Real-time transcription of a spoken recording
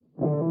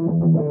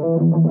Welcome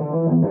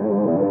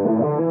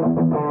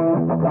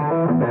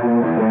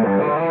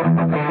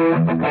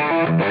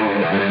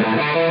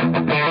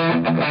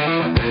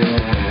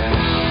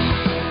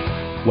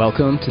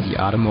to the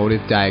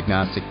Automotive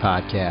Diagnostic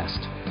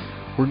Podcast.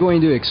 We're going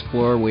to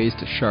explore ways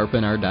to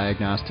sharpen our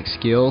diagnostic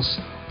skills,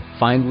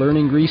 find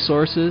learning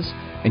resources,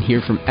 and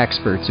hear from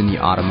experts in the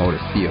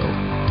automotive field.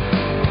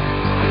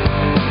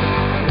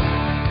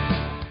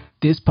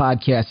 This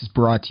podcast is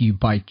brought to you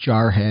by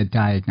Jarhead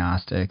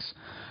Diagnostics.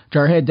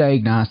 Jarhead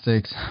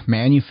Diagnostics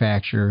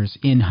manufactures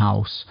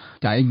in-house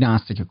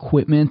diagnostic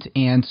equipment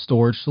and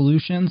storage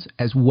solutions,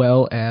 as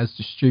well as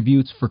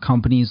distributes for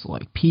companies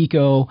like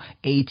Pico,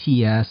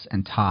 ATS,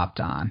 and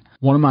TopDon.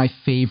 One of my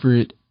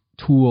favorite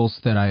tools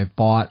that I've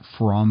bought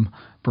from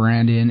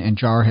Brandon and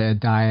Jarhead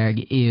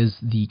Diag is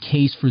the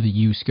case for the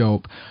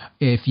U-scope.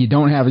 If you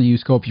don't have a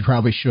U-scope, you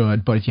probably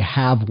should, but if you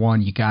have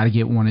one, you got to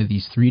get one of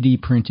these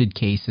 3D printed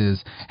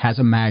cases. Has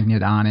a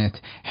magnet on it,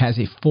 has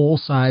a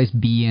full-size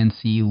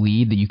BNC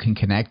lead that you can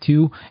connect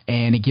to,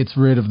 and it gets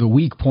rid of the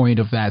weak point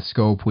of that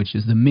scope, which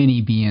is the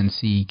mini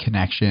BNC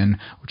connection,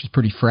 which is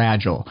pretty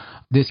fragile.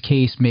 This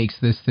case makes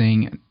this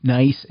thing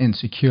nice and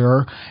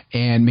secure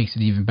and makes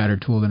it an even better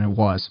tool than it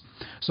was.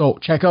 So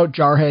check out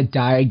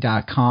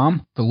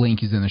jarheaddiag.com. The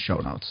link is in the show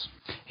notes.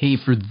 Hey,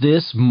 for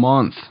this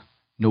month,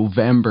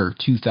 November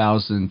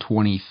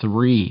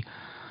 2023,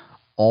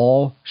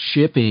 all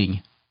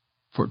shipping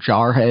for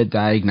Jarhead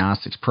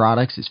Diagnostics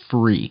products is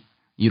free.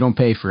 You don't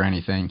pay for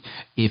anything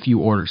if you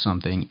order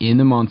something in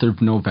the month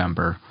of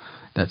November.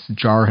 That's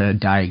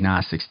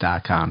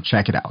jarheaddiagnostics.com.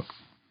 Check it out.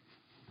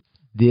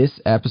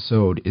 This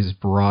episode is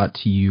brought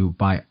to you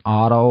by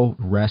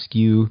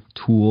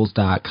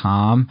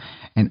AutoRescueTools.com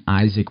and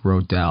Isaac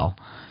Rodell.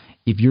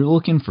 If you're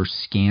looking for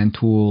scan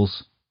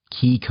tools,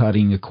 key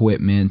cutting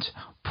equipment,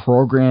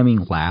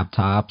 programming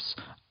laptops,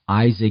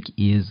 Isaac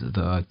is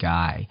the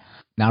guy.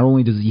 Not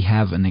only does he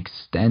have an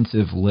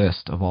extensive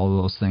list of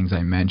all those things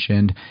I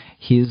mentioned,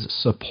 his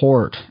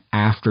support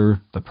after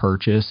the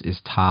purchase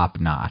is top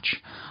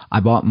notch. I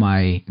bought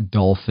my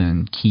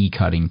Dolphin key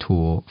cutting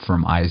tool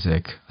from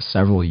Isaac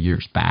several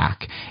years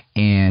back,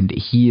 and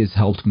he has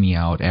helped me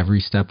out every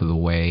step of the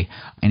way.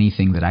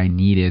 Anything that I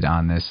needed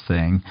on this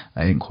thing,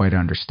 I didn't quite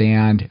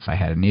understand. If I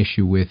had an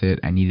issue with it,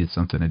 I needed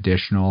something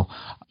additional.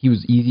 He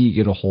was easy to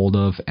get a hold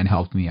of and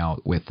helped me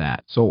out with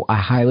that. So I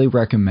highly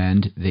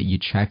recommend that you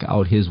check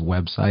out his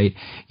website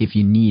if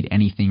you need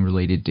anything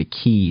related to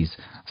keys,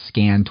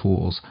 scan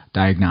tools,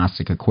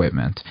 diagnostic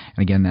equipment.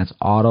 And again, that's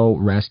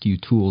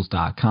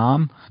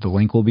AutoRescueTools.com. The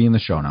link will be in the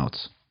show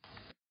notes.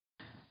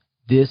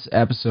 This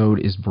episode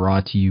is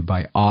brought to you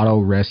by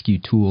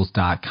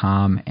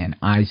AutoRescueTools.com and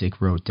Isaac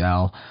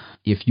Rodell.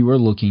 If you are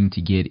looking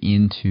to get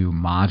into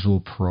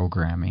module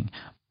programming,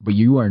 but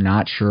you are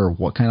not sure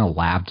what kind of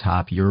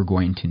laptop you're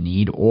going to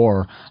need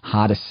or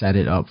how to set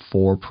it up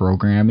for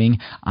programming,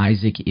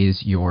 Isaac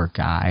is your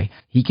guy.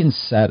 He can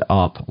set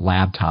up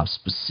laptops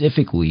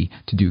specifically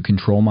to do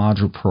control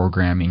module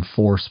programming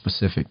for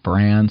specific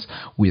brands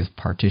with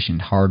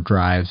partitioned hard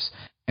drives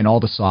and all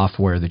the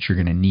software that you're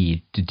going to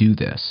need to do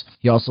this.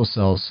 He also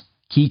sells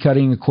key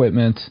cutting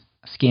equipment,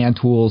 scan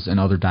tools, and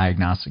other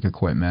diagnostic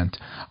equipment.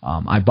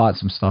 I bought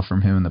some stuff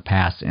from him in the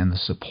past, and the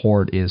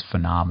support is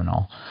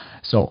phenomenal.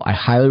 So I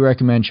highly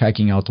recommend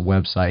checking out the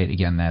website.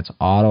 Again, that's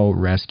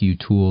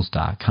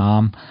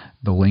AutoRescueTools.com.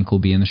 The link will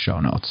be in the show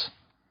notes.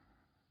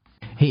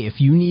 Hey,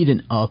 if you need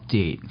an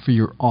update for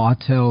your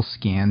Autel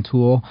scan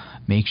tool,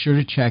 make sure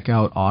to check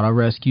out Auto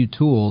Rescue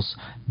Tools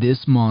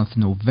this month,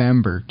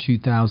 November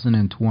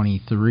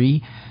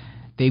 2023.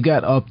 They've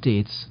got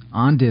updates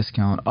on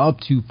discount up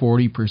to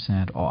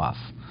 40% off.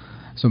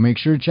 So make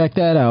sure to check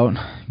that out.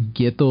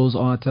 Get those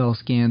Autel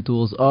scan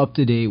tools up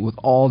to date with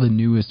all the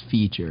newest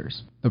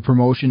features. The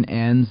promotion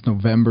ends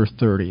November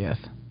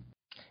 30th.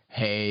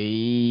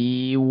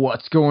 Hey,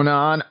 what's going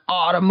on,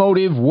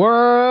 automotive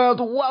world?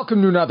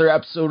 Welcome to another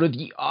episode of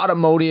the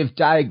Automotive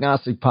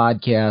Diagnostic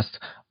Podcast.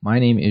 My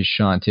name is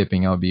Sean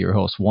Tipping. I'll be your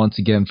host once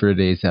again for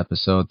today's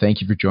episode. Thank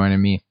you for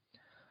joining me.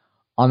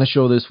 On the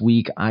show this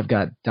week, I've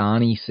got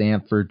Donnie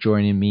Sanford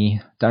joining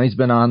me. Donnie's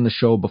been on the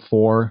show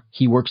before.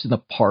 He works in the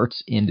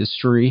parts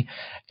industry,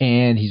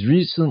 and he's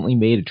recently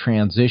made a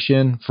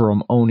transition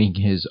from owning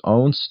his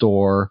own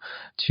store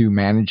to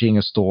managing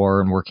a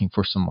store and working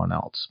for someone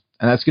else.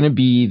 And that's going to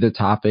be the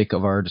topic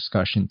of our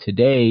discussion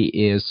today,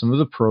 is some of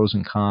the pros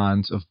and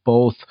cons of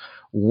both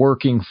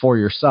working for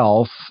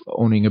yourself,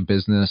 owning a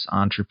business,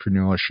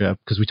 entrepreneurship,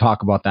 because we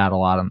talk about that a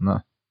lot on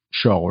the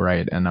show,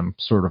 right? And I'm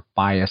sort of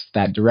biased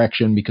that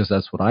direction because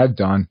that's what I've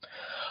done.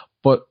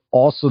 But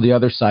also the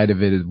other side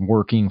of it is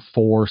working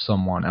for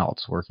someone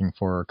else, working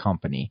for a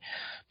company,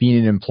 being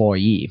an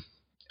employee.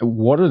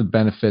 What are the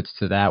benefits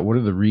to that? What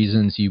are the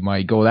reasons you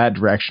might go that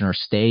direction or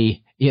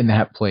stay in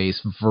that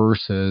place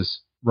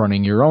versus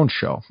running your own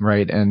show,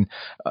 right? And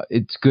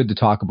it's good to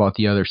talk about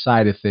the other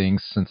side of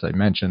things. Since I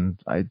mentioned,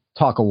 I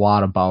talk a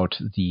lot about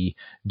the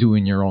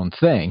doing your own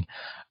thing.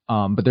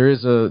 But there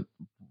is a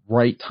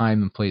right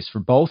time and place for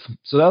both.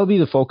 So that'll be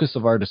the focus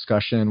of our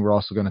discussion. We're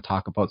also going to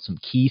talk about some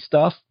key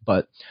stuff,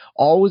 but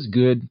always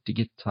good to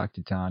get to talk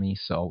to Donnie.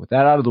 So with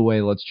that out of the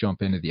way, let's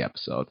jump into the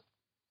episode.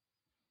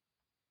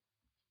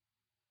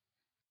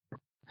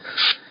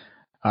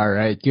 All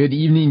right. Good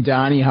evening,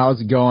 Donnie.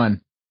 How's it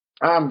going?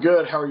 I'm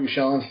good. How are you,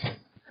 Sean?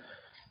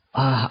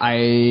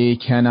 I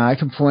cannot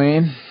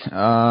complain.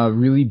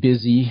 Really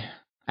busy.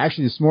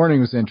 Actually, this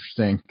morning was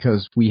interesting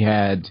because we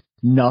had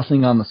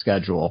nothing on the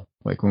schedule.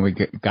 Like when we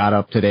got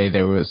up today,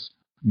 there was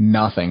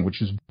nothing, which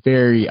was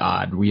very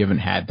odd. We haven't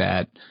had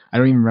that. I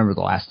don't even remember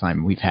the last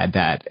time we've had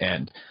that.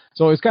 And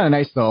so it was kind of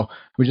nice though.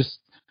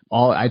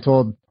 I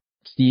told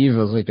Steve, I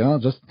was like, oh,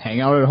 just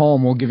hang out at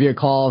home. We'll give you a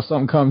call if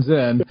something comes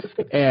in.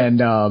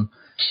 And,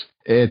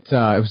 it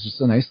was just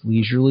a nice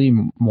leisurely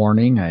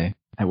morning. I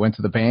went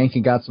to the bank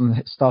and got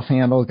some stuff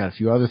handled, got a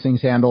few other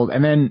things handled,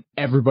 and then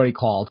everybody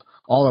called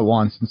all at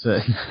once and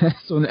said,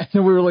 so then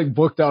we were like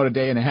booked out a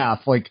day and a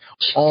half. Like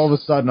all of a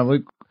sudden, I'm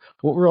like,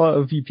 what were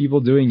all of you people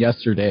doing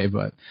yesterday?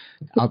 But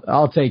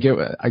I'll take it,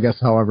 I guess,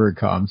 however it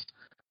comes.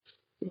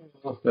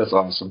 That's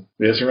awesome.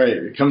 That's right.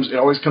 It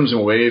always comes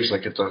in waves,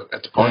 like at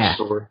the parts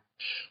store.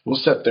 We'll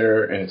sit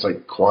there and it's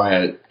like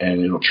quiet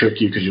and it'll trick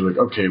you because you're like,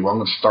 okay, well, I'm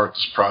going to start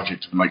this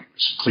project and like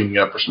cleaning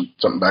up or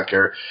something back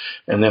there.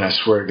 And then I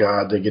swear to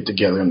God, they get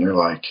together and they're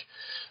like,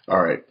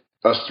 all right,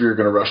 us three are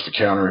going to rush the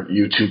counter.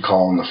 You two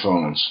call on the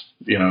phones.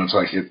 You know, it's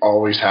like it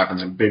always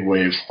happens in big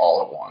waves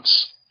all at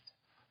once.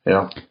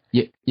 Yeah.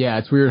 Yeah.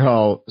 It's weird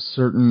how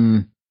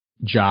certain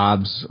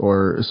jobs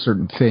or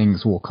certain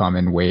things will come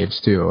in waves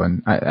too.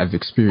 And I've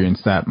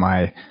experienced that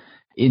my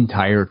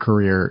entire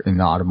career in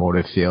the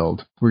automotive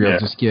field where you'll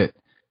just get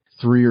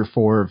 3 or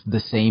 4 of the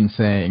same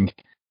thing.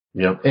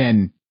 Yep.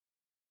 And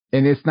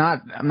it's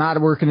not, I'm not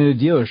working in a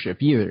dealership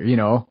either, you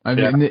know, I'm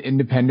in the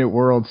independent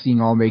world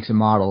seeing all makes and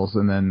models.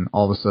 And then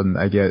all of a sudden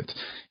I get,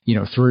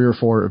 3 or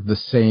 4 of the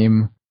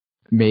same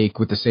make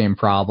with the same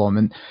problem.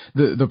 And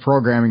the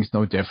programming is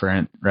no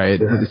different, right?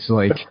 Yeah. It's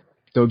like,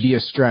 there'll be a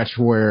stretch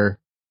where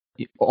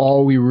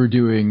all we were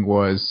doing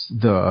was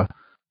the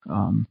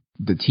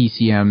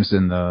TCMs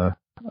and the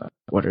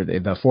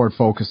Ford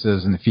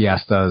Focuses and the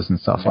Fiestas and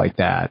stuff like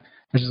that.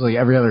 It's just like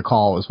every other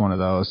call was one of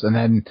those. And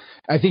then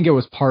I think it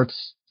was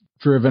parts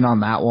driven on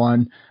that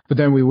one, but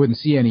then we wouldn't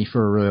see any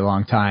for a really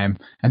long time.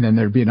 And then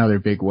there'd be another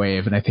big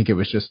wave. And I think it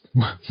was just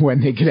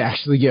when they could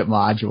actually get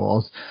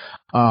modules.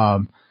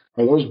 Are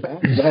those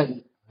back?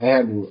 I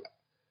had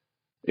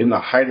in the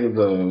height of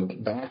the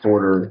back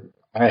order,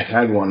 I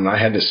had one and I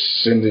had to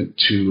send it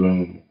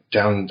to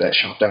down that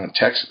shop down in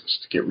Texas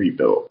to get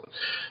rebuilt.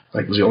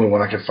 Like it was the only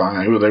one I could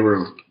find. They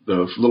were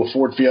the little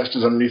Ford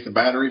Fiestas underneath the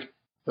battery,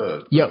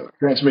 the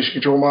transmission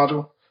control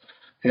module.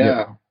 Yeah.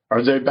 Yep.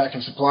 Are they back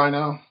in supply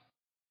now?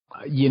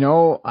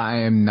 I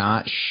am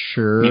not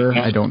sure.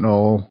 I don't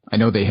know. I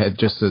know they had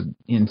just an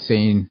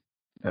insane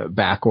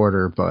back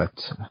order, but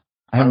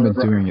I haven't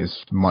been doing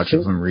as much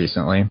of them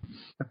recently.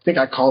 I think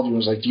I called you and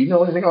was like, do you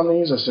know anything on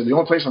these? I said, the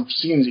only place I'm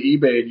seeing is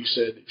eBay. And you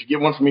said, if you get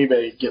one from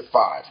eBay, get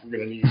 5. You're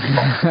going to need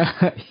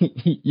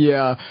 5.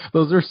 Yeah,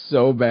 those are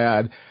so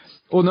bad.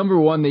 Well, number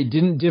one, they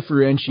didn't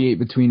differentiate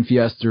between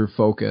Fiesta or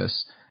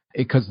Focus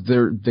because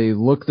they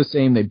look the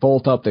same. They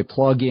bolt up, they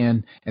plug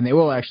in, and they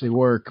will actually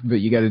work, but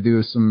you got to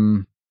do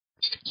some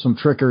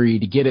trickery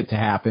to get it to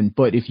happen.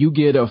 But if you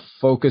get a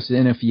Focus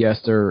in a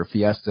Fiesta or a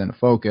Fiesta in a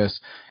Focus,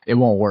 it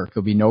won't work.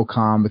 There'll be no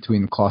comm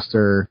between the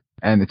cluster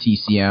and the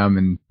TCM,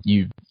 and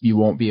you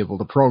won't be able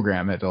to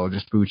program it. It'll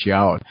just boot you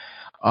out.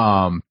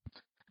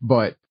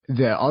 But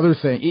the other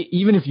thing,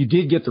 even if you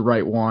did get the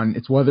right one,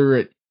 it's whether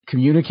it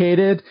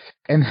communicated.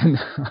 And then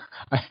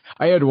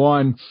I had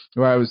one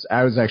where I was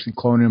actually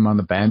cloning them on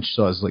the bench,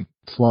 so I was like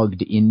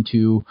plugged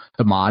into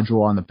the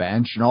module on the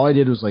bench, and all I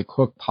did was like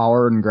hook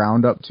power and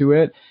ground up to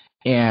it,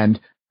 and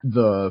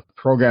the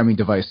programming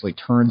device like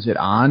turns it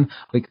on.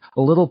 Like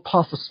a little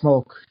puff of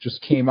smoke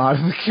just came out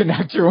of the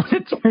connector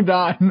when it turned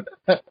on.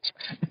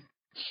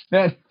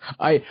 Then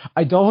I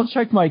double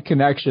checked my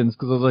connections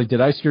because I was like, did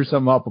I screw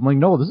something up? I'm like,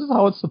 no, this is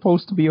how it's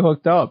supposed to be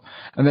hooked up.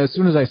 And then as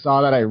soon as I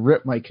saw that, I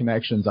ripped my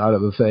connections out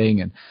of the thing.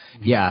 And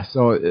yeah,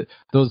 so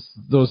those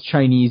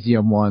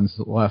Chinesium ones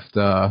left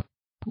a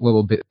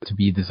little bit to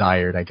be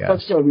desired, I guess.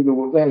 That had to be the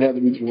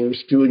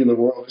worst feeling in the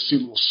world to see a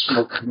little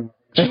smoke come out.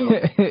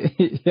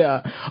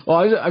 Yeah.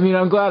 Well, I mean,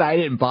 I'm glad I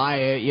didn't buy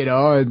it,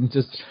 and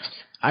just,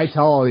 I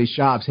tell all these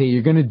shops, hey,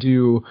 you're going to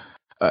do,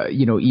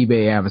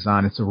 eBay,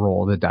 Amazon, it's a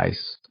roll of the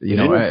dice,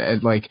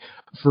 and like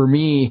for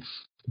me,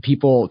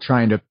 people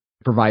trying to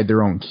provide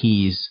their own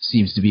keys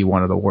seems to be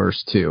one of the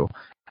worst too.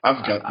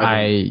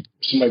 Somebody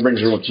brings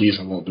their own keys,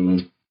 I won't do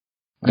them.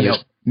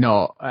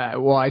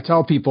 Well, I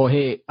tell people,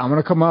 hey, I'm going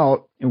to come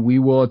out and we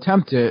will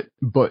attempt it,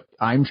 but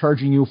I'm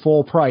charging you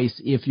full price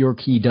if your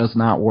key does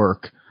not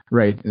work.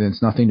 Right. And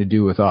it's nothing to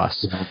do with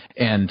us. Yeah.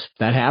 And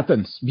that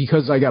happens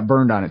because I got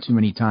burned on it too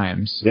many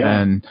times.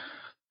 Yeah. And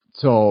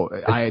so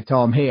I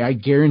tell them, hey, I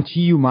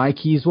guarantee you my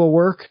keys will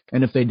work.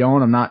 And if they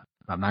don't, I'm not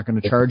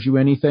going to charge you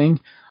anything.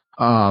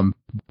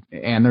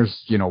 and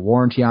there's,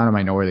 warranty on them.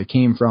 I know where they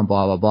came from,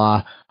 blah, blah,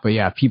 blah. But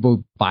yeah,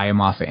 people buy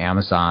them off of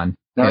Amazon.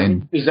 Now,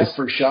 is that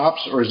for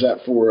shops, or is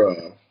that for,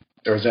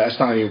 or is that's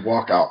not any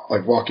walk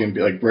in,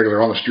 like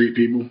regular on the street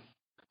people?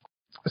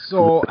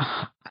 So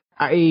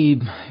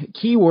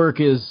key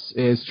work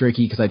is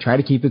tricky because I try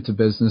to keep it to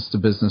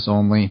business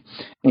only,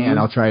 and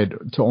I'll try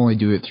to only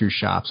do it through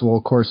shops. Well,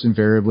 of course,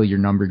 invariably your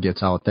number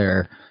gets out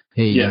there.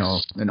 Hey,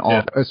 yes.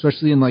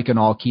 Especially in like an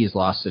all keys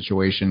lost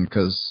situation,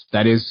 because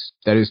that is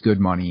good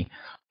money.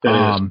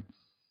 And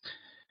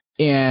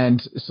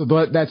so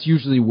that's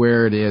usually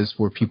where it is,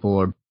 where people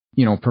are,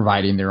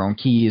 providing their own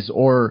keys,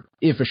 or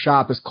if a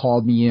shop has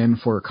called me in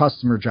for a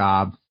customer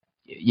job,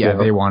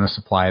 they want to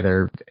supply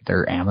their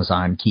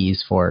Amazon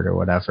keys for it or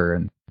whatever.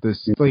 And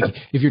this, like,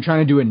 if you're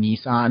trying to do a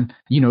Nissan,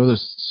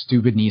 those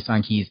stupid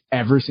Nissan keys,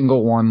 every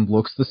single one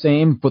looks the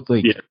same, but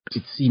it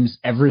seems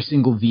every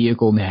single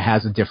vehicle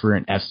has a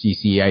different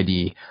FCC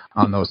ID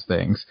on those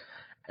things.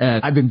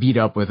 And I've been beat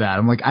up with that.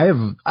 I'm like, I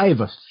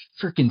have a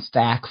freaking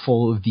stack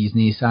full of these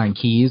Nissan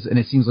keys, and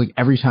it seems like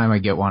every time I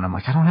get one, I'm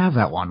like, I don't have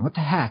that one. What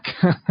the heck?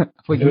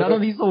 None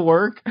of these will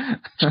work.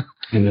 The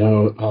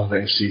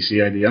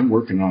FCC ID. I'm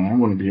working on it. I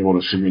want to be able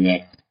to figure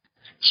that out.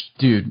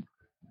 Dude,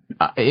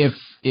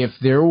 if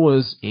there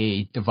was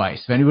a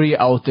device, if anybody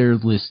out there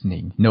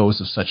listening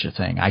knows of such a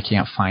thing, I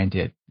can't find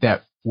it,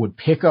 that would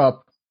pick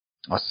up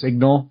a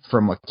signal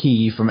from a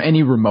key from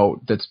any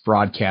remote that's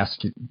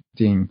broadcasting,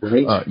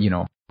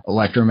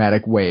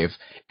 electromagnetic wave,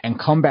 and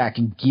come back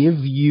and give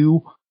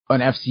you an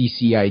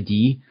FCC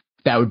ID,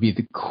 that would be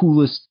the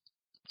coolest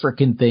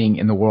freaking thing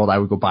in the world. I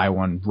would go buy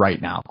one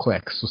right now.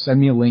 Click. So send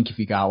me a link if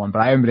you got one, but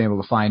I haven't been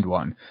able to find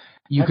one.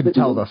 You can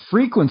tell the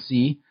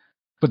frequency,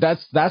 but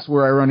that's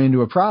where I run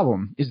into a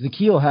problem, is the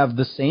key will have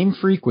the same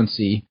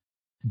frequency,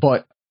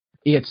 but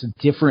it's a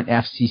different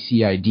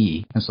FCC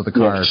ID, and so the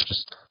car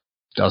just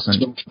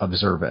doesn't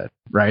observe it,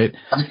 right?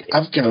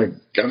 I've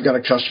got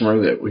a customer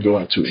that we go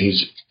out to.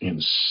 He's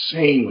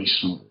insanely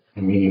smart. I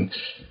mean,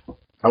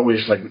 I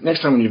always, like,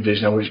 next time when you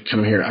visit, I always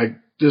come here.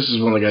 This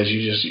is one of the guys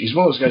he's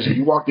one of those guys that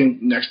you walk in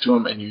next to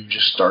him and he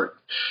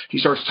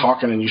starts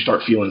talking and you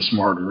start feeling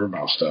smarter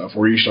about stuff,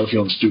 or you start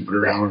feeling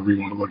stupider, however you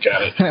want to look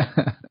at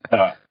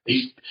it.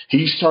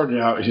 He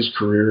started out his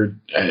career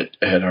at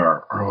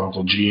our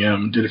local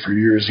GM, did it for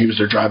years. He was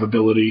their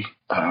drivability.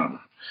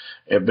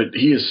 But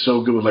he is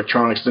so good with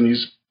electronics. Then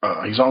he's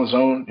on his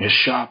own. His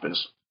shop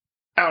is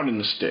out in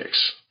the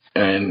sticks,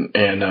 and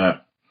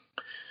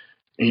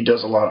he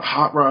does a lot of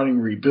hot rodding,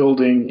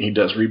 rebuilding. He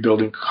does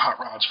rebuilding hot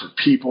rods for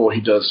people.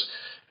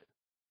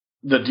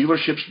 The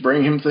dealerships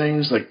bring him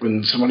things, like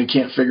when somebody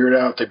can't figure it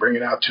out, they bring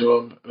it out to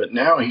him. But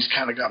now he's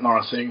kind of gotten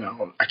on a thing that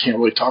I can't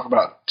really talk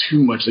about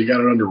too much. They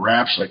got it under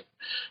wraps. Like,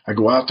 I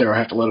go out there, I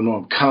have to let them know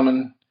I'm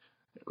coming,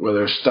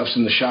 whether stuff's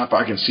in the shop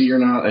I can see or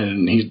not,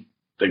 and they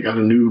got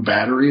a new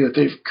battery that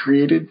they've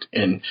created,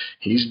 and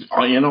he's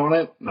in on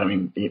it. I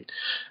mean,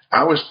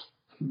 I was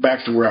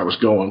back to where I was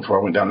going before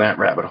I went down that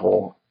rabbit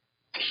hole.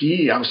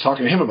 I was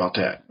talking to him about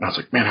that, and I was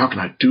like, man, how can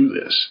I do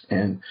this?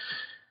 And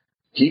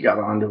he got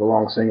onto a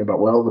long thing about,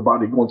 the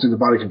body going through the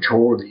body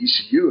control, or the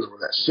ECU is where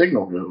that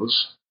signal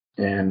goes.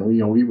 And,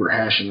 we were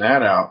hashing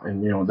that out,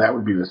 and, that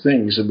would be the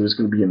thing. He said, but it's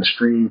going to be in the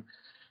stream.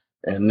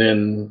 And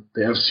then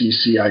the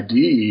FCC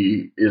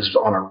ID is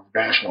on a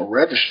national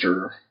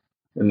register,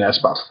 and that's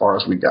about as far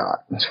as we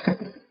got.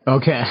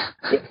 Okay.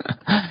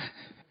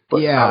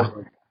 But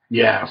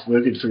if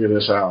we could figure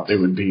this out, it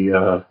would be,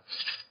 I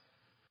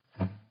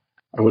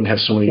wouldn't have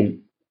so many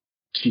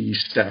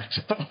keys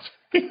stacked up.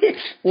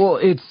 Well,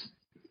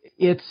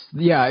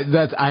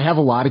 I have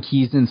a lot of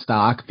keys in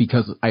stock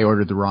because I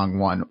ordered the wrong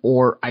one,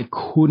 or I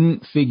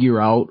couldn't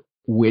figure out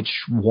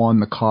which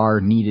one the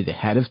car needed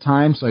ahead of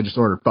time, so I just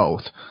ordered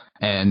both.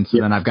 And so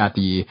then I've got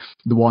the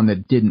one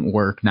that didn't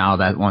work. Now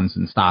that one's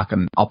in stock,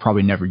 and I'll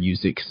probably never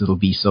use it because it'll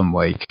be some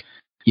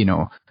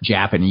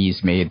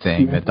Japanese made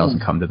thing that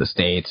doesn't come to the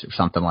States or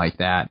something like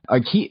that.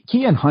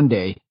 Kia and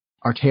Hyundai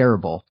are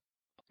terrible.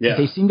 Yeah.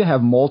 They seem to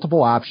have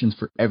multiple options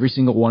for every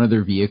single one of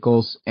their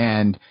vehicles,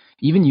 and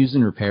even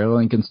using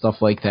RepairLink and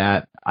stuff like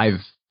that, I've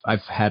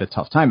had a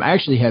tough time. I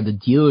actually had the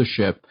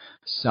dealership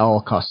sell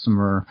a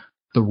customer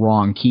the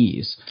wrong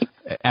keys,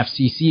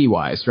 FCC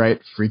wise,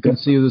 right?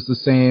 Frequency was the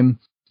same.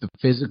 The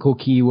physical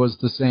key was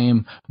the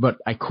same, but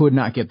I could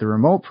not get the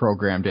remote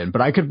programmed in.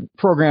 But I could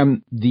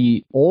program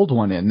the old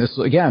one in. This,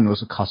 again,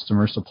 was a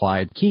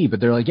customer-supplied key,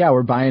 but they're like, yeah,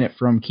 we're buying it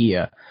from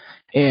Kia.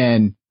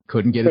 And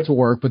couldn't get it to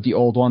work, but the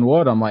old one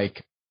would. I'm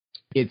like,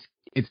 it's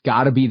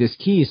got to be this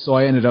key. So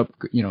I ended up,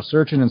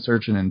 searching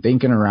and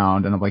thinking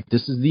around, and I'm like,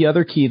 this is the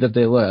other key that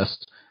they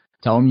list.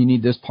 Tell them you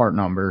need this part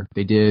number.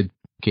 They did,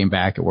 came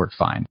back, it worked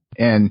fine.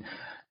 And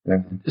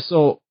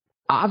so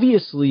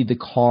obviously the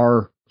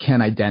car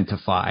can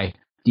identify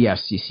the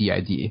FCC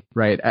ID,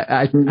 right?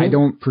 I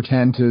don't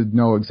pretend to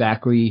know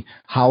exactly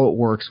how it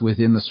works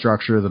within the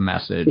structure of the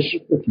message.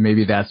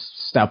 Maybe that's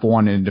step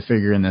one into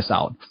figuring this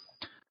out.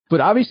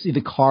 But obviously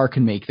the car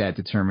can make that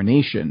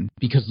determination,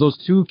 because those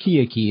two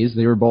Kia keys,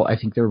 I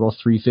think they were both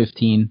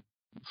 315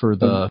 for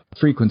the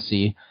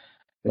frequency.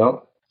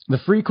 Yep. the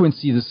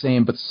frequency the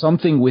same, but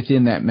something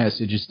within that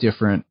message is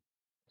different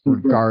in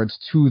regards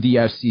to the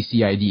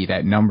FCC ID,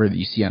 that number that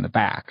you see on the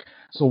back.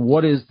 So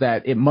what is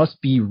that? It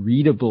must be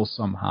readable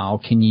somehow.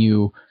 Can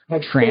you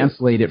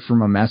translate it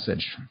from a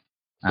message?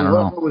 I don't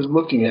know. I was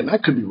looking at, and I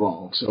could be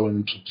wrong, so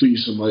and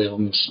please somebody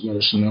on this let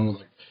us know.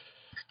 Like,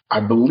 I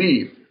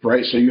believe,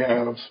 right? So you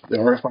have the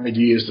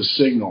RFID is the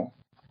signal.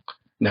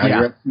 Now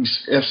your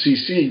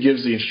FCC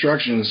gives the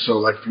instructions. So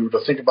like if you were to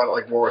think about it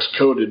like Morse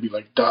code, it'd be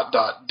like dot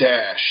dot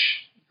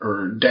dash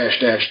or dash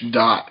dash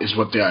dot is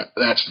what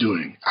that's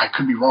doing. I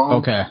could be wrong.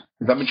 Okay.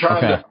 I've been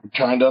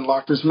trying to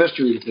unlock this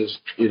mystery because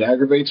it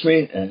aggravates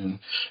me and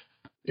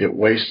it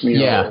wastes me.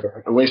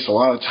 It wastes a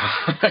lot of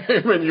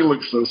time. And you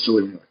look so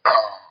silly. Like,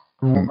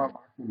 I'm not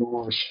locking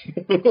doors.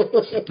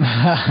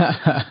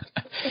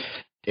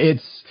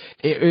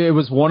 It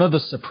was one of the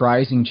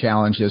surprising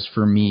challenges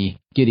for me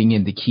getting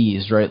into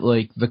keys, right?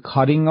 Like the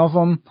cutting of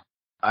them,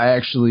 I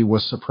actually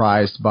was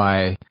surprised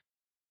by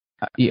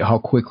how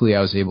quickly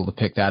I was able to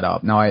pick that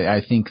up. Now,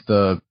 I think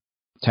the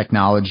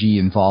technology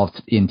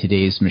involved in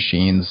today's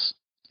machines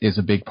is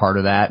a big part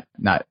of that.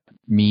 Not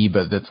me,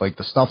 but that's like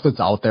the stuff that's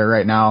out there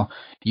right now.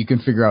 You can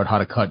figure out how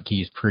to cut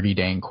keys pretty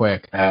dang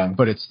quick.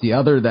 But it's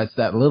that's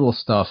that little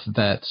stuff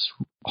that's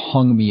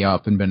hung me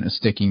up and been a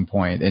sticking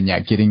point. And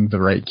getting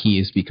the right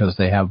keys because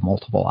they have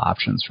multiple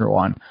options for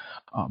one.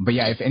 But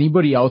if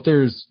anybody out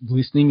there is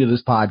listening to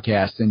this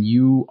podcast and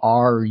you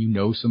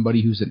know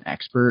somebody who's an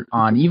expert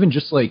on even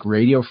just like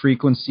radio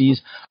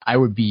frequencies, I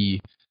would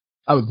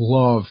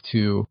love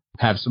to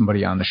have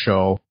somebody on the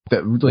show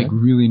that like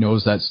really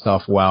knows that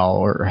stuff well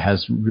or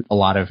has a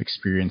lot of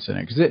experience in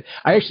it. Because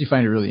I actually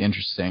find it really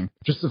interesting.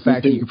 Just the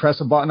fact that you can press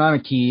a button on a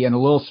key and a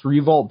little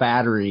 3-volt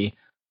battery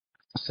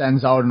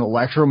sends out an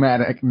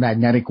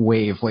electromagnetic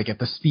wave, like at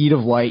the speed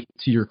of light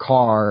to your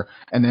car,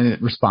 and then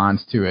it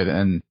responds to it.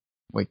 And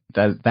like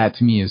that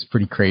to me is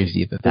pretty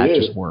crazy that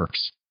just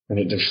works. And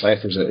it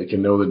deciphers it. It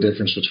can know the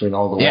difference between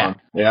all the one.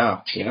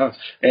 Yeah.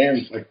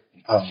 And like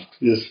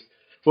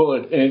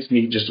it's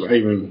neat. Just I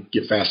even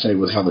get fascinated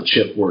with how the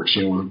chip works.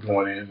 With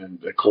going in and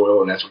the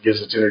coil, and that's what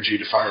gives it energy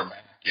to fire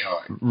back.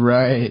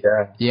 Right.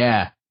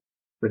 Yeah.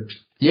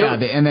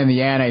 And then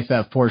the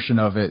anti-theft portion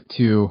of it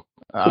too.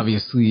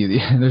 Obviously,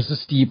 there's a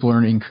steep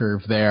learning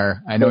curve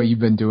there. I know you've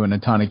been doing a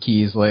ton of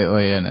keys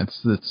lately, and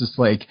it's just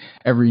like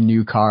every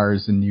new car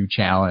is a new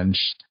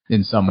challenge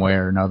in some way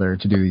or another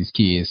to do these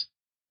keys.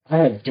 I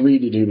had 3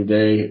 to do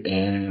today,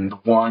 and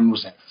one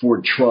was that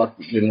Ford truck.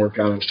 It didn't work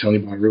out. I was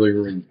telling you about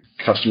earlier. A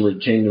customer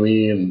came to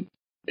me, and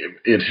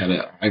it had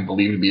I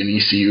believe to be an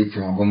ECU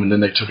problem, and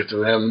then they took it to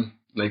them.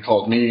 They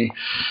called me,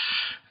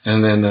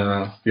 and then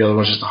the other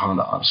one's just a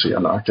Honda Odyssey. I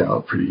knocked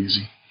out pretty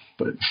easy,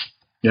 but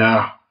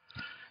yeah.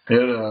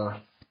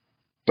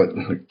 But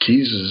the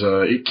keys is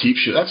it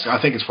keeps you. I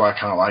think it's why I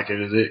kind of like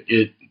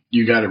it.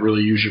 You got to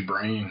really use your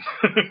brain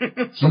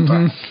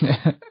sometimes.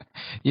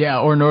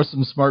 Or know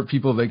some smart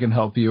people that can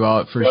help you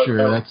out for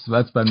sure.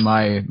 That's been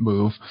my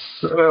move.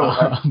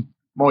 I'm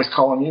always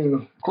calling you.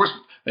 Of course,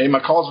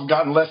 my calls have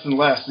gotten less and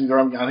less. I think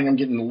I'm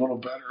getting a little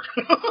better.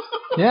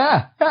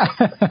 Yeah.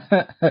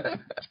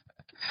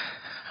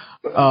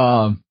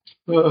 Oh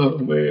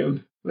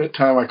man. That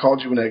time I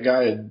called you when that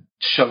guy had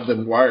shoved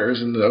them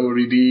wires in the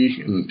ODD,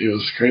 and it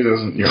was crazy.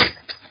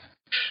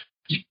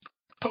 You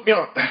put me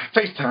on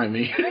FaceTime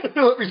me.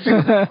 Let me see.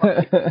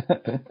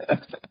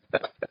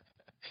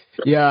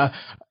 Yeah,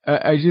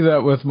 I do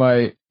that with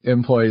my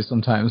employees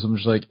sometimes. I'm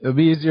just like, it'd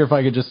be easier if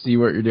I could just see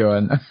what you're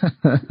doing.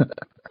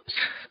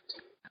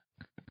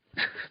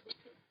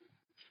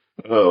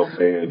 Oh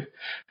man,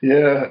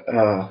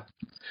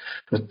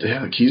 but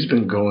the key's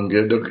been going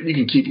good. You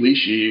can keep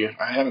leashy.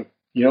 I haven't.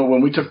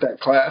 When we took that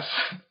class,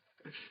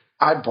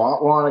 I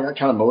bought one. I got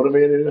kind of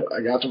motivated.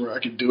 I got to where I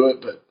could do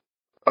it, but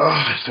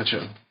it's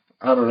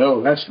I don't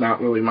know. That's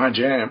not really my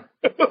jam.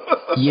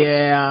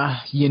 Yeah,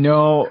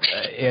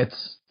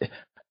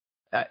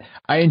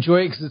 I enjoy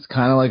it because it's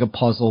kind of like a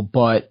puzzle,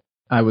 but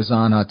I was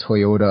on a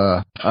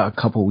Toyota a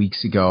couple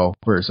weeks ago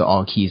where it's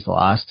all keys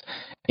lost,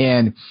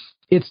 and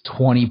it's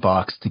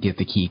 $20 to get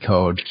the key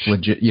code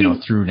legit,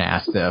 through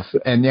NASTF.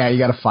 And you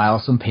got to file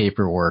some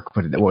paperwork,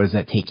 but what does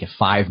that take you?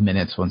 5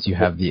 minutes once you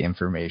have the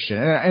information.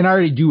 And I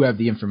already do have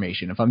the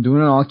information. If I'm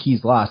doing an all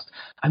keys lost,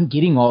 I'm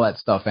getting all that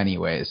stuff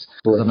anyways,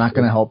 because I'm not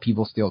going to help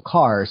people steal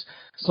cars.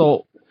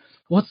 So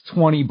what's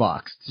 $20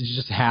 to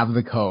just have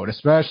the code,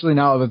 especially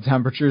now the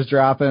temperature's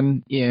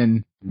dropping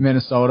in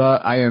Minnesota?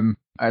 I'm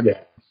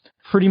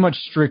pretty much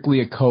strictly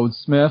a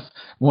codesmith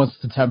once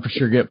the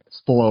temperature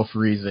gets below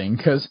freezing,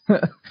 because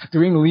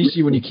doing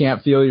leashy when you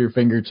can't feel your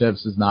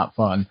fingertips is not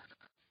fun.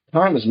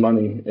 Time is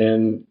money,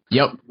 and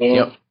yep.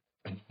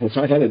 If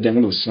I had it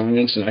down to the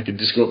science and I could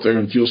just go up there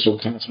and feel so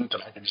confident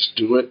that I could just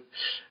do it,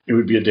 it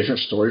would be a different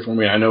story for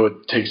me. I know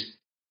it takes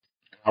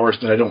hours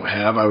that I don't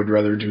have. I would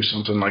rather do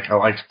something like I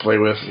like to play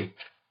with.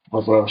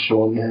 That's what I was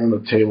showing here on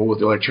the table with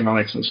the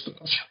electronics and stuff.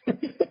 I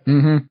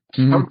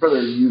would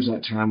rather use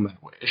that time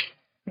that way.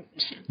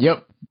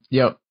 Yep.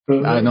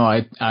 I know.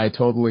 I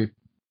totally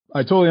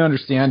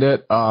understand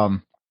it.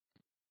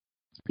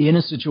 in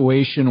a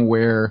situation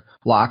where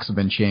locks have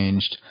been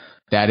changed,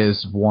 that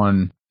is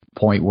one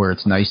point where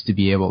it's nice to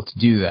be able to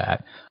do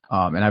that.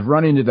 And I've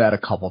run into that a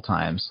couple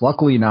times.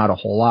 Luckily, not a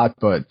whole lot,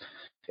 but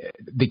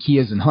the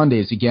Kias and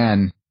Hyundais,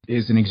 again,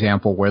 is an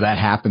example where that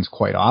happens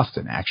quite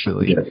often,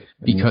 actually,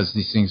 because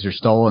these things are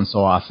stolen so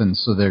often.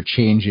 So they're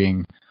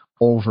changing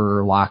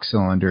over lock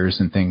cylinders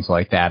and things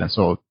like that. And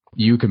so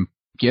you can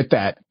get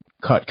that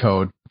cut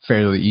code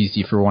fairly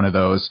easy for one of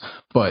those,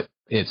 but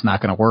it's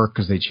not going to work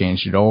because they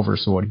changed it over.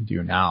 So what do you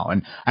do now?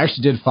 And I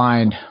actually did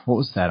find, what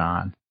was that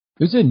on?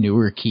 It was a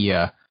newer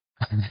Kia.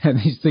 And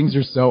these things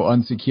are so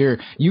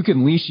unsecure. You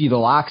can leashy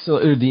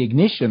the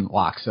ignition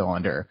lock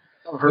cylinder.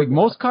 Like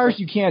most cars,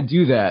 you can't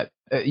do that.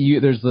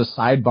 There's the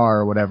sidebar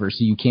or whatever,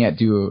 so you can't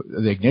do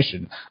the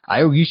ignition.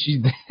 I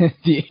leashy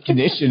the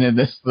ignition in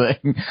this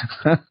thing.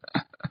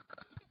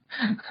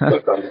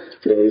 That's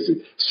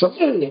crazy.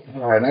 Something,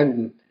 and I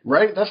didn't.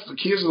 Right, that's the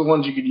keys are the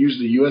ones you could use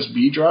the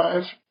USB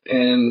drive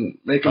and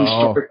make them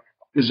start.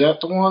 Is that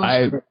the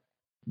one?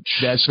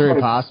 That's very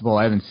possible.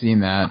 I haven't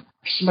seen that.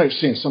 Somebody's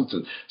saying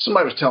something.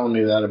 Somebody was telling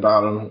me that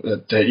about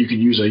them, that you could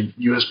use a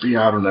USB.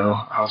 I don't know.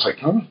 I was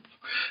like,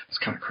 it's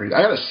kind of crazy.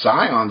 I had a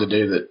Scion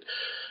today that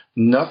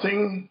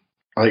nothing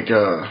like,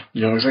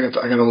 because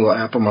I got a little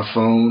app on my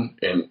phone,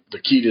 and the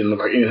key didn't look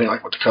like anything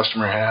like what the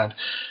customer had.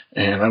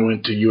 And I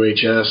went to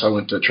UHS, I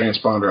went to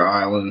Transponder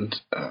Island,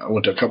 I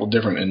went to a couple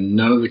different, and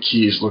none of the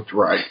keys looked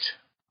right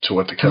to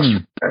what the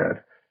customer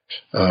had.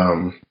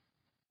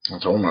 I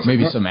told him,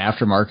 maybe some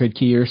aftermarket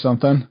key or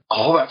something.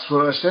 Oh, that's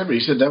what I said. But he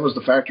said that was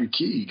the factory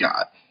key he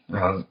got.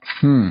 I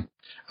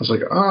was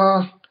like,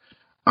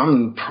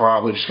 I'm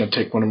probably just going to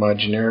take one of my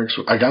generics.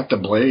 I got the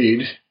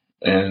blade,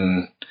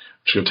 and I'm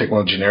just going to take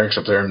one of the generics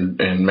up there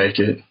and make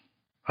it.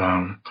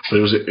 But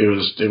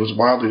it was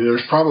wildly.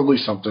 There's probably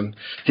something.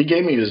 He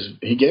gave me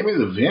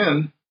the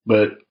VIN,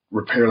 but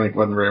RepairLink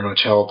wasn't very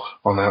much help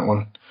on that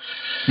one.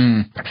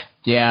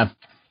 Yeah.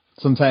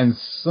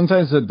 Sometimes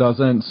it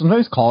doesn't.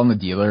 Sometimes calling the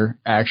dealer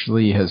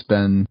actually has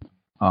been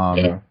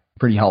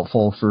pretty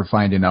helpful for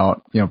finding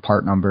out,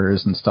 part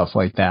numbers and stuff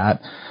like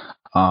that.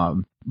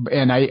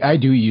 And I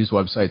do use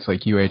websites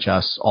like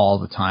UHS all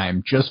the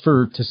time just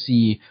to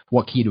see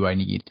what key do I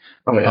need.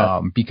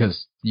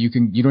 Because you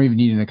don't even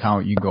need an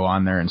account. You can go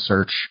on there and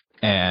search,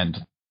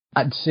 and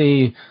I'd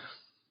say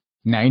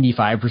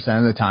 95%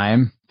 of the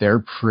time they're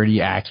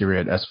pretty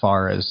accurate as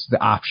far as the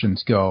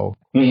options go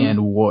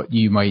and what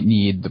you might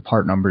need, the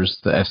part numbers,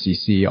 the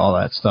FCC, all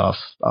that stuff.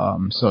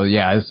 So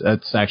yeah,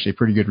 it's actually a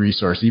pretty good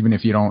resource. Even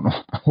if you don't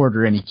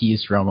order any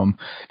keys from them,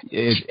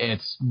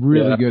 it's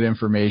really good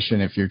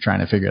information if you're trying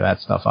to figure that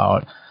stuff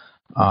out.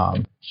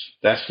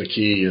 That's the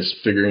key, is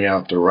figuring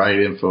out the right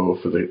info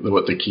for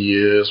what the key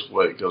is,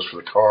 what goes for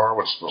the car,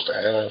 what it's supposed to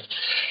have.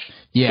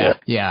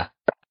 Yeah.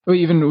 Well,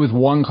 even with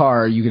one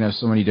car, you can have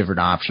so many different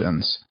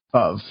options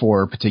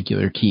for a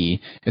particular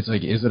key. It's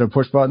like, is it a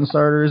push button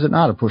start or is it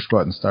not a push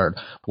button start?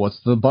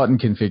 What's the button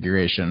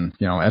configuration?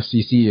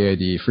 FCC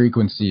ID,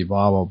 frequency,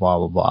 blah, blah,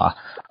 blah, blah,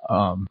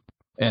 blah.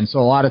 And so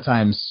a lot of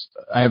times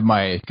I have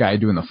my guy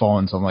doing the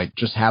phones. I'm like,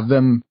 just have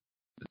them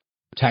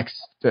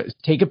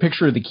take a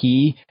picture of the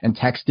key and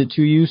text it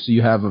to you, so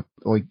you have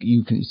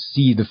you can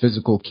see the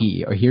physical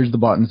key. Or here's the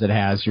buttons it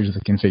has, here's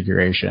the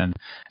configuration,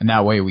 and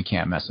that way we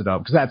can't mess it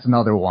up. Because that's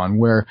another one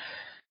where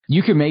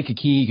you can make a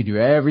key, you can do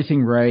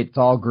everything right, it's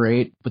all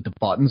great, but the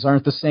buttons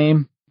aren't the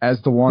same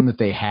as the one that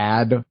they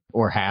had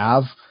or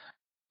have.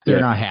 They're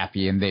not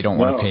happy, and they don't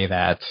want to pay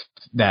that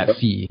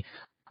fee.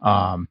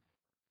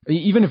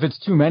 Even if it's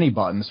too many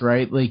buttons,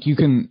 right? Like you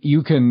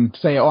can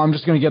say, I'm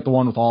just going to get the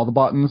one with all the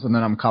buttons and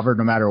then I'm covered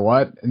no matter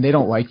what. And they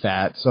don't like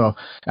that. So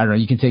I don't know,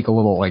 you can take a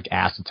little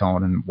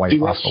acetone and wipe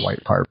off the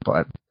white part.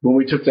 But when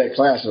we took that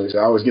class, I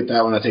always get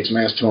that one. I take some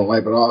acetone and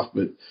wipe it off.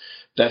 But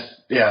that's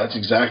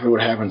exactly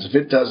what happens. If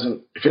it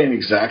ain't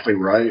exactly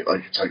right,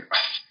 like it's like,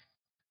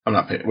 I'm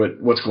not paying.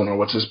 What's going on?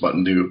 What's this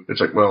button do?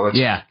 It's like, well,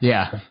 yeah.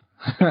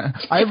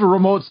 I have a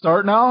remote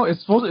start now. It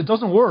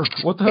doesn't work.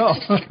 What the hell?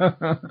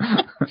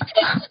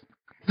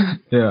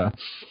 Yeah.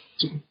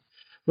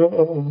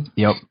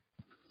 Yep.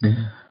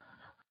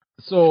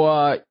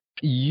 So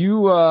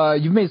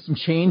you've made some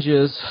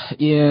changes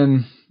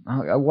in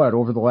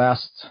over the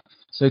last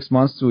 6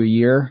 months to a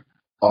year.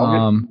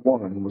 August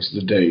 1 was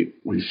the date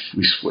we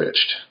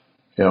switched.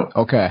 Yep.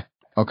 Okay.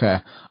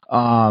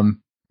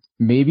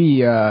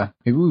 Maybe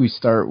we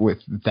start with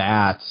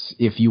that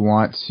if you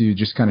want to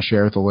just kind of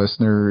share with the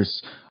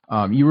listeners.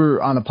 You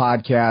were on the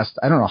podcast.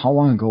 I don't know, how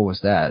long ago was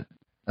that?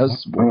 That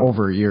was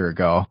over a year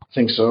ago. I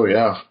think so,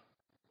 yeah.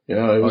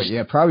 Yeah, it was.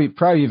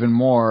 Probably even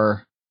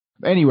more.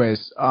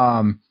 Anyways,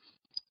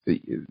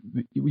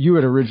 you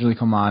had originally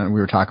come on and we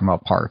were talking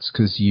about parts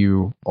because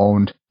you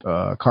owned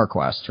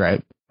CarQuest,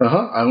 right?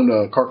 I owned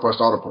a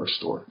CarQuest Auto Parts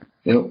store.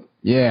 Yep.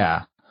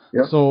 Yeah.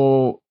 Yep.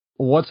 So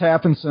what's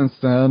happened since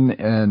then,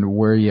 and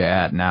where are you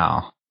at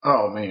now?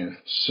 Oh, man.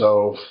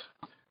 So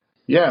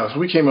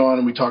we came on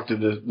and we talked to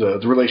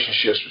the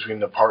relationships between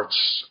the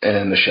parts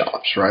and the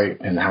shops, right?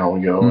 And how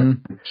we go.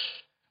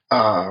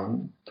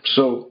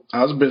 So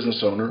I was a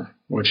business owner,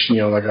 which,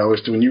 like I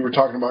always do. When you were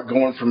talking about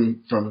going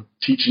from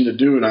teaching to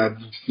doing, I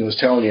was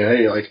telling you,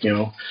 hey, like,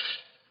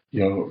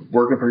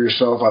 working for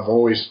yourself, I've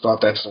always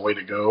thought that's the way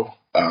to go.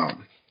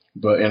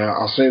 And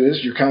I'll say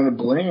this, you're kind of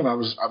to blame. I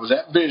was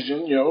at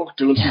Vision,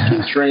 doing some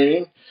team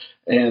training,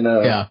 and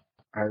I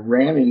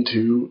ran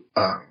into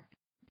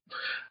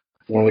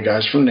one of the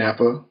guys from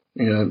Napa,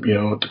 at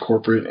the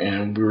corporate,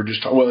 and we were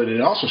just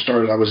it also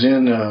started. I was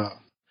in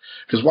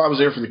because while I was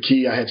there for the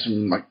key, I had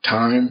some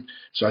time,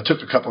 so I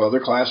took a couple other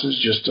classes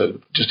just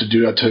to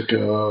do. I took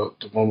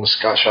the one with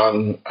Scott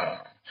Schotten,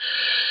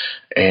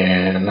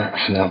 and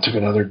then I took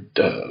another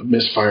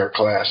misfire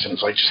class, and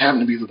it's just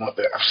happened to be the one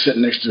that I was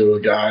sitting next to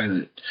a guy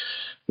that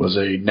was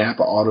a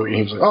Napa Auto, and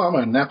he was like, "Oh, I'm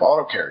a Napa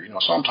Auto Care,"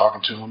 So I'm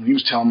talking to him, and he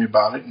was telling me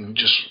about it, and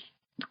just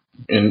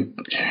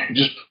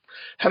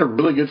had a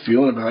really good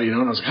feeling about it,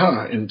 and I was like,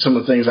 huh. And some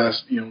of the things I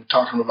was,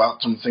 talking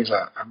about, some of the things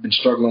I've been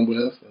struggling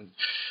with,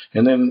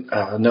 and then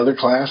another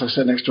class, I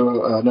sat next to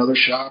another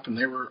shop, and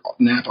they were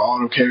Napa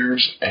Auto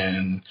Cares,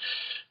 and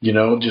and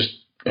I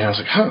was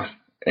like, huh.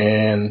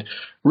 And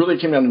really it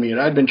came down to me, and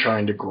I'd been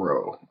trying to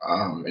grow.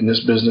 In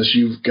this business,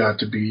 you've got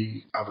to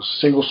be, I was a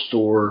single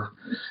store,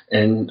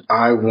 and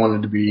I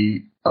wanted to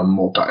be a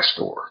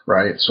multi-store,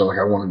 right? So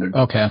I wanted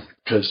to,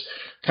 because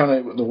kind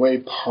of the way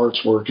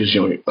parts work is,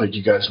 like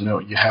you guys know,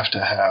 you have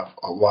to have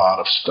a lot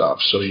of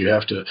stuff. So you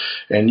have to,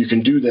 and you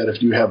can do that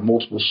if you have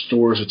multiple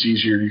stores. It's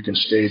easier. You can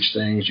stage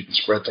things. You can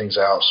spread things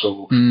out.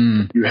 So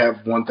you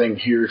have one thing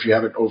here. If you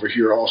have it over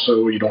here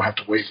also, you don't have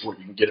to wait for it.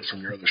 You can get it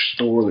from your other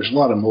store. There's a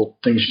lot of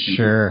things you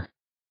can do.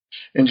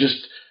 And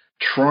just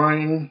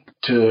trying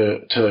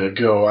to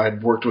go.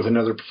 I'd worked with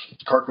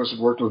Carquest had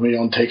worked with me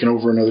on taking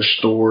over another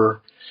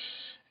store.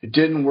 It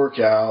didn't work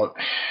out,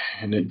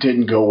 and it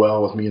didn't go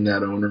well with me and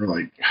that owner.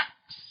 I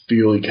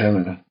feel he kind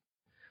of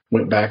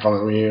went back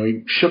on me.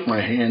 He shook my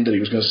hand that he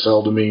was going to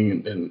sell to me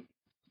and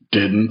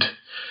didn't.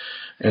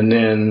 And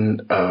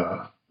then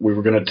we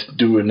were going to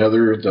do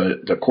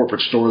the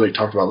corporate store. They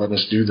talked about letting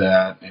us do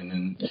that. And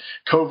then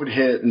COVID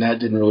hit, and that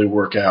didn't really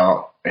work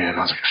out. And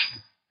I was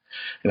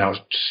and I was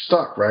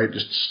stuck, right?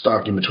 Just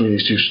stuck in between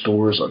these two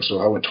stores. So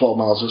I went 12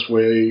 miles this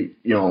way,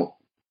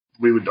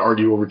 we would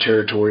argue over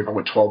territory. If I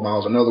went 12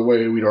 miles another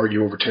way, we'd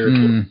argue over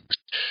territory.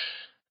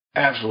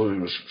 Absolutely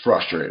was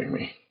frustrating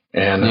me.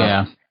 And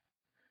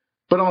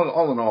but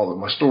all in all,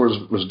 my store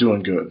was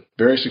doing good,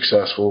 very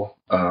successful.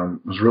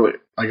 Was really,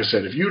 like I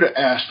said, if you'd have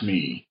asked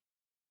me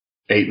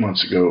 8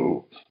 months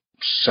ago,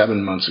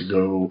 7 months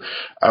ago,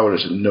 I would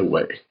have said, no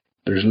way.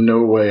 There's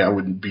no way I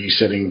wouldn't be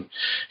sitting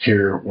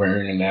here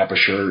wearing a Napa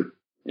shirt,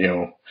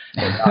 and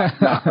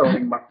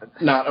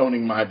not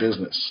owning my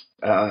business.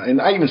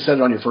 And I even said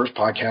it on your first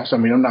podcast.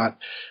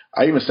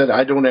 I even said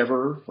I don't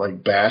ever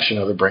bash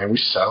another brand. We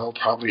sell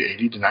probably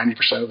 80 to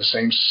 90% of the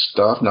same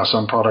stuff. Now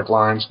some product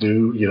lines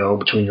do,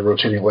 between your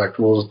rotating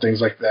electricals and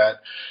things like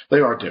that, they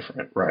are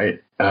different,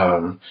 right?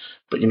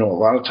 But a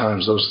lot of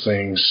times those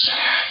things,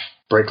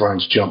 brake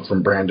lines jump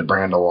from brand to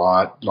brand a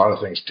lot. A lot of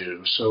things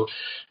do. So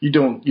you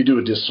do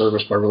a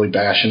disservice by really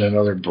bashing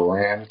another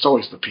brand. It's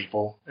always the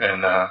people,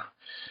 and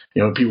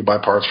people buy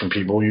parts from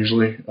people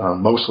usually,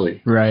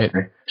 mostly. Right.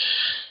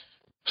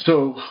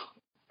 So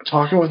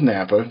talking with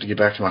Napa, to get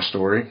back to my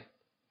story,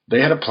 they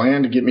had a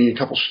plan to get me a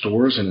couple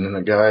stores, and then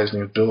the guy's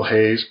name was Bill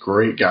Hayes,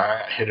 great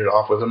guy. I hit it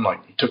off with him.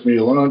 He took me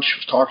to lunch,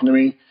 was talking to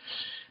me,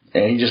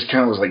 and he just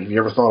kind of was like, have you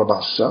ever thought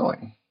about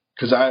selling?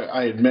 Because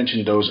I had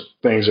mentioned those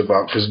things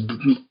because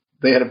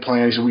they had a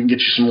plan. He said, we can get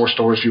you some more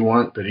stores if you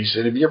want. But he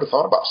said, have you ever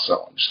thought about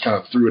selling? Just kind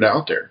of threw it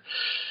out there.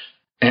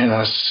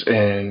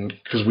 And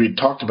because we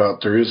talked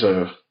about there is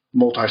a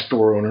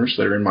multi-store owners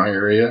that are in my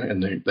area,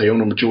 and they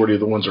own a majority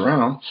of the ones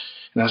around.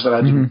 And I said,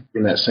 I'd be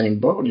in that same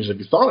boat. And he said,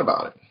 have you thought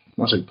about it?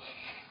 I said,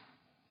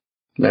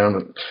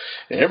 man,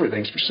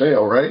 everything's for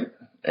sale, right?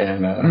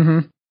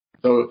 And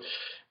but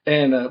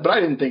I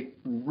didn't think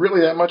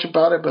really that much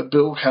about it. But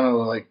Bill kind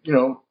of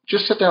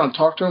just sit down and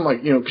talk to him,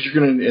 because you're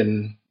going to,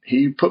 and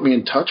he put me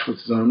in touch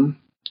with them.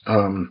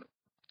 And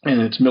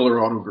it's Miller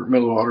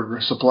Auto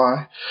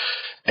Supply.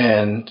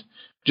 And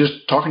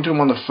just talking to him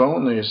on the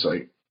phone, he's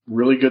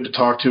really good to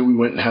talk to. We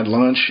went and had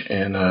lunch,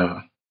 and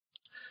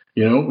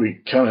we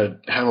kind of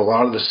have a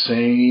lot of the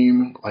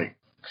same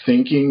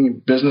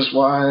thinking business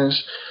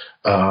wise,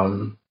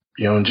 and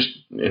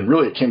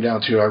really it came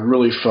down to, I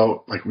really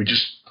felt like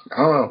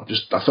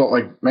I felt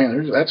like,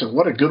 man,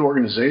 what a good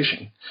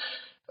organization.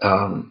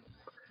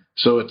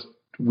 So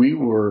we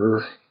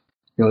were,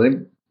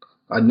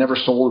 I'd never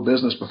sold a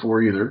business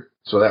before either,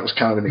 so that was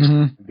kind of an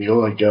exciting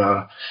deal.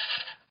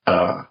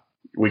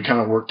 We kind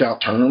of worked out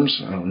terms.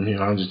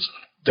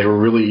 They were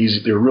really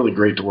easy. They were really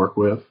great to work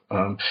with.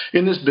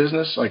 In this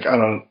business, it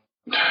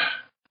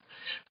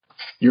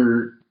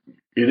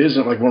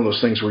isn't one of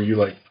those things where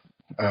you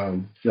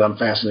I'm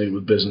fascinated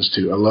with business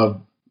too. I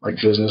love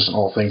business and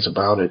all things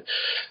about it.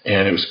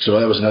 And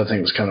that was another thing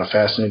that was kind of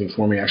fascinating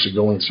for me, actually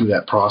going through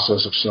that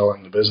process of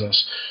selling the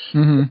business.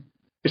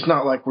 It's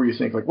not where you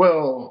think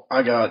well,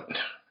 I got,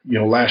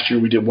 last year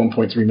we did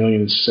 1.3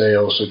 million in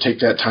sales. So take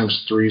that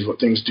times 3 is what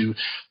things do.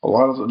 A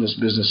lot of this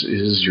business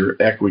is your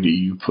equity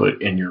you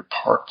put in your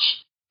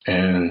parts.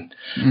 And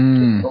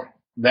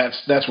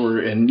that's where,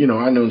 and,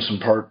 I know some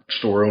part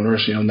store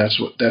owners, and that's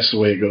the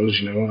way it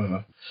goes.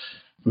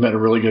 Met a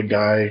really good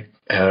guy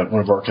at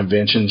one of our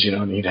conventions,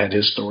 and he'd had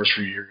his stores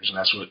for years, and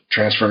that's what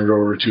transferring it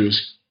over to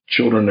his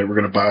children. They were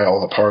going to buy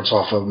all the parts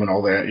off of them and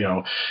all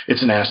that.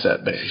 It's an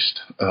asset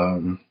based,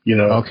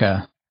 Okay.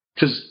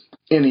 Because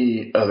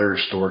any other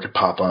store could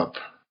pop up,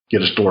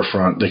 get a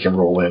storefront they can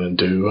roll in and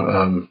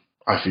do,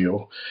 I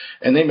feel.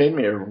 And they made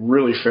me a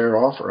really fair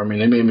offer. I mean,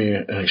 they made me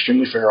an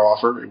extremely fair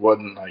offer. It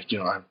wasn't like,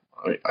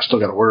 I still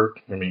got to work.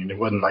 I mean, it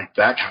wasn't like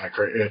that kind of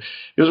crazy.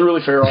 It was a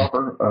really fair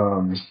offer.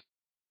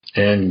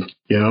 And,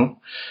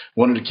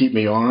 wanted to keep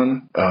me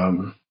on.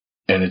 And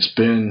it's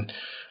been,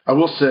 I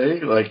will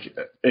say, like,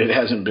 it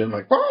hasn't been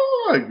like,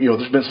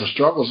 there's been some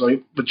struggles,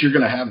 but you're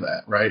going to have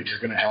that, right? You're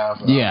going to have,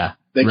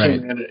 they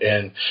came in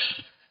and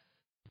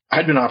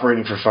I'd been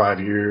operating for 5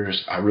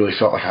 years. I really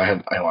felt like I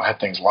had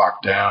things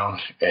locked down.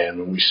 And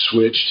when we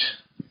switched,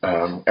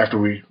 after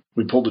we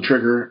pulled the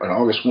trigger on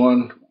August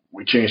 1,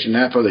 we changed the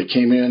Napa. They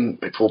came in,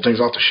 they pulled things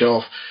off the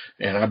shelf,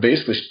 and I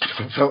basically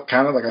felt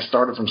kind of like I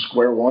started from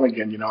square one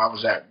again. I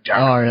was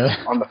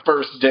on the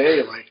first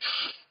day, like,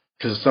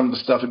 because some of the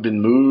stuff had been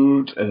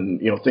moved,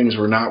 and things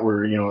were not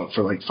where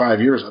for like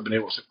 5 years I've been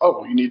able to say,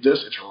 oh, you need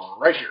this, it's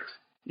right here,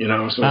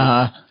 so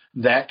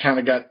that kind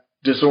of got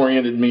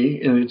disoriented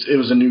me, and it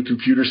was a new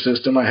computer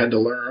system I had to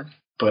learn,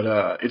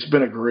 but it's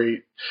been a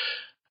great.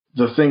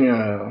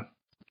 The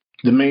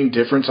main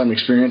difference I'm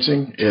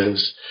experiencing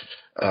is.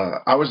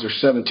 I was their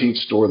 17th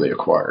store they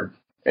acquired.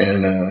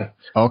 And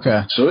so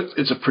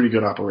it's a pretty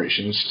good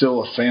operation. It's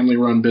still a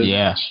family-run business.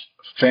 Yeah.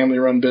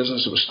 Family-run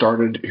business. It was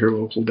started here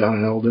local down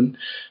in Eldon,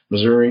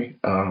 Missouri.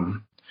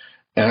 And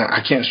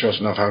I can't stress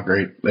enough how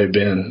great they've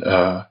been.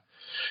 The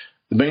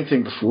main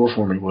thing before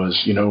for me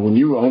was, when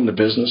you own the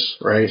business,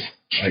 right,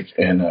 like,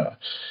 and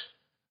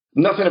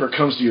nothing ever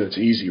comes to you that's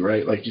easy,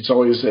 right? Like, it's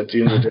always at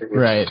the end of the day.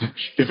 Right.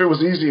 If it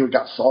was easy, it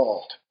got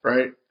solved,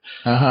 right?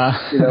 So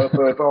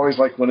it's always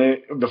like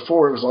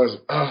before it was always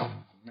like, oh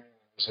man,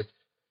 it's like,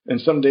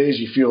 and some days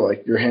you feel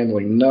like you're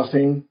handling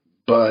nothing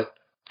but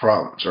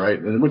problems, right?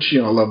 And which, I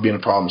love being a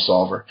problem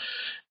solver.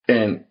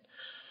 And,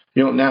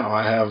 now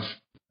I have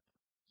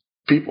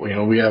people,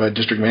 we have a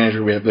district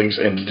manager, we have things,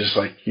 and just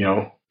like,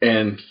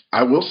 and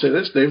I will say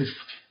this, they've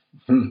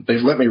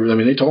let me,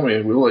 they told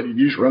me, we'll let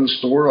you just run the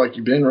store like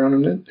you've been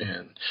running it.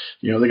 And,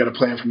 they got a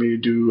plan for me to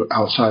do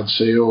outside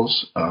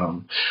sales.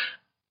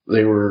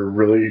 They were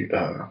really,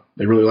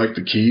 they really liked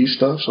the key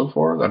stuff so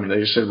far. I mean, they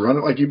just said, run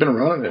it like you've been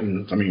running it.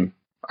 And I mean,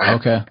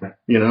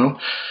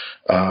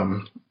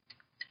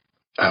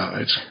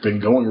 it's been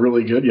going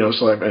really good,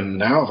 so and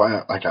now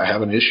if I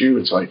have an issue,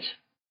 it's like,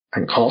 I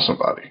can call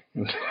somebody.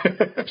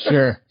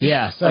 Sure.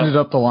 Yeah. Send it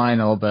up the line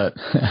a little bit.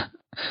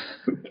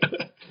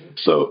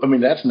 So, I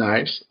mean, that's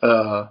nice.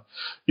 But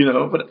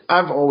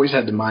I've always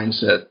had the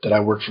mindset that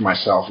I work for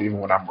myself, even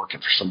when I'm working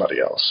for somebody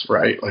else.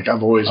 Right. Like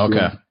I've always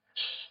been,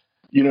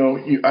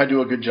 I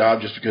do a good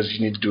job just because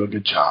you need to do a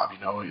good job,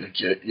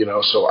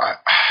 so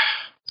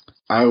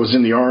I was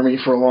in the Army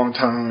for a long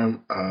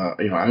time.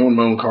 I own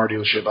my own car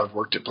dealership. I've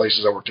worked at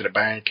places. I worked at a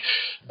bank.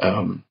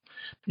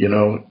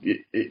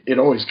 It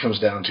always comes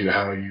down to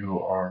how you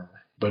are,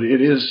 but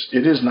it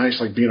is nice,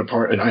 like being a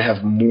part, and I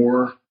have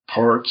more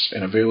parts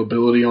and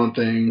availability on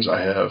things. I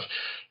have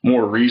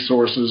more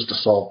resources to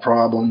solve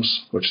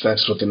problems, which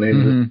that's what the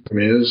name of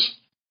it is.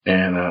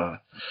 And,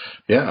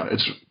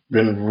 it's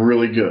been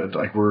really good.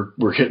 Like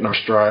we're hitting our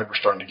stride. We're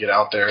starting to get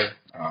out there.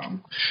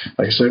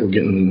 Like I said, we're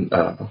getting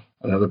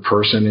another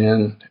person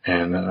in,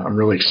 and I'm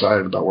really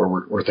excited about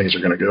where things are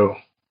going to go.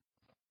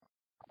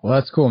 Well,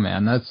 that's cool,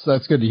 man.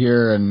 That's good to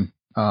hear. And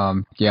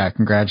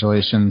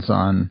congratulations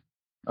on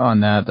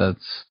that.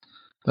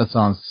 That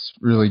sounds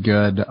really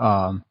good.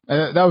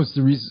 That was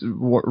the reason.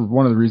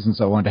 One of the reasons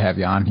I wanted to have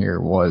you on here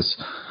was,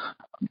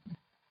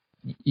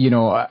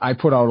 I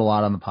put out a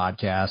lot on the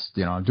podcast,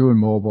 doing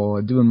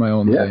mobile, doing my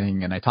own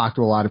thing. And I talked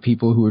to a lot of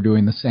people who are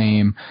doing the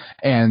same.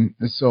 And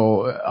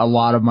so a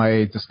lot of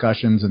my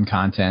discussions and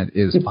content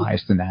is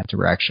biased in that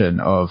direction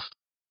of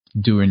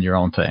doing your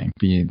own thing,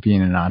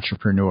 being an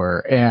entrepreneur.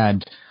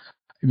 And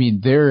I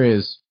mean, there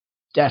is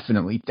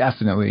definitely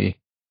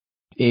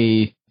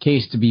a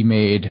case to be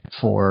made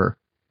for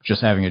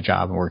just having a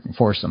job and working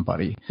for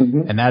somebody.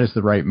 And that is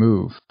the right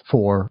move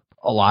for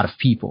a lot of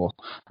people,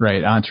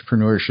 right?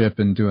 Entrepreneurship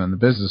and doing the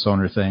business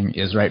owner thing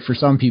is right for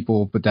some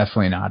people, but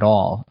definitely not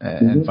all,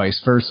 and vice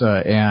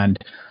versa.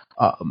 And,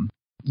 I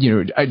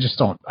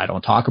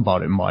don't talk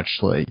about it much,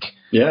 like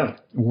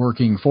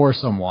working for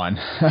someone,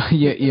 but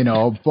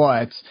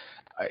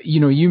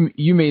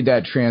you made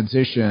that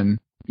transition,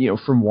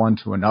 from one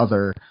to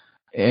another.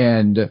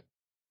 And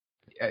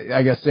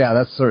I guess,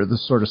 that's the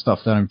sort of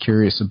stuff that I'm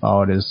curious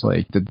about is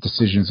like the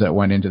decisions that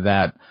went into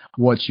that,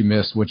 what you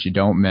miss, what you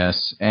don't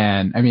miss.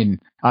 And I mean,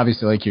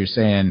 obviously, like you're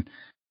saying,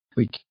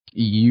 like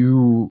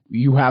you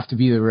have to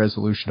be the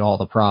resolution to all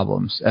the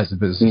problems as a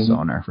business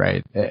owner,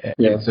 right?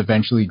 It's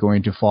eventually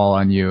going to fall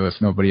on you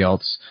if nobody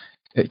else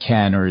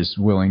can or is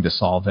willing to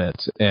solve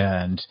it.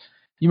 And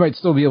you might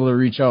still be able to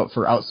reach out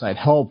for outside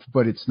help,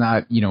 but it's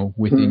not,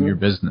 within your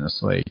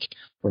business. Like,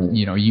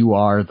 you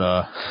are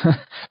the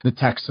the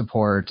tech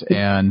support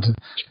and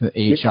the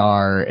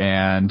HR,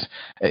 and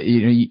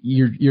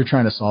you're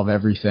trying to solve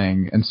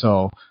everything. And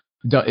so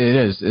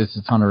it's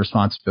a ton of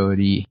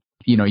responsibility.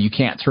 You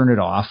can't turn it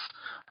off.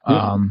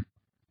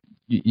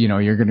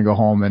 You're going to go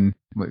home and,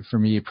 for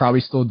me,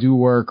 probably still do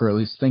work, or at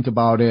least think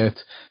about it.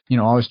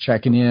 Always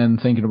checking in,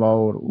 thinking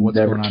about what's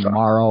going on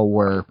tomorrow.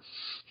 Where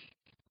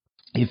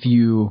if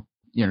you're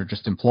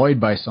just employed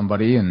by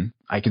somebody, and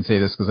I can say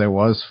this because I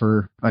was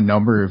for a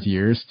number of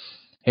years.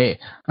 Hey,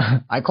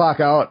 I clock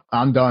out,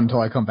 I'm done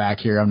until I come back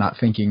here. I'm not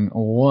thinking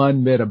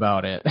one bit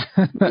about it.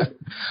 I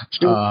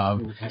still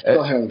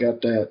haven't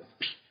got that.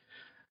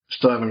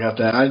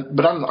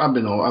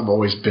 I've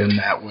always been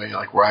that way,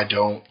 like where I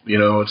don't,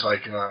 it's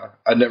like,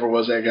 I never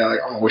was that guy. Like,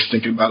 I'm always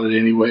thinking about it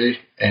anyway.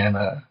 And,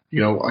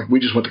 like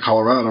we just went to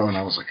Colorado, and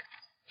I was like,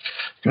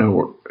 I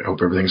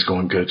hope everything's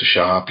going good at the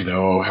shop.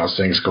 How's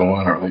things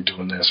going? Are they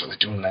doing this? Are they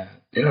doing that?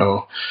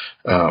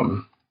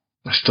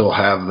 I still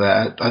have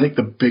that. I think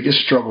the biggest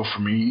struggle for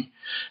me,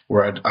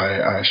 where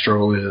I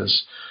struggle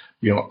is,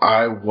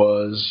 I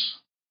was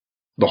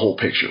the whole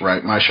picture,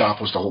 right? My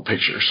shop was the whole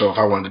picture. So if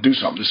I wanted to do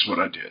something, this is what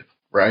I did.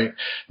 Right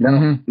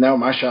now,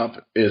 my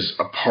shop is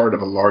a part of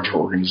a larger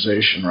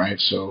organization, right?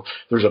 So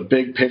there's a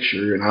big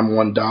picture, and I'm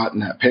one dot in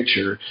that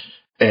picture,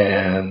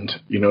 and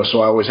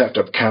so I always have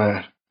to kind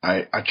of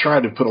I try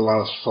to put a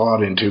lot of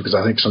thought into, because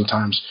I think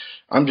sometimes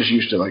I'm just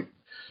used to like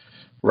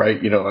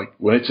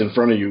when it's in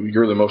front of you,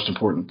 you're the most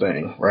important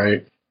thing,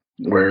 right?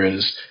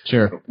 Whereas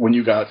when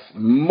you got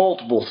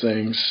multiple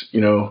things,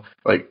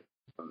 like.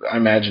 I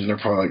imagine they're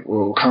probably like,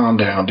 "Well, calm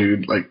down,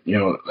 dude. Like,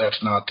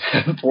 that's not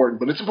that important,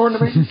 but it's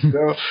important to me."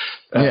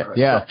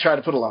 Yeah. So I try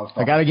to put a lot of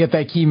thought. I got to get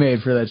that key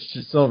made for that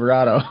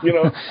Silverado.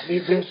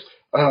 Need this,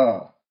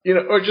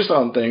 or just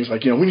on things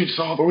like, we need to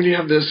solve, or we need to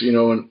have this,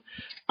 and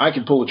I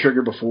can pull the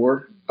trigger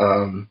before.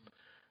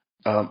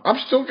 I've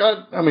still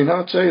got.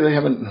 I'd say they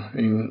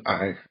haven't.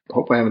 I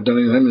hope I haven't done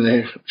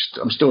anything.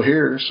 I'm still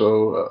here,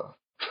 so.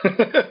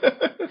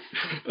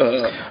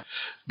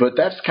 But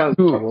that's kind of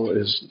the trouble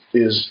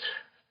is.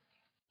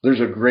 There's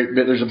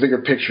a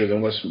bigger picture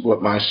than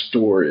what my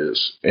store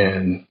is.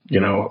 And,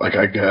 like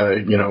I got,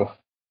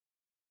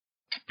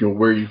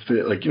 where you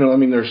fit, like,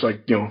 there's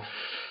like,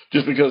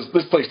 just because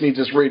this place needs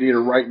this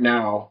radiator right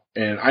now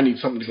and I need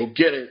something to go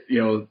get it,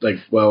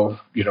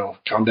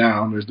 calm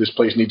down. This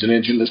place needs an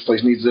engine. This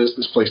place needs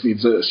this place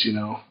needs this,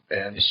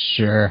 and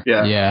sure.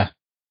 Yeah.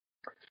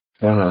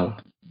 I don't know.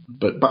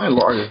 But by and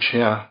large,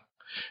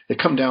 it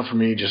come down for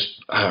me.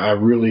 I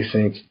really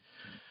think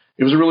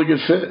it was a really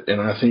good fit.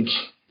 And I think,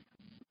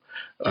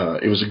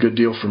 it was a good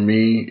deal for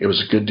me. It was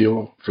a good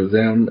deal for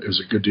them. It was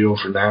a good deal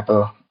for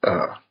Napa.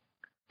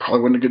 Probably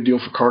wasn't a good deal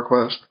for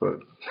CarQuest, but.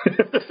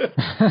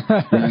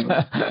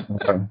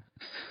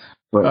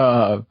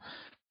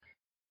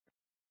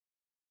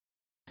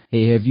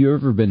 Hey, have you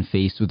ever been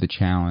faced with the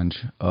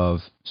challenge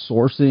of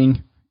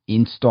sourcing,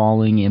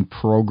 installing, and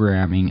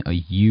programming a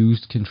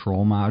used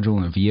control module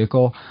in a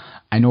vehicle?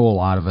 I know a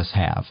lot of us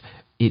have.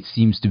 It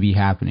seems to be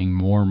happening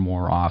more and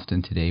more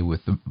often today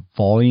with the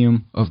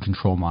volume of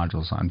control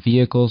modules on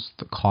vehicles,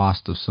 the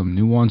cost of some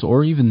new ones,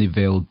 or even the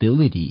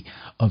availability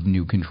of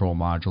new control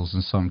modules.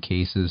 In some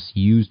cases,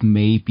 used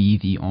may be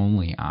the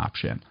only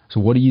option. So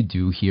what do you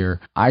do here?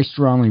 I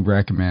strongly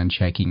recommend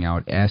checking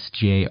out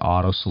SJ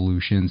Auto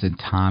Solutions and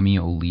Tommy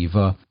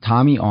Oliva.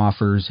 Tommy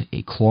offers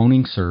a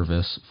cloning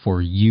service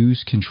for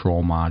used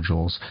control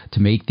modules to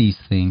make these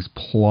things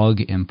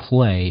plug and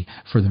play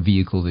for the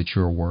vehicle that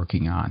you're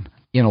working on.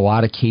 In a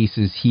lot of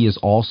cases, he is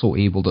also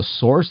able to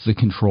source the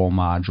control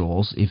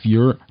modules if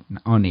you're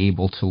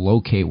unable to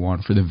locate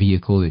one for the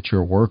vehicle that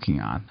you're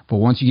working on. But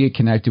once you get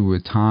connected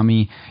with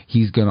Tommy,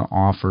 he's going to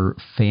offer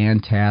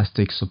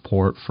fantastic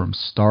support from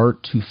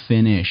start to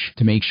finish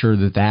to make sure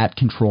that that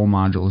control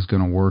module is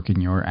going to work in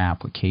your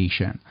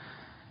application.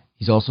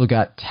 He's also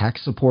got tech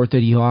support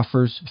that he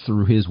offers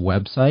through his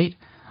website,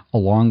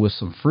 along with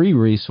some free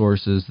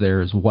resources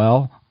there as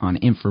well on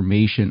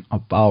information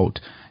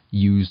about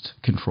used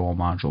control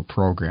module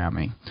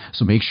programming.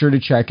 So make sure to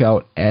check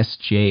out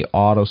SJ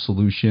Auto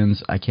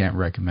Solutions. I can't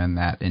recommend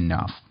that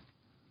enough.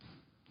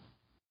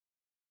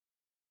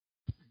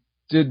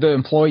 Did the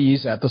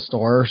employees at the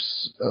store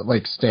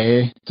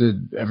stay?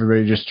 Did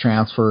everybody just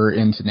transfer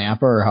into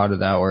Napa, or how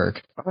did that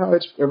work?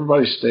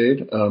 Everybody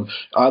stayed.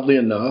 Oddly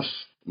enough,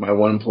 my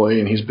one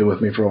employee, and he's been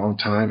with me for a long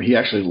time, he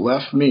actually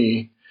left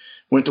me,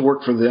 went to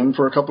work for them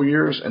for a couple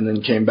years, and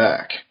then came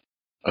back.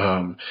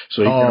 So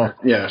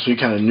he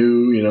kind of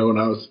knew, and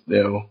I was,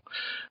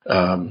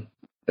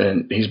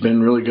 and he's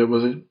been really good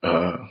with it.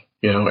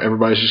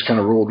 Everybody's just kind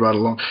of rolled right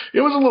along. It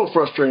was a little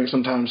frustrating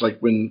sometimes, like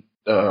when,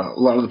 a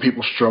lot of the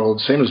people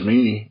struggled, same as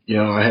me,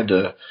 I had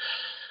to,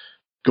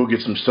 go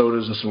get some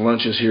sodas and some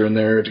lunches here and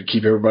there to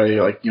keep everybody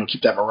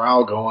keep that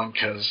morale going.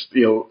 Cause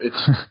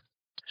it's,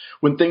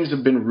 when things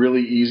have been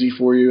really easy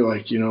for you,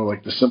 like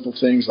the simple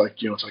things,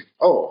 it's like,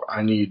 oh,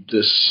 I need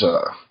this.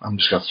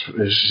 It's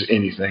just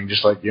anything,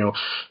 just like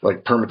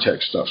like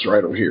Permatex stuff's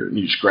right over here, and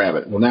you just grab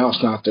it. Well, now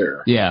it's not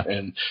there. Yeah.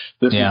 And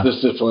this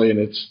is this way, and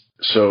it's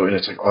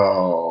like,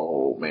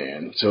 oh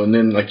man. So and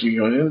then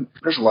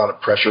there's a lot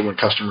of pressure when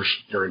customers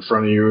are in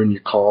front of you and you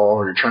call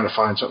or you're trying to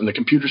find something. The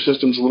computer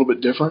system's a little bit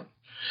different,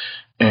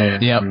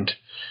 and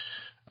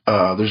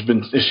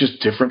it's just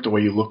different the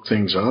way you look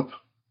things up.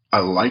 I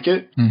like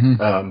it,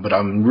 but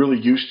I'm really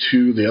used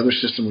to the other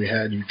system we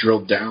had. You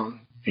drilled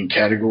down in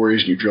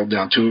categories, and you drilled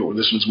down to it. Where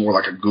this one's more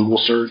like a Google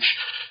search,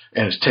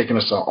 and it's taken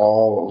us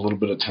all a little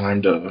bit of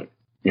time to,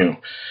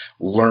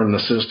 learn the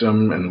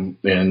system and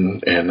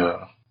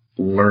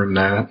learn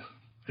that.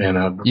 And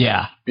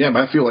but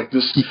I feel like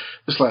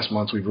this last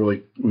month we're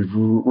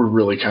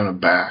really kind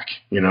of back.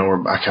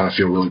 I kind of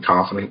feel really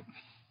confident.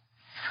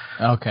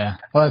 Okay.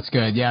 Well, that's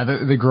good. Yeah,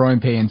 the growing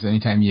pains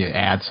anytime you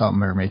add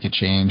something or make a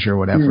change or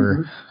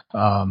whatever.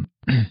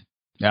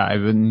 Yeah,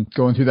 I've been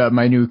going through that.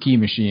 My new key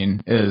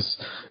machine it's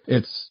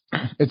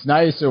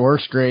nice. It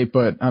works great,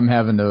 but I'm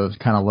having to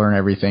kind of learn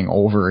everything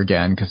over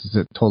again because it's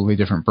a totally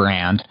different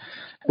brand.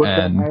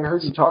 I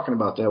heard you talking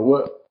about that.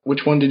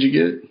 Which one did you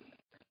get?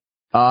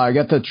 I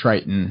got the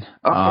Triton.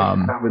 Okay,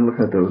 I've been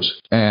looking at those.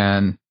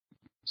 And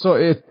so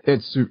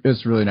it's a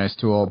really nice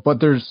tool, but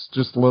there's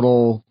just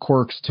little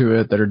quirks to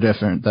it that are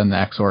different than the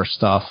Xor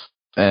stuff,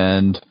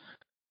 and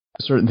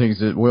certain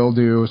things it will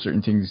do,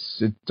 certain things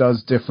it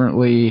does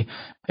differently,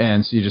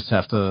 and so you just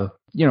have to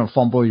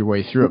fumble your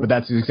way through it. But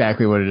that's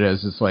exactly what it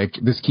is. It's like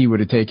this key would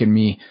have taken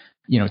me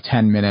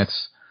 10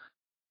 minutes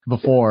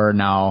before.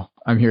 Now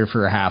I'm here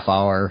for a half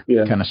hour,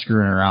 kind of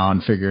screwing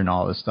around, figuring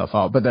all this stuff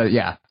out. But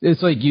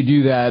it's like you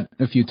do that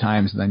a few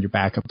times, and then you're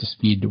back up to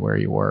speed to where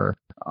you were.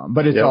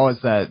 But it's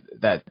always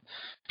that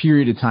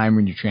period of time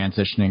when you're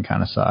transitioning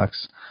kind of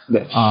sucks.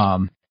 That's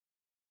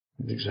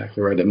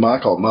exactly right. I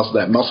call it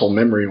that muscle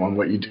memory on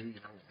what you do.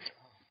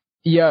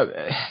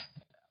 Yeah.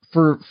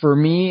 For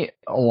me,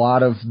 a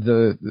lot of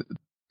the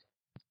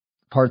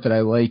part that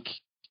I like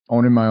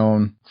owning my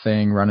own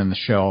thing, running the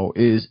show,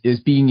 is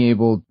being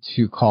able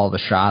to call the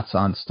shots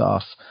on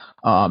stuff.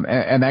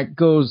 And that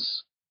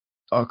goes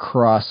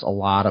across a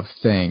lot of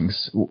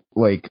things,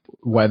 like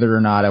whether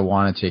or not I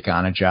want to take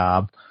on a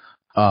job,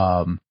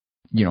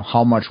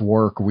 how much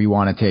work we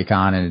want to take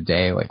on in a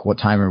day, like what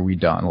time are we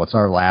done? What's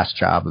our last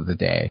job of the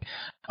day?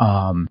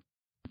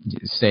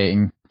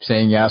 Saying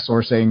yes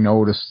or saying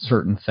no to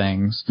certain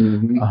things,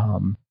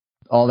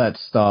 all that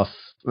stuff.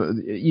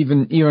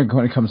 Even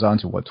when it comes down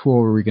to what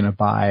tool are we going to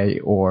buy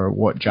or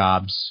what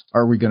jobs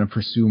are we going to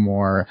pursue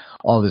more,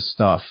 all this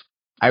stuff.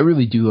 I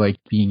really do like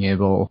being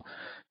able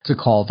to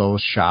call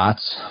those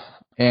shots.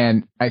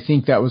 And I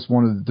think that was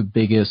one of the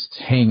biggest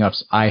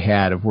hang-ups I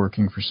had of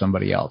working for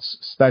somebody else,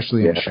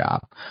 especially in a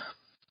shop.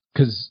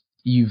 Because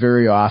you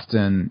very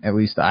often, at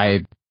least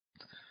I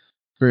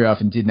very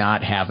often, did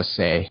not have a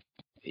say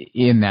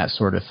in that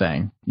sort of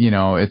thing.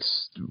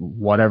 It's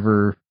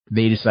whatever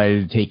they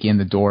decided to take in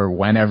the door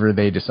whenever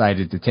they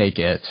decided to take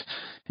it.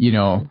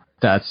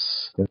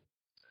 That's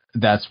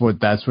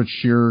what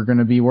you're going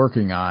to be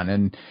working on.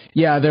 And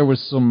yeah, there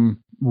was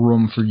some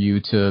room for you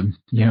to,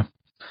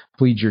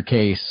 plead your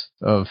case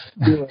of,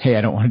 hey,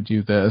 I don't want to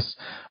do this.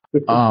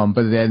 But at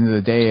the end of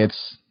the day,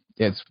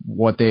 it's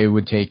what they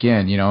would take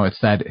in. It's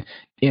that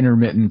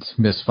intermittent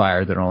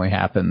misfire that only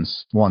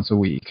happens once a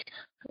week,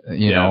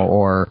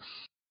 or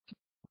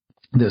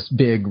this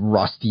big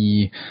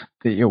rusty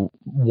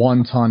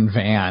 1-ton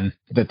van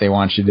that they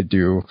want you to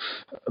do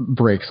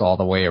brakes all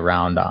the way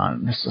around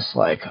on. It's just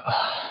like,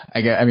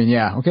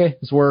 okay,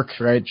 this works,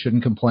 right?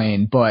 Shouldn't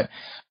complain, but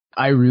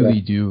I really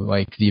do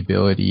like the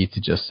ability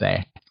to just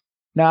say,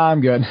 nah,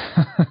 I'm good.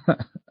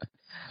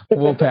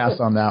 We'll pass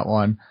on that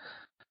one.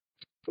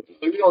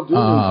 You don't do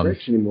any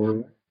brakes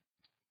anymore.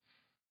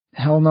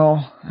 Hell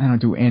no, I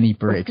don't do any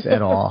brakes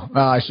at all.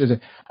 I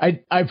should.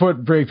 I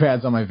put brake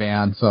pads on my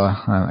van, so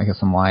I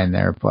guess I'm lying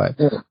there. But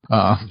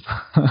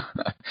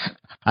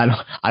I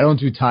don't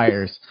do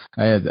tires.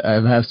 I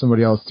have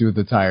somebody else do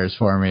the tires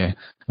for me.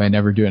 I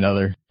never do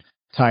another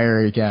tire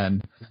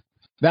again.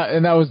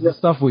 That was the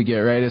stuff we get,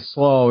 right? It's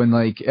slow, and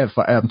like if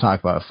I'm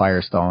talking about a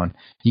Firestone,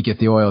 you get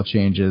the oil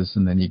changes,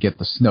 and then you get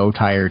the snow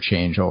tire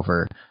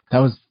changeover. That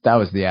was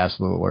the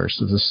absolute worst.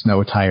 Was the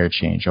snow tire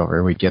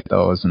changeover. We get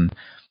those, and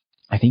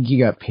I think you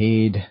got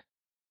paid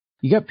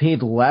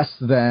less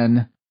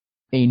than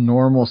a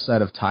normal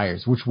set of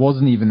tires, which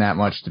wasn't even that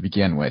much to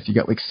begin with. You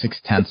got like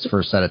 0.6 for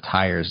a set of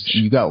tires.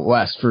 You got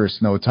less for a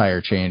snow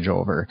tire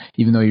changeover,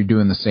 even though you're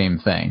doing the same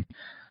thing.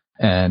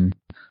 And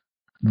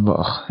it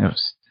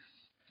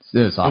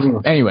was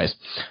awful. Anyways,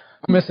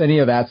 I don't miss any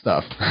of that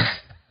stuff.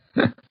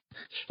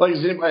 Like,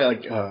 is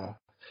anybody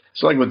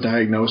so like with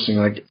diagnosing,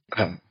 I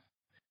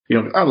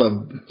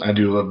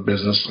do love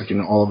business,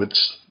 all of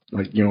it's,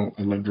 I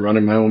love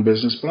running my own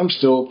business, but I'm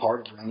still a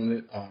part of running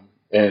it.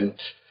 And,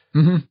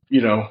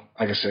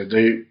 like I said,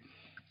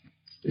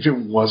 if it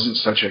wasn't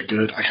such a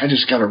good, I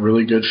just got a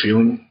really good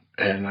feeling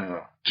and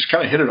just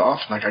kind of hit it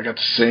off. Like I got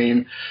the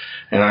same,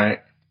 and I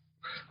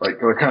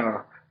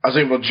was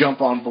able to jump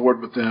on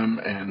board with them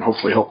and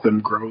hopefully help them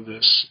grow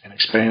this and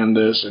expand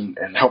this and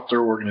help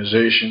their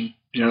organization.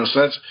 So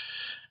that's,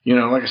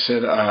 like I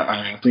said,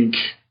 I think,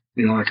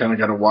 I kind of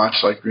got to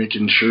watch, like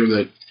making sure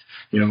that,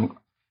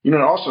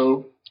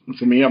 also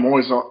for me,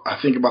 I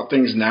think about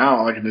things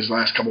now, like in these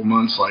last couple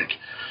months, like,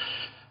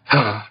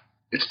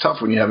 it's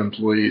tough when you have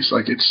employees.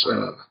 Like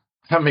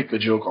I make the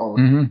joke all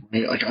the time.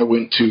 Right? Like I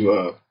went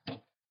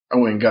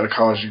and got a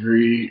college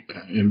degree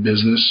in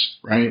business,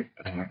 right?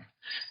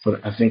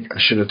 But I think I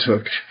should have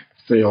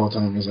say all the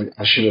time,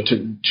 I should have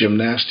took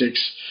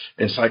gymnastics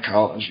and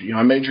psychology.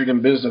 I majored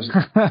in business.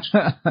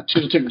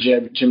 Should have took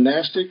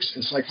gymnastics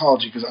and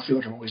psychology because I feel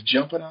like I'm always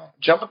jumping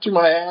through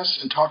my ass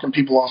and talking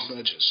people off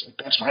ledges. Like,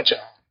 that's my job.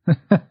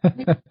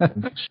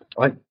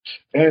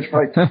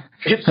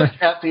 It's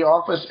like at the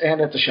office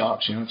and at the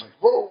shops. It's like,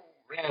 whoa,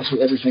 man, so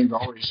everything's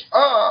always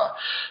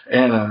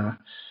and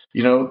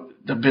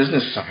the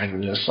business side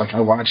of this. Like I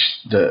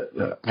watched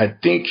I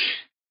think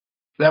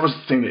that was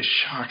the thing that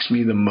shocks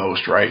me the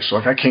most, right? So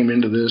like I came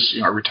into this,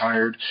 I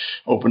retired,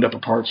 opened up a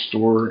parts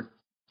store.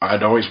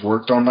 I'd always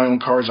worked on my own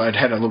cars. I'd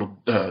had a little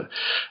a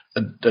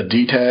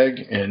D-tag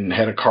and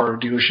had a car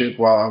dealership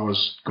while I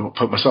was going to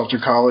put myself through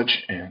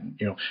college. And,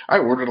 I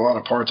ordered a lot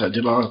of parts. I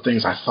did a lot of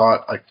things. I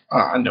thought like,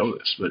 I know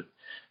this, but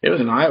it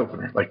was an eye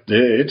opener. Like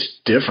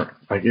it's different.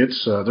 Like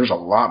it's, there's a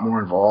lot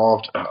more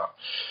involved.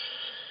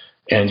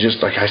 And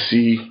just like I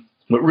see,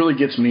 what really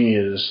gets me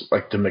is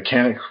like the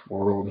mechanic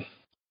world.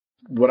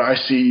 What I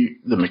see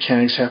the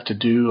mechanics have to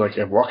do, like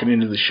I'm walking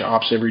into the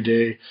shops every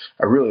day,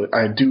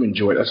 I do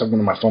enjoy it. That's one of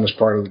my funnest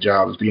part of the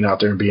job is being out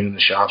there and being in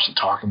the shops and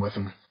talking with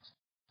them.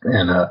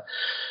 And,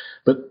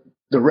 but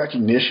the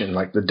recognition,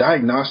 like the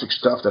diagnostic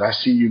stuff that I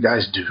see you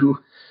guys do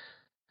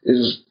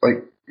is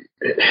like,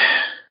 I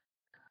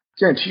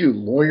guarantee you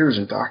lawyers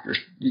and doctors,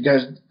 you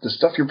guys, the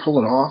stuff you're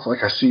pulling off,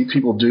 like I see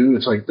people do,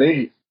 it's like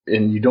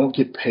and you don't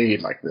get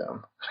paid like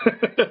them.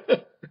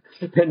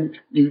 And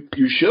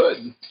you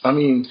should. I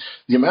mean,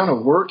 the amount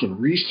of work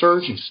and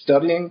research and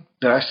studying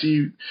that I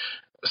see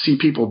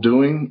people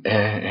doing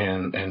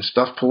and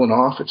stuff pulling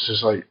off, it's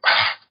just like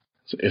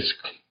it's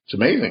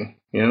amazing,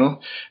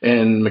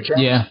 And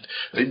mechanics,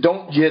 they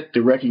don't get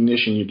the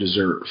recognition you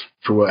deserve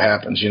for what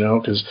happens,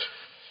 because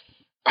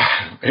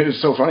it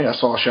was so funny. I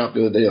saw a shop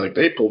the other day, like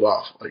they pulled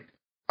off like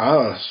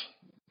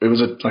it was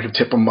like a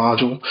TIPA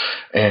module,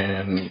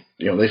 and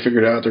they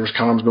figured out there was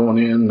comms going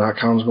in, not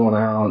comms going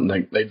out, and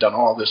they'd done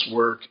all this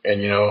work,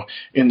 and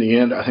in the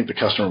end, I think the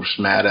customer was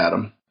mad at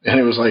them, and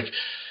it was like,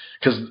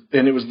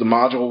 it was the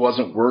module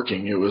wasn't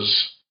working. It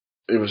was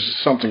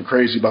something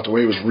crazy about the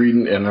way it was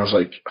reading, and I was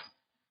like,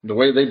 the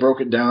way they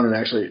broke it down,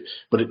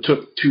 but it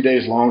took 2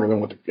 days longer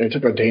than it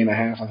took a day and a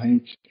half, I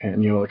think,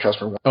 and the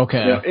customer,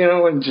 okay,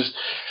 and just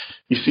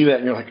you see that,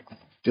 and you're like,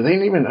 do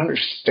they even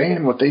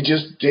understand what they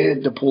just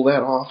did to pull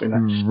that off?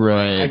 And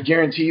right. I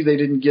guarantee they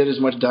didn't get as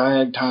much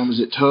diag time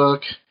as it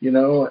took,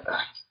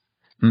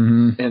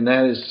 And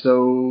that is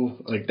so,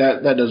 like,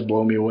 that does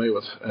blow me away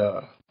with,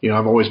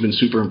 I've always been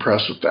super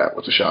impressed with that,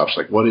 with the shops,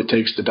 like what it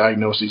takes to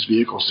diagnose these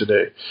vehicles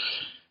today.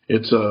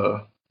 It's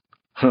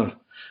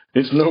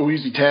it's no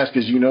easy task,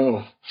 as you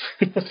know.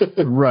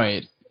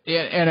 Right.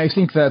 And I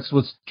think that's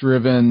what's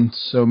driven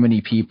so many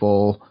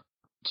people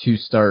to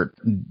start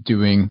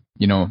doing,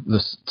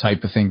 this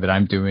type of thing that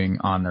I'm doing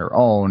on their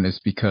own, is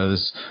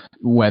because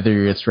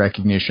whether it's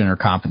recognition or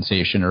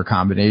compensation or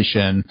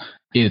combination,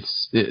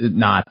 it's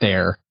not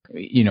there,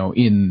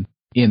 in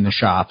the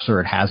shops, or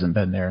it hasn't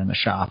been there in the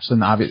shops.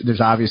 And there's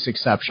obvious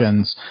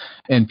exceptions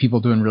and people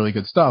doing really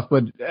good stuff,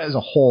 but as a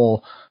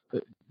whole,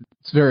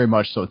 it's very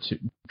much so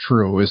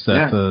true, is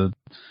that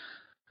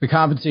the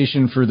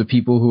compensation for the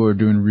people who are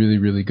doing really,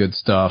 really good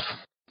stuff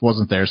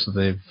wasn't there, so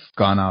they've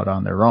gone out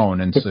on their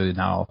own. And so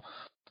now,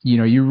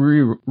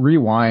 you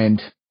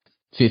rewind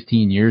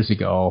 15 years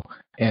ago,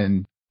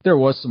 and there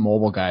was some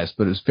mobile guys,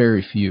 but it was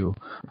very few.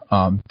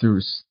 There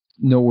was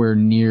nowhere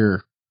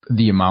near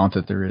the amount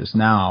that there is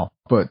now.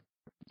 But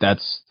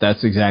that's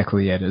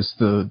exactly it. Is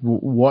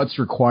what's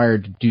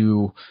required to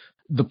do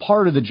the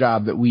part of the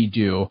job that we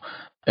do.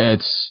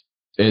 It's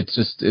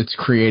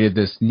created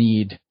this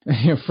need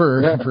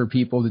for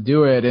people to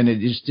do it, and it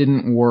just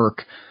didn't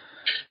work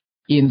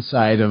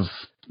inside of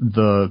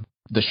the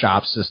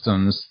shop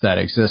systems that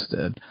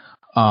existed.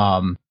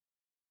 And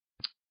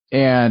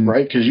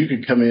right, because you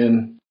could come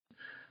in,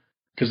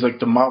 because like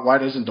why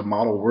doesn't the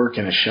model work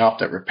in a shop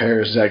that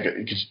repairs that?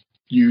 Because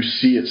you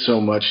see it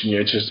so much, and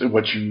it's just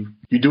what you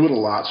do it a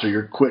lot, so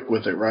you're quick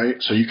with it, right?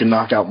 So you can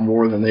knock out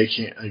more than they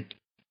can. Like,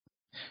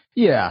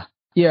 yeah,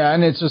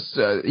 and it's just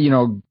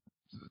the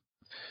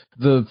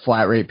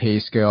flat rate pay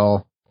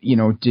scale,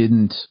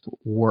 didn't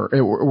work.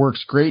 It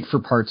works great for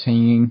parts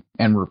hanging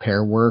and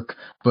repair work,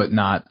 but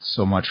not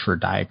so much for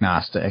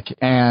diagnostic.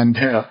 And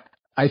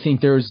I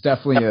think there was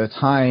definitely a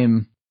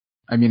time,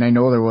 I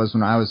know there was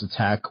when I was a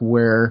tech,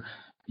 where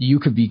you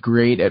could be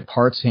great at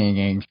parts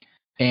hanging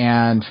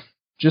and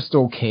just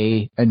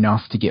okay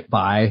enough to get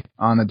by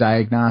on the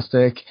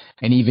diagnostic,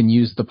 and even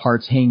use the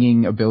parts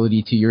hanging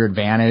ability to your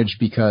advantage,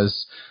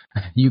 because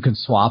you can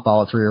swap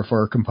out 3 or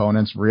 4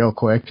 components real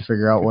quick to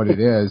figure out what it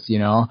is,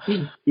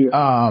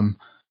 Yeah.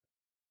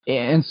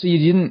 And so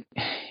you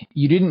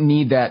didn't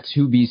need that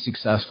to be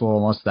successful,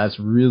 unless that's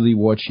really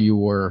what you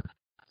were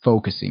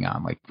focusing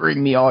on. Like,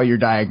 bring me all your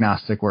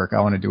diagnostic work.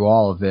 I want to do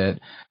all of it.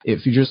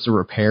 If you're just a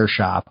repair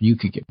shop, you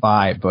could get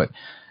by, but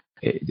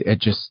it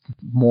just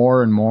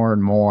more and more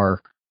and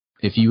more,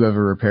 if you have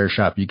a repair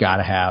shop, you got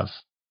to have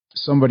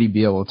somebody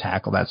be able to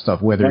tackle that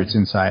stuff, whether it's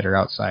inside or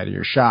outside of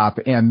your shop.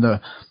 And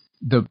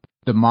the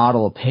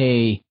model of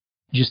pay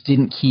just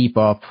didn't keep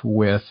up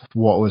with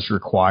what was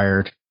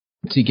required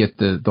to get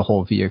the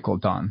whole vehicle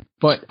done.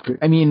 But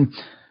I mean,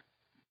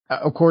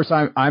 of course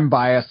I'm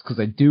biased because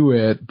I do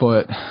it,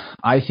 but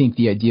I think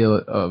the idea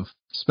of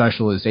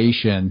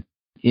specialization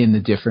in the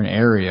different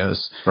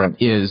areas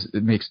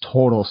it makes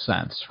total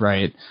sense,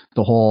 right?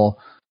 The whole,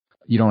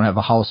 you don't have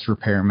a house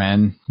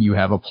repairman, you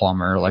have a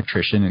plumber,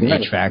 electrician, an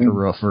HVAC, a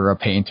roofer, a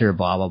painter,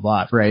 blah, blah,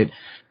 blah, right?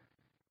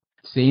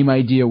 Same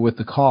idea with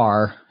the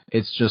car.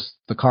 It's just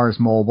the car is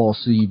mobile,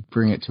 so you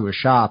bring it to a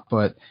shop,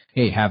 but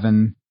hey,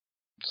 having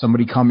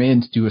somebody come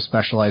in to do a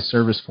specialized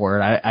service for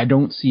it, I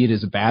don't see it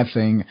as a bad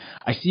thing.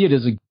 I see it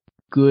as a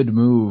good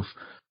move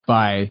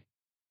by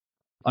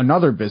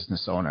another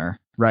business owner,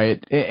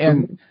 right?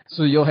 And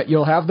so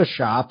you'll have the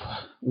shop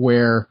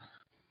where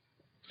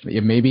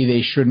maybe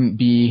they shouldn't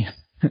be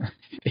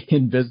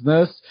in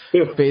business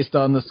based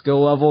on the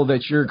skill level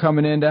that you're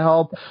coming in to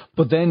help.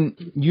 But then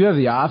you have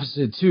the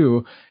opposite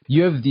too.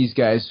 You have these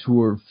guys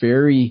who are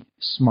very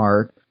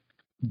smart.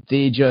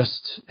 They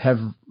just have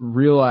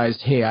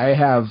realized, hey, I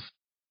have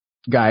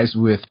guys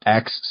with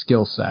X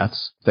skill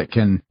sets that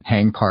can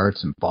hang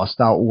parts and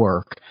bust out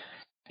work,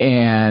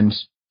 and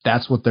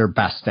that's what they're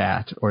best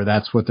at, or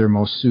that's what they're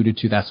most suited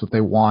to. That's what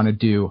they want to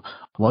do.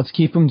 Let's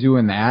keep them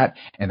doing that,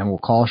 and then we'll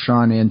call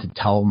Sean in to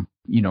tell them,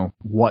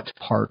 what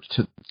part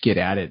to get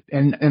at it.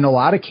 And in a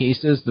lot of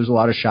cases, there's a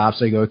lot of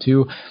shops I go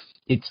to,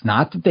 it's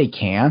not that they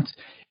can't,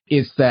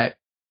 it's that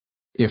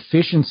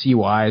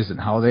efficiency-wise and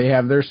how they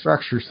have their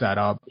structure set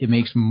up, it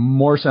makes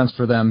more sense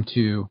for them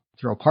to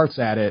throw parts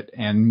at it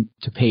and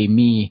to pay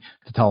me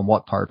to tell them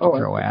what part to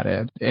throw at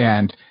it.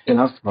 And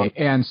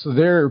so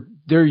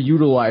they're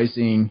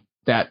utilizing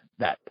that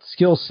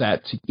skill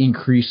set to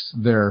increase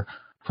their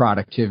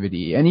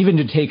productivity, and even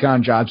to take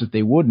on jobs that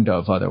they wouldn't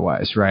have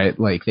otherwise, right?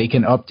 Like, they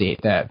can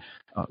update that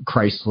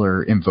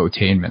Chrysler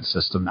infotainment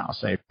system now.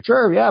 Say,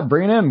 sure, yeah,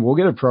 bring it in, we'll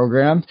get it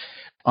programmed,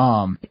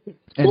 and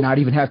not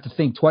even have to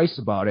think twice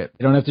about it.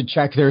 They don't have to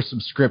check their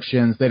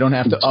subscriptions. They don't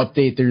have to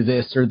update their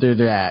this or their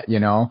that.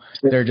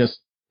 They're just,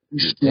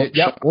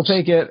 yep, we'll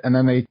take it, and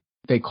then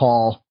they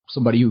call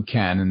somebody who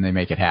can, and they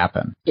make it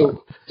happen.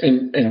 So,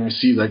 and I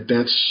see, like,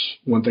 that's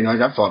one thing.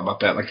 Like, I've thought about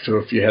that. Like, so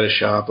if you had a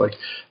shop, like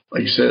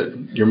you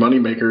said, your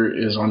moneymaker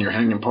is on your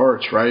hanging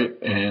parts, right?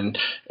 And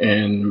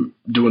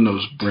doing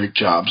those brake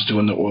jobs,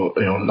 doing the oil,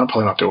 not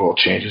pulling out the oil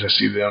changes. I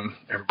see them.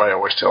 Everybody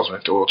always tells me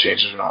that the oil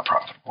changes are not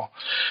profitable.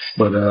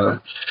 But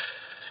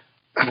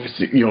I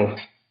think,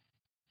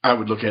 I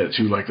would look at it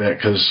too like that,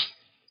 because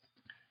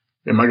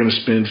am I going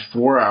to spend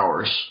 4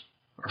 hours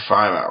or 5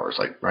 hours,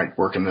 like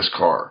working this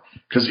car?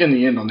 Because in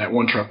the end, on that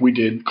one truck, we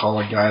did call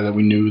a guy that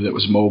we knew that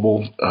was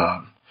mobile.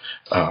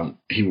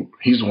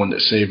 He's the one that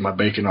saved my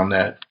bacon on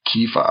that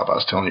key fob I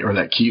was telling you, or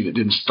that key that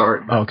didn't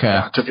start. Okay.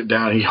 I took it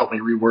down. He helped me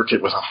rework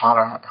it with a hot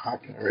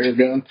air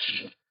gun.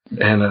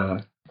 And,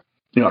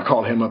 I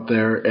called him up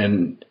there,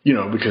 and,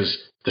 because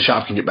the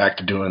shop can get back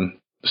to doing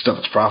the stuff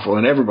that's profitable.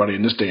 And everybody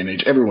in this day and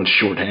age, everyone's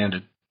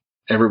shorthanded.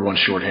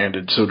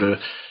 So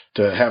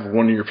to have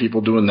one of your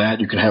people doing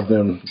that, you can have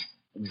them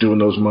doing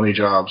those money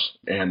jobs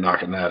and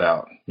knocking that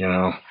out,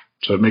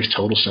 So it makes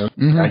total sense.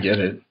 Mm-hmm. I get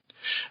it.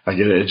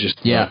 It's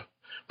just, yeah.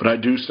 But I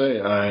do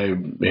say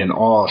I'm in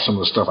awe of some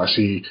of the stuff I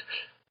see,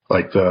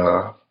 like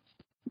I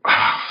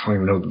don't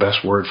even know the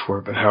best word for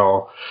it, but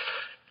how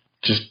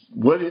just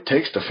what it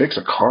takes to fix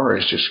a car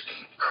is just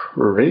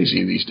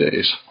crazy these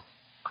days.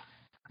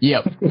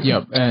 Yep.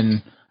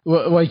 And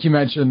like you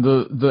mentioned,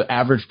 the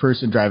average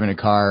person driving a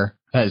car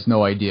has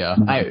no idea.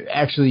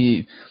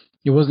 Mm-hmm.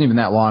 It wasn't even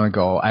that long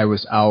ago. I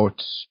was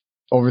out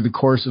over the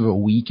course of a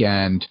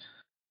weekend,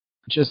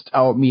 just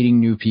out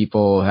meeting new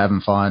people, having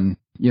fun,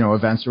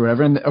 events or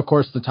whatever. And of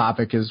course, the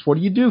topic is, what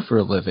do you do for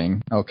a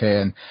living?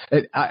 Okay. And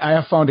I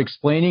have found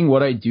explaining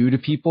what I do to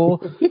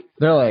people,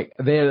 they're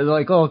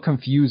like, all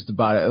confused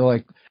about it.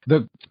 Like,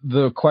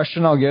 the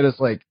question I'll get is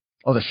like,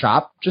 oh, the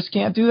shop just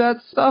can't do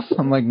that stuff?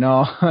 I'm like,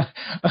 no.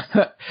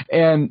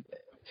 And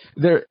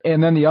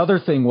then the other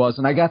thing was,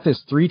 and I got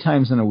this 3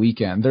 times in a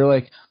weekend, they're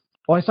like,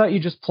 well, I thought you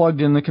just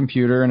plugged in the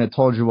computer and it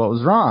told you what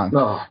was wrong.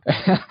 No.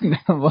 And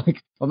I'm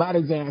like, well, not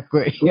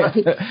exactly.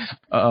 Right.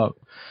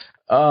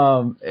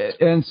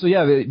 And so,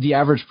 yeah, the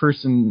average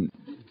person,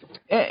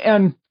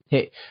 and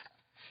hey,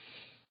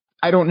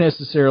 I don't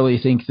necessarily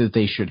think that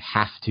they should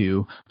have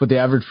to, but the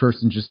average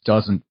person just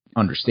doesn't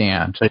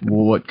understand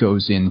what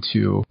goes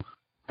into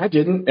I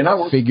didn't, and I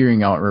was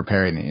figuring out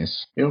repairing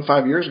these.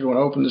 5 years ago when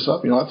I opened this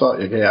up, I thought,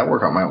 okay, I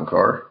work on my own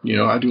car.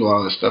 I do a lot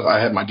of this stuff. I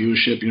had my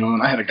dealership,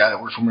 and I had a guy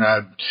that worked for me.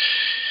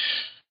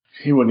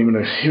 He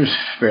was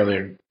barely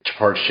a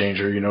parts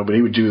changer, but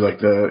he would do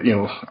like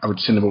I would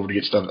send him over to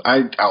get stuff.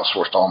 I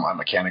outsourced all my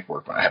mechanic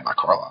work when I had my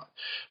car lot.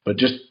 But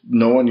just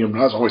knowing,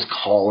 I was always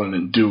calling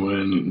and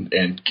doing,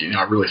 and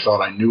I really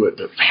thought I knew it.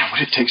 But man,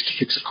 what it takes to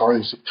fix a car,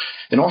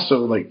 and also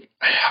like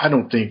I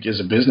don't think as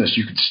a business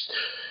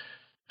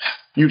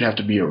you'd have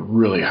to be a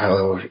really high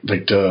level,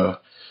 like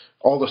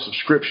all the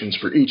subscriptions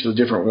for each of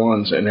the different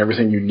ones and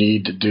everything you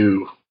need to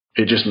do.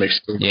 It just makes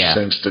so much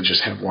sense to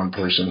just have one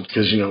person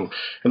because,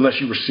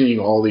 unless you were seeing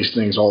all these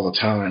things all the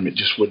time, it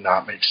just would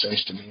not make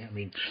sense to me. I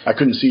mean, I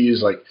couldn't see you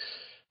as like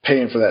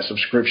paying for that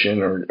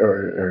subscription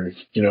or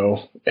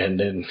and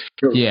then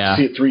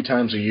see it 3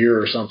 times a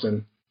year or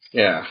something.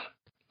 Yeah.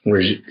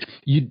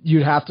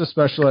 You'd have to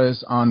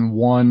specialize on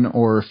one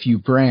or a few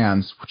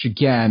brands, which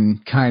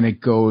again kind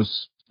of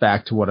goes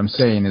back to what I'm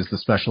saying is the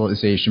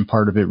specialization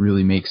part of it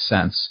really makes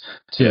sense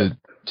to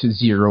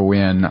zero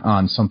in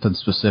on something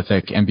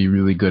specific and be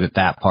really good at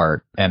that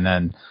part and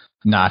then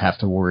not have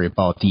to worry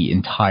about the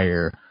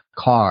entire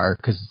car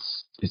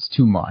because it's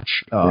too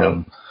much.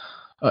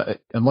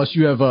 Unless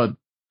you have a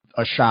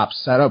shop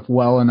set up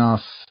well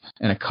enough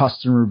and a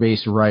customer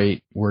base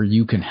right where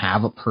you can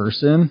have a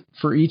person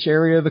for each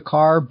area of the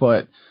car,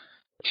 but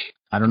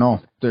I don't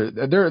know.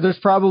 There's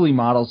probably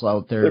models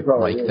out there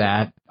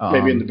that.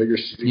 Maybe in the bigger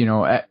cities,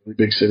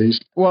 big cities.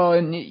 Well,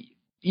 and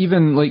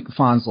even like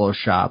Fonslow's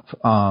shop,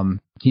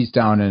 he's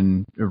down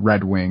in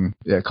Red Wing,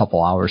 a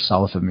couple hours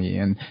south of me,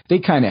 and they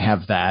kind of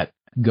have that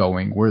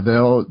going where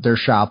their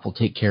shop will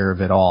take care of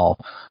it all,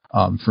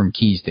 from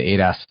keys to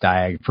ADAS,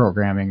 diag,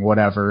 programming,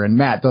 whatever. And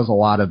Matt does a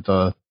lot of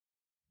the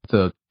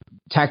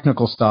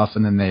technical stuff,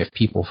 and then they have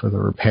people for the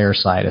repair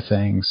side of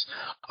things.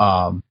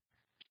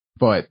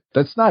 But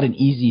that's not an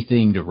easy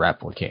thing to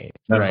replicate,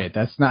 right?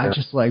 That's not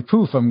just like,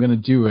 poof, I'm going to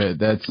do it.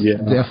 That's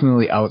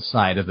definitely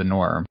outside of the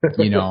norm,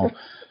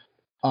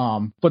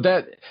 But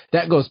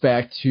that goes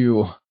back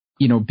to,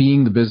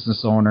 being the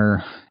business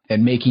owner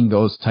and making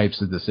those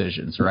types of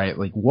decisions, right?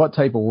 Like, what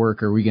type of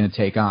work are we going to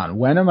take on?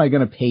 When am I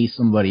going to pay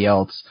somebody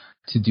else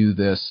to do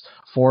this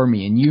for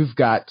me? And you've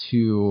got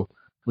to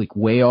like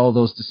weigh all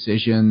those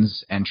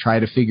decisions and try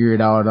to figure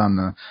it out on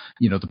the,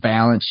 the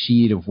balance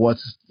sheet of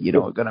what's,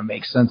 going to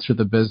make sense for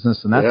the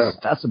business. And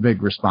that's a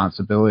big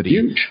responsibility.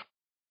 Huge.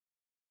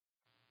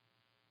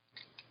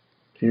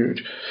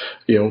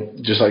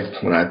 Just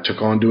like when I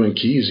took on doing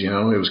keys, it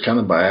was kind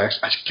of by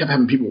accident. I just kept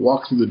having people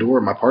walk through the door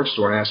of my parts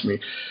store and ask me,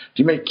 do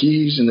you make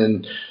keys? And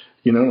then,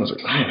 I was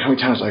like, man, how many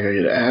times do I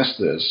get asked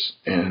this?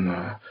 And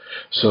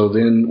so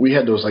then we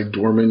had those like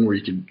doormen where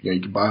you could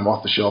buy them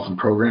off the shelf and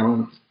program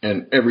them.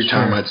 And every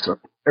time I'd sell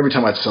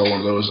one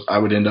of those, I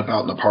would end up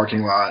out in the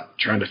parking lot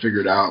trying to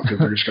figure it out because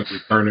they're just going to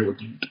return it with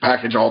the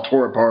package all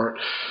tore apart.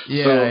 So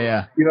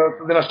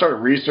then I started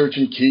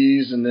researching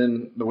keys, and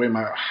then the way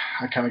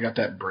I kind of got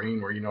that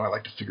brain where I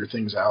like to figure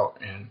things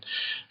out, and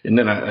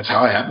then that's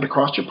how I happened to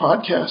cross your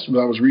podcast. But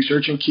I was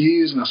researching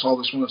keys, and I saw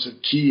this one that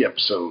said key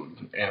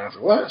episode, and I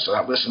thought, what? So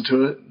I listened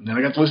to it, and then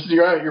I got to listen to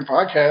your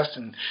podcast,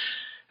 and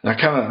I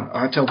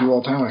tell people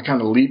all the time, I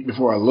kind of leaped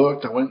before I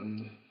looked. I went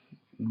and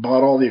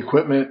bought all the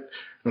equipment.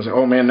 I was like,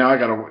 oh man, now I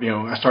got to,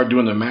 I started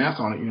doing the math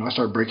on it. I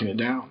started breaking it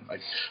down.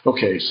 Like,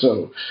 okay,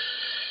 so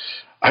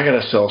I got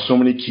to sell so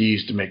many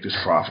keys to make this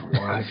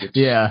profitable. I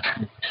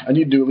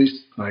need to do at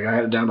least, like, I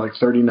had it down to like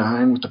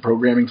 39 with the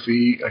programming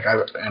fee. Like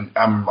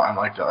I'm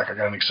like that. Like I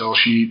got an Excel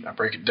sheet. I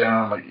break it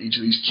down. Like each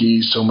of these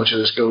keys, so much of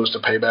this goes to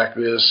pay back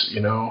this,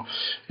 and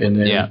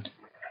then.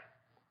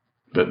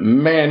 But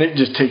man, it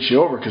just takes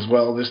you over because,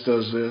 this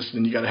does this,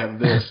 and you got to have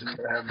this, and you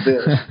got to have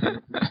this.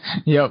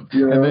 Yep.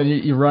 And then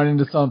you run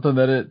into something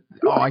that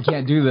I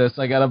can't do this.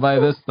 I got to buy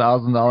this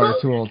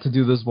 $1,000 tool to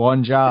do this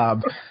one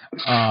job.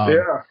 And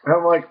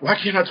I'm like, why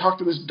can't I talk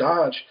to this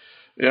Dodge?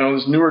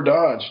 This newer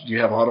Dodge. Do you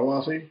have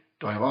AutoWealthy?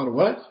 Do I have auto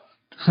what?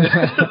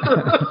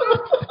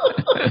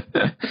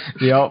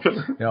 Yep.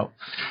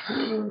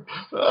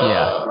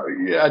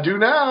 Yeah, I do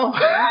now.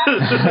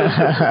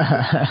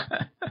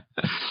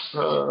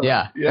 No,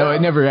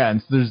 it never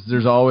ends.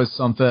 There's always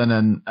something,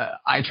 and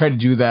I try to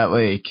do that.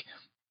 Like,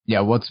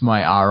 what's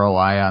my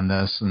ROI on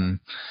this? And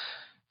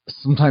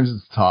sometimes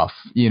it's tough.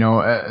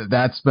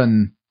 That's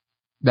been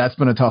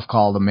a tough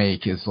call to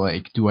make. Is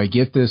like, do I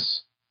get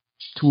this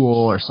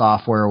tool or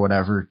software or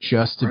whatever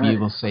just to be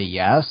able to say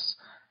yes,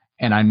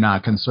 and I'm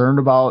not concerned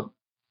about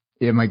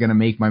am I going to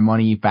make my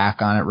money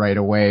back on it right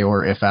away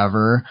or if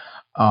ever,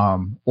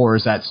 or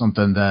is that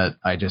something that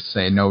I just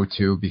say no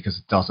to because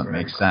it doesn't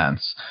make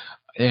sense?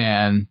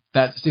 And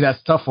that's a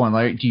tough one.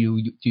 Like, do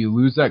you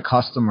lose that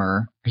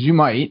customer? Because you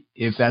might,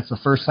 if that's the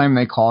first time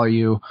they call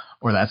you,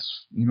 or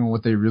that's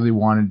what they really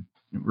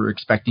were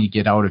expecting to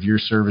get out of your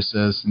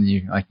services, and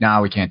you like,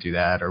 we can't do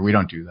that, or we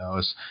don't do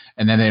those,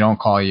 and then they don't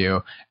call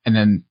you, and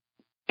then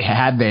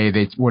had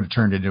they would have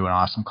turned into an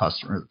awesome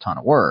customer with a ton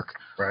of work.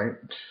 Right.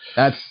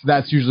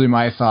 That's usually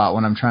my thought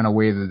when I'm trying to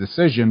weigh the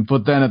decision.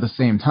 But then at the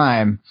same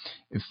time,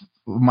 if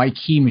my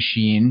key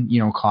machine,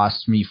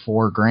 costs me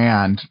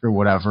 $4,000 or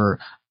whatever.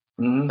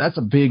 Mm-hmm. That's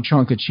a big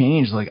chunk of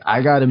change. Like,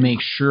 I got to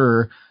make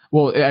sure.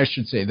 Well, I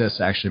should say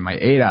this, actually. My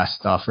ADAS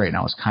stuff right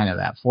now is kind of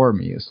that for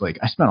me. It's like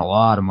I spent a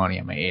lot of money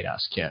on my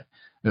ADAS kit.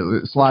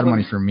 It's a lot of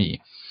money for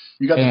me.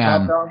 You got the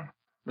top down?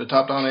 The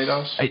top down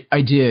ADAS?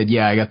 I did,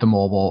 yeah. I got the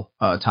mobile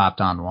top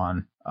down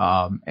one.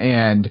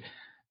 And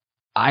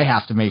I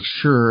have to make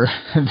sure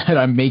that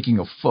I'm making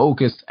a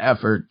focused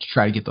effort to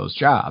try to get those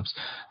jobs,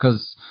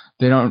 because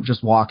they don't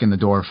just walk in the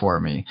door for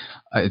me.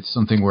 It's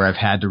something where I've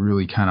had to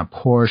really kind of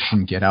push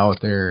and get out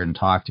there and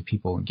talk to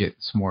people and get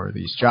some more of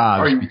these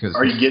jobs. Are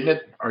you getting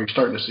it? Are you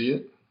starting to see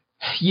it?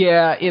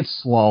 Yeah, it's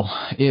slow.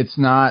 It's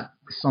not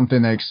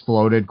something that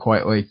exploded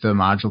quite like the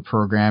module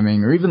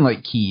programming or even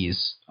like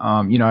keys.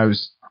 I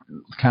was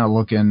kind of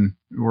looking,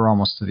 we're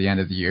almost to the end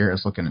of the year. I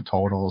was looking at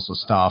totals of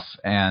stuff,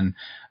 and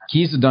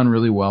keys have done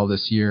really well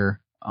this year.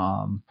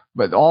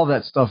 But all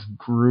that stuff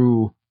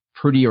grew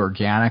pretty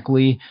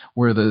organically,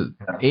 where the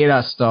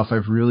ADAS stuff,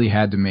 I've really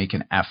had to make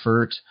an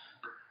effort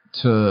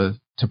to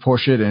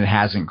push it, and it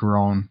hasn't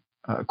grown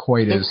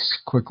quite as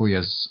quickly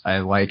as I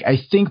like. I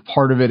think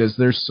part of it is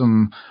there's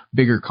some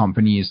bigger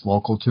companies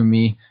local to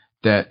me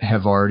that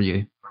have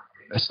already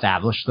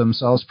established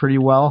themselves pretty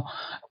well,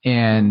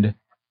 and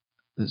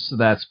so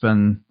that's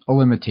been a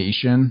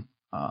limitation.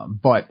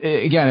 But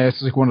again,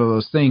 it's like one of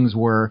those things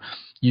where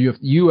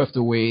you have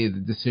to weigh the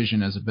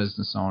decision as a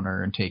business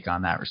owner and take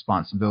on that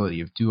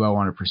responsibility of, do I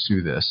want to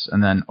pursue this?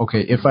 And then,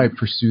 okay, if I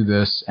pursue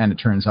this and it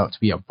turns out to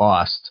be a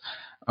bust,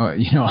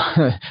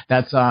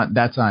 that's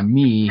on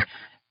me.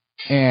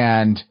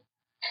 And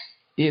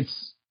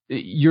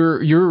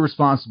you're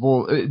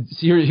responsible.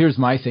 Here's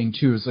my thing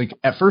too. It's like,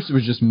 at first it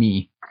was just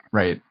me.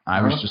 Right.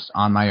 I was just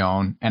on my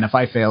own. And if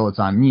I fail, it's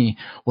on me.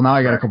 Well, now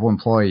I got a couple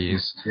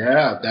employees.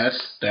 Yeah,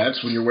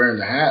 that's when you're wearing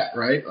the hat,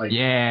 right? Like,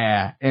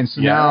 yeah. And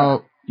so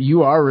now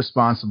you are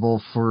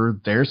responsible for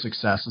their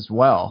success as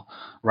well.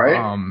 Right.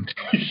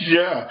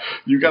 Yeah.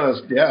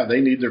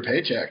 They need their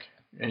paycheck.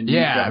 And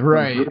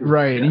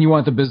right. And you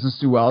want the business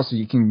to do well so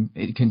you can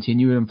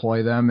continue to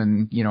employ them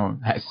and,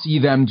 see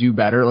them do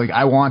better. Like,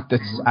 I want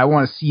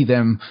to see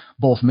them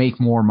both make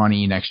more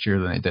money next year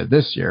than they did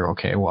this year.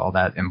 Okay, well,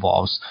 that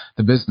involves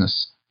the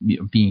business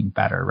being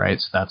better, right?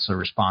 So that's a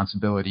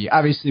responsibility.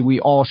 Obviously, we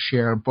all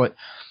share, but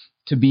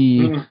to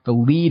be the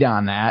lead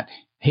on that,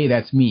 hey,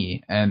 that's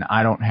me, and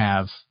I don't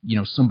have,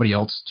 somebody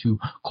else to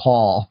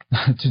call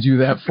to do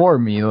that for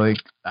me. Like,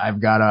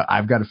 I've got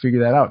to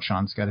figure that out.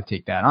 Sean's got to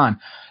take that on.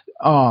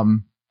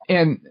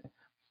 And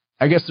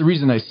I guess the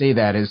reason I say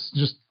that is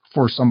just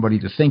for somebody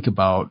to think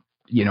about,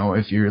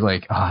 if you're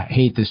like, I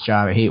hate this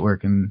job, I hate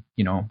working,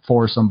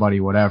 for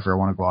somebody, whatever, I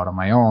want to go out on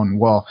my own.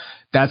 Well,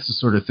 that's the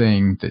sort of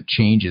thing that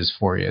changes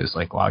for you. It's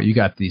like, wow, you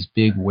got these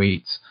big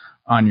weights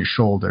on your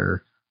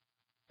shoulder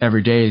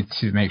every day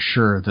to make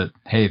sure that,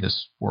 hey,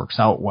 this works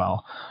out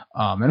well.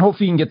 And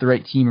hopefully you can get the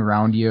right team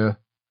around you.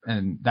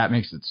 And that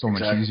makes it so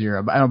much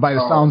easier. By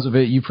the sounds of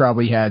it, you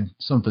probably had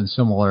something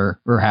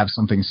similar or have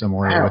something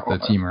similar with the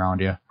team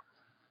around you.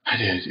 I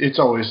did. It's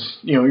always,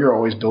 you're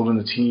always building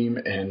the team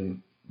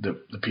and the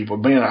people.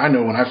 Man, I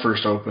know when I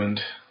first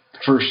opened the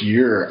first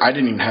year, I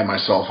didn't even have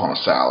myself on a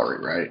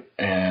salary, right?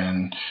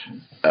 And,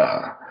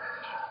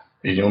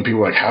 people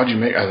were like, how'd you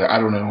make, I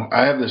don't know.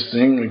 I have this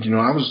thing, like,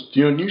 I was,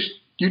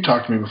 you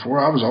talked to me before.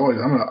 I was always,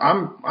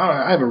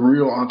 I have a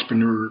real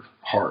entrepreneur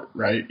heart,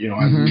 right? I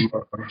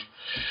love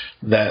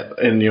that.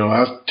 And, I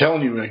was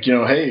telling you, like,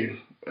 hey,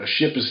 a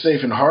ship is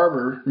safe in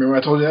harbor. Remember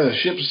I told you that? A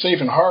ship is safe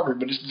in harbor,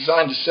 but it's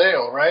designed to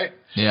sail, right?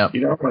 Yeah.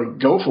 Like,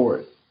 go for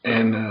it.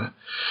 And,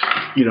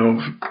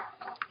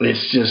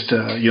 it's just,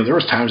 there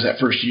was times that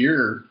first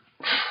year,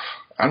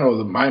 I know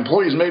that my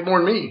employees made more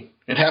than me.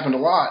 It happened a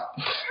lot,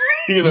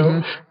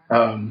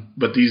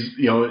 but these,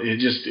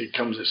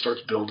 it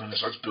starts building.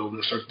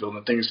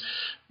 Things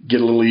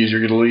get a little easier,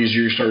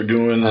 you start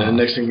doing, and the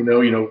next thing you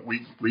know,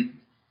 we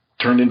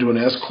turned into an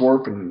S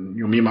Corp, and,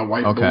 me and my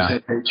wife both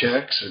had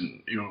paychecks,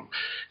 and,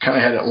 kind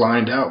of had it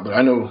lined out. But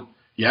I know,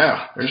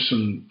 there's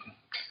some,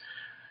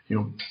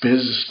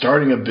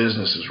 starting a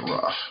business is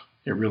rough.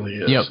 It really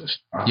is.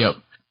 Yep.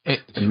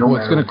 It's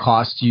going to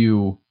cost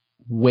you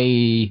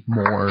way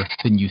more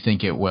than you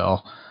think it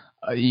will.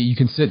 You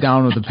can sit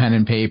down with a pen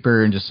and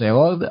paper and just say,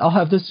 well, I'll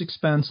have this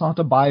expense. I'll have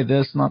to buy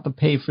this, not to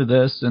pay for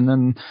this. And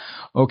then,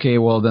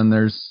 then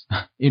there's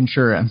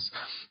insurance.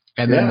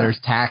 And then there's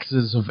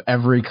taxes of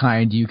every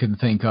kind you can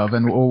think of.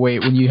 And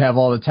when you have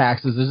all the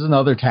taxes, there's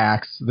another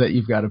tax that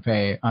you've got to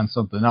pay on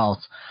something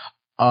else.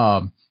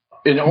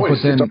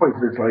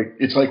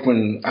 It's like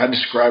when I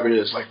describe it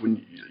as like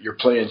when you're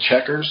playing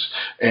checkers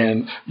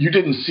and you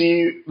didn't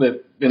see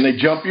that, and they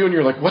jump you and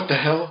you're like, what the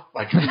hell?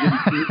 Like, you didn't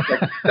see,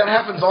 like, that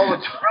happens all the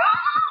time.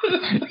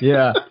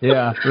 Yeah,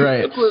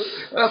 right.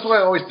 That's why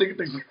I always think of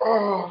things like,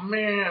 oh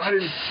man, I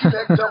didn't see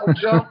that double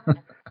jump.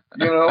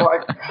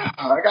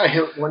 I got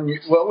hit when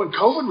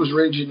COVID was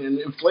raging and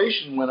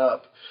inflation went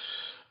up.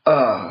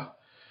 I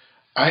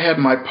had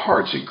my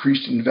parts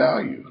increased in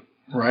value,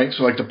 right?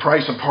 So like the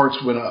price of parts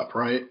went up,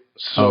 right?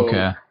 So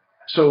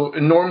So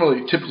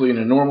typically in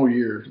a normal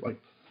year, like,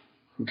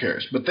 who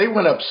cares? But they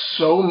went up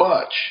so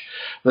much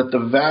that the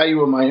value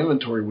of my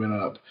inventory went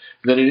up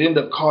that it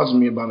ended up causing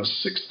me about a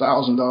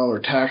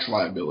 $6,000 tax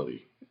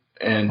liability.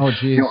 And,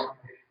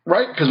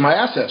 right? Because my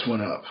assets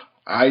went up.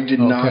 I did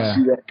not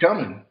see that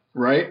coming,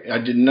 right? I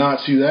did not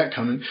see that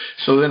coming.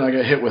 So then I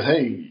got hit with,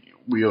 hey,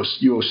 you owe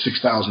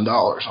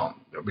 $6,000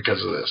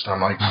 because of this. And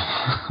I'm like,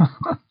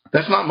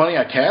 that's not money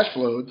I cash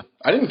flowed.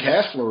 I didn't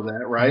cash flow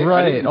that, right?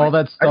 Right. All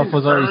that stuff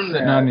was already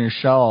sitting on your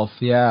shelf.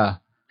 Yeah.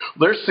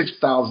 There's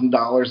 $6,000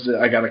 that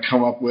I got to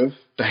come up with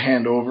to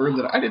hand over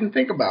that I didn't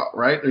think about,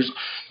 right?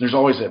 There's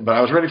always that, but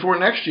I was ready for it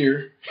next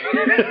year.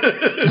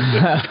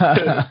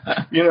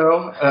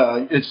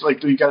 It's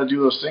like you got to do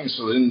those things.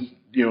 So then,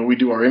 we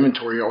do our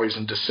inventory always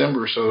in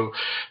December. So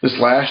this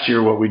last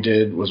year, what we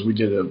did was we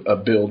did a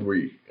build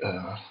where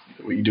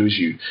what you do is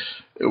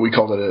we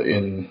called it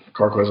in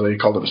CarQuest, they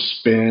called it a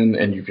spin,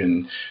 and you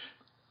can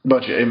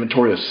bunch of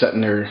inventory that's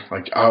sitting there.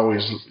 Like I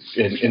always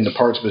in the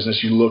parts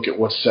business, you look at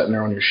what's sitting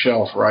there on your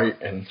shelf, right?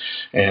 And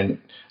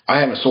I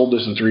haven't sold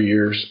this in 3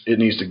 years. It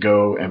needs to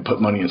go and put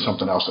money in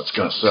something else that's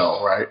going to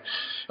sell, right?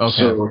 Okay.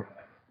 So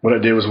what I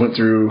did was went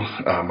through.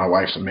 My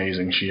wife's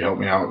amazing. She helped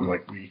me out, and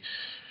like we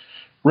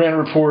ran a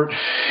report,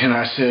 and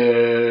I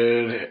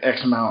said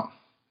X amount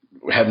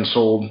hadn't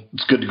sold.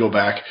 It's good to go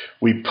back.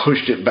 We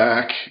pushed it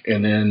back,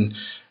 and then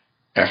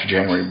after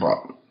January,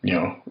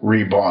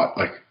 rebought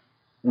like.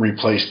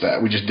 Replaced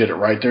that. We just did it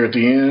right there at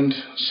the end,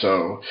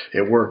 so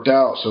it worked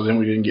out. So then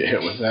we didn't get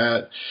hit with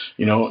that,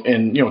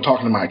 And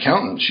talking to my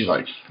accountant,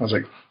 I was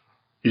like,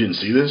 "You didn't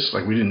see this?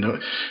 Like we didn't know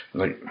it.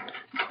 Like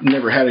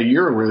never had a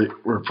year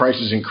where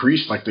prices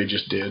increased like they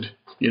just did,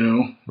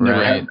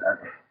 Never had that.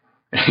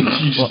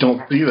 And you just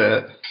don't see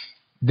that."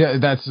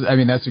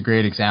 That's a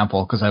great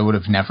example because I would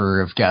have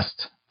never have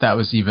guessed that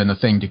was even a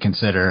thing to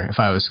consider if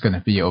I was going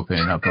to be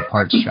opening up a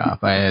parts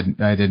shop. I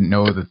didn't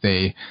know that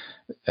they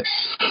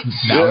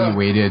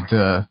evaluated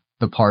the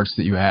parts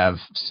that you have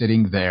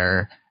sitting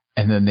there,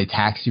 and then they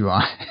tax you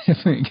on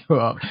if they go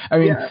up. I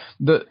mean,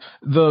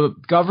 the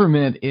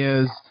government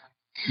is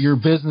your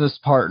business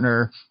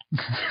partner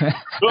as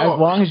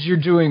long as you're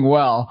doing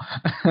well.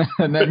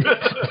 And then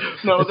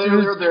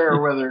they're there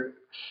whether.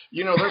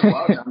 There's a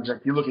lot of times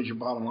like you look at your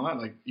bottom line,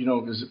 like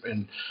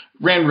and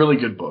ran really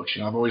good books.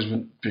 I've always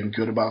been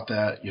good about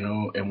that.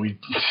 And we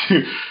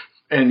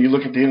and you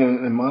look at the end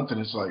of the month,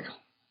 and it's like,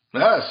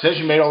 it says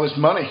you made all this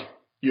money.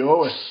 You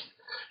owe us.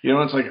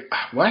 It's like,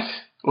 what?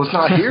 Well, it's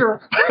not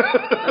here.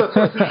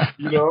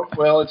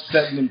 Well, it's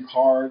setting in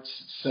parts.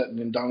 It's setting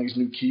in Donnie's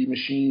new key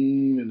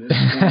machine, and this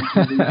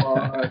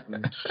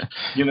and,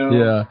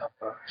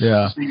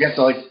 Yeah. So you got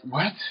to like,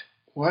 what?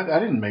 What? I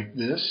didn't make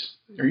this.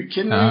 Are you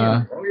kidding me?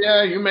 Oh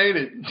yeah, you made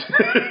it.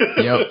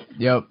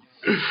 Yep.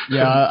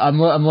 Yeah, I'm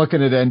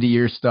looking at end of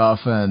year stuff,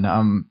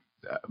 and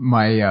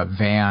my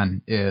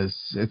van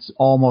it's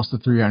almost to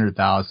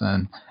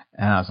 300,000.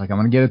 And I was like, I'm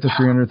going to get it to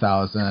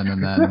 300,000.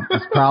 And then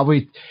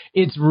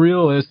it's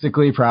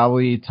realistically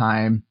probably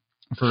time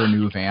for a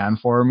new van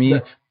for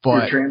me,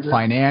 but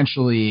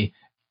financially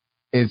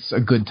it's a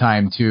good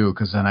time too.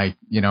 Cause then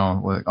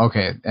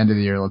okay, end of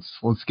the year,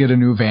 let's get a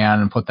new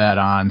van and put that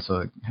on. So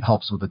it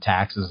helps with the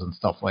taxes and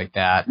stuff like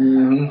that.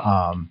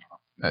 Mm-hmm.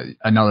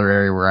 Another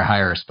area where I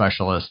hire a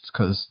specialist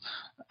cause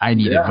I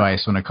need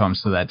advice when it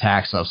comes to that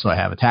tax stuff. So I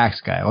have a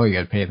tax guy. Oh, you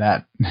got to pay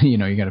that. You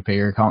got to pay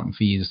your accountant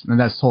fees, and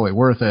that's totally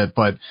worth it.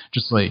 But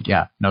just like,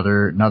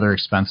 another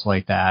expense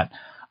like that.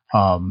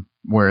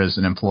 Whereas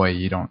an employee,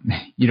 you don't,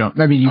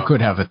 I mean, you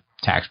could have a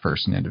tax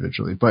person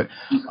individually, but,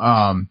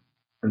 and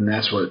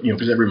that's what,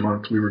 because every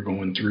month we were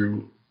going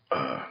through,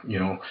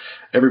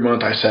 every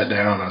month I sat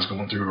down, I was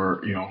going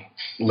through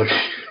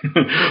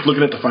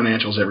looking at the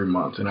financials every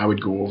month, and I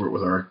would go over it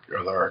with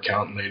our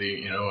accountant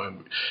lady,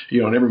 and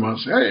every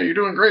month, hey, you're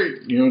doing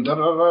great, you're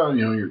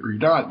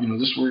not,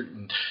 this work,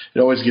 and it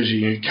always gives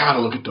you got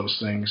to look at those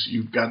things.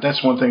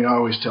 That's one thing I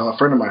always tell a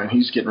friend of mine,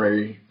 he's getting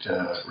ready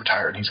to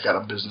retire, and he's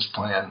got a business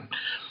plan.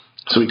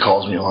 So he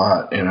calls me a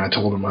lot, and I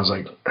told him, I was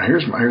like,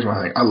 here's my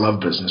thing. I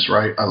love business,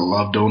 right? I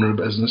love owning a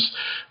business.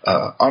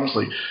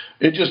 Honestly,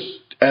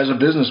 as a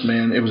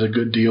businessman, it was a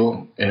good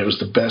deal, and it was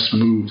the best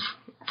move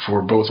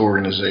for both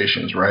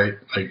organizations, right?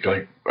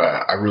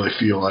 I really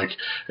feel like,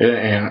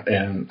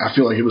 and I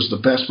feel like it was the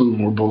best move,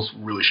 and we're both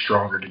really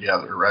stronger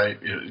together, right?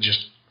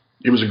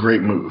 It was a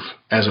great move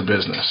as a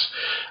business.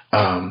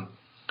 But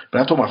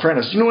I told my friend,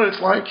 I said, you know what it's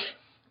like?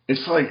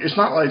 It's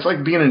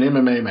like being in an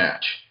MMA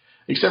match,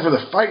 except for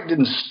the fight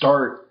didn't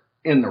start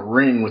in the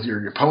ring with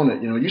your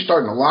opponent. You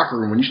start in the locker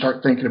room when you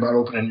start thinking about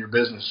opening your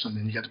business, and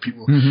then you got the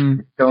people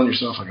telling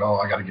yourself like, oh,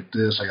 I got to get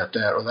this, I got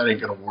that, or that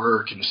ain't going to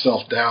work, and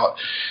self-doubt.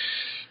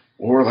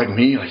 Or like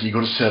me, like you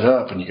go to set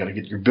up and you got to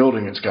get your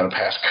building, it's got to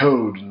pass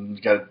code, and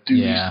you got to do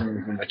these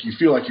things, and like you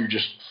feel like you're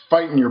just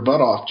fighting your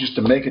butt off just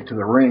to make it to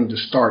the ring to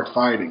start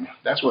fighting.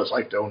 That's what it's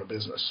like to own a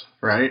business,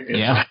 right?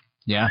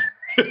 Yeah.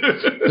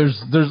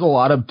 There's a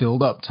lot of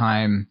build-up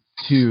time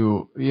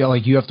to,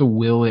 like you have to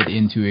will it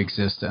into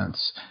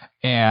existence.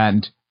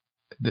 And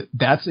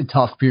that's a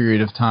tough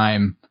period of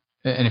time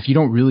And if you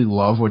don't really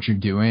love what you're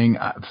doing,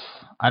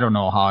 I don't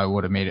know how I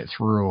would have made it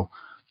through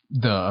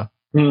the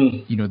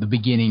the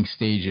beginning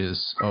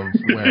stages of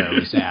where I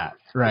was at,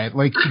 right?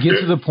 Like to get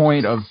to the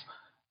point of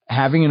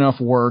having enough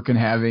work and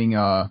having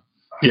a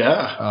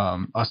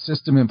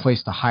system in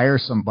place to hire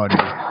somebody,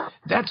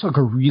 that took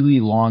a really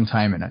long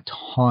time and a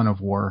ton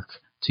of work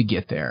to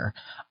get there.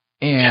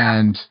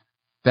 And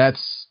that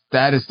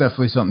is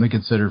definitely something to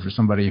consider for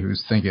somebody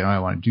who's thinking, oh, I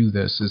want to do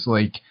this, is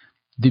like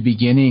the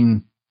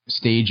beginning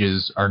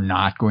stages are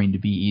not going to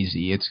be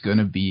easy. It's going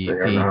to be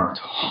a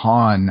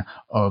ton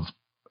of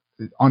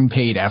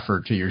unpaid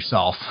effort to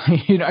yourself.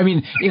 You know, I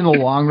mean, in the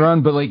long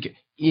run, but like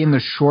in the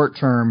short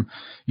term,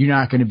 you're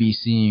not going to be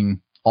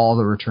seeing all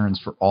the returns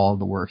for all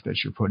the work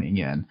that you're putting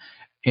in.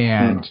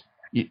 And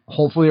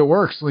hopefully it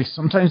works. Like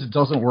sometimes it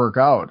doesn't work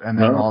out, and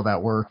then all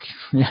that work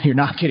you're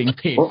not getting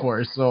paid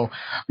for. So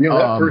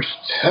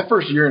that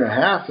first year and a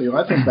half,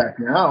 I think back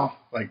now,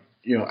 like,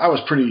 I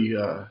was pretty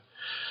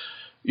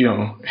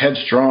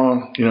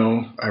headstrong.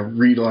 I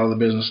read a lot of the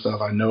business stuff.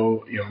 I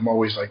know, I'm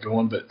always like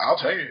going, but I'll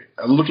tell you,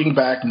 looking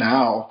back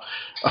now,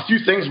 a few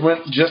things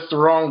went just the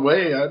wrong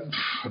way. I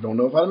don't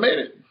know if I'd have made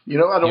it.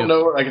 I don't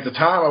know. Like at the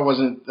time,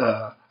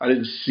 I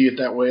didn't see it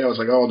that way. I was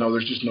like, oh no,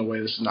 there's just no way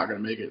this is not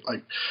going to make it.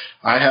 Like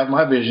I have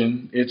my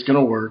vision. It's going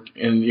to work.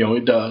 And,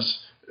 it does.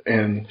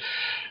 And,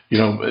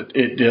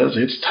 it does.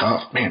 It's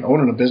tough, man.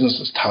 Owning a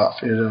business is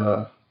tough.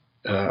 You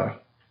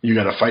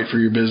got to fight for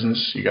your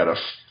business. You got to,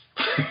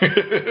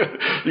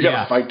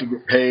 fight to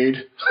get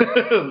paid.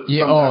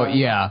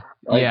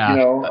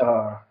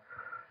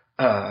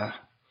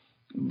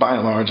 By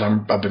and large,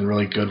 I've been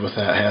really good with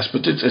that.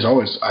 But it's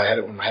always, I had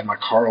it when I had my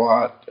car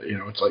lot.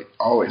 It's like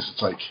always,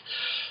 it's like,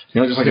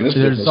 just like in this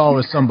business, there's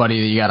always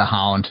somebody that you got to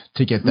hound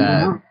to get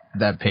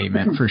that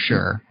payment for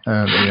sure.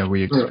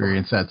 We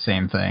experience that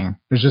same thing.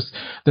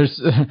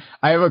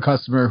 I have a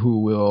customer who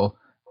will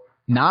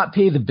not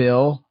pay the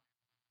bill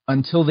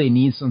until they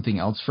need something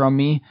else from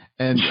me,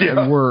 and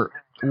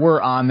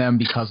we're on them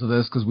because of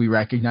this, because we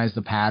recognize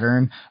the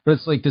pattern. But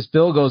it's like this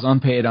bill goes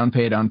unpaid.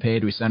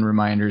 We send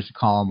reminders,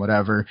 call them,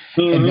 whatever,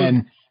 and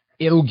then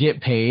it'll get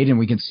paid, and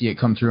we can see it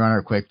come through on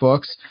our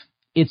QuickBooks.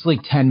 It's like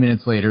 10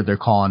 minutes later, they're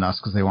calling us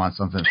because they want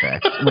something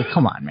fixed. I'm like,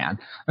 come on, man.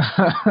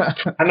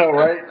 I know,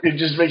 right? It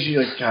just makes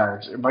you like,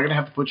 God, am I gonna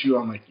have to put you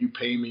on like you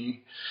pay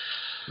me?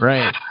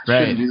 Right.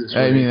 I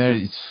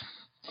mean,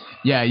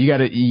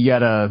 you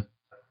gotta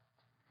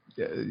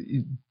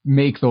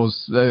make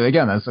those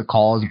again. That's a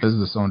call as a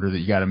business owner that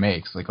you got to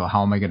make. It's like, oh,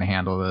 how am I going to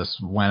handle this?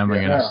 When am I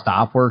going to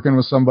stop working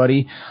with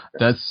somebody?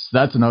 That's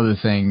another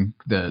thing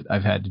that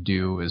I've had to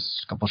do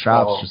is a couple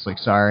shops just like,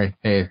 sorry,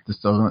 hey, this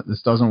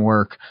doesn't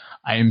work.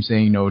 I am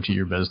saying no to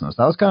your business.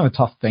 That was kind of a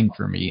tough thing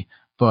for me,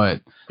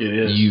 but it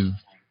is.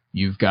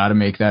 You've got to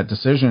make that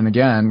decision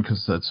again,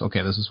 because that's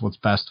okay. This is what's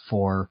best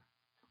for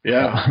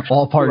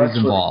all parties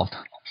involved.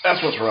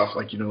 That's what's rough.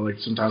 Like, like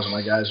sometimes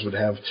my guys would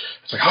have,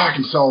 it's like, oh, I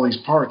can sell all these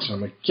parts. And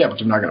I'm like, yeah, but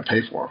they're not going to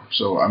pay for them.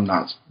 So I'm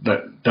not,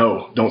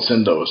 no, don't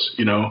send those,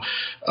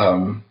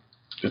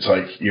 It's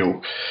like,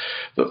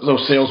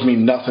 those sales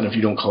mean nothing if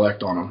you don't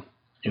collect on them,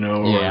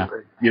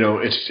 Or,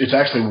 it's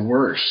actually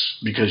worse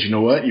because you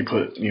know what? You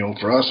put,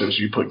 for us,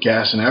 you put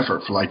gas and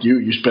effort. For like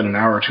you spend an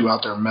hour or two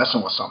out there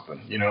messing with something,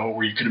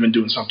 where you could have been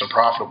doing something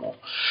profitable.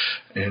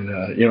 And,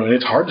 and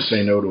it's hard to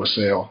say no to a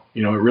sale.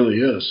 It really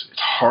is. It's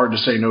hard to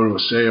say no to a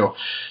sale,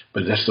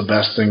 but that's the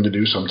best thing to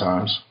do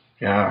sometimes.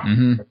 Yeah.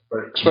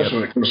 But especially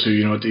when it comes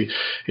to, at the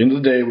end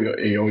of the day,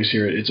 you always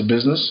hear it. It's a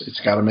business.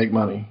 It's got to make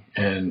money,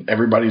 and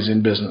everybody's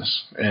in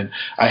business. And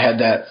I had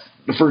that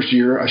the first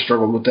year. I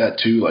struggled with that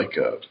too. Like,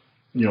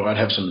 I'd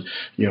have some,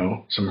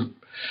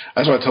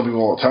 that's what I tell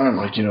people all the time.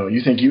 Like,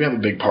 you think you have a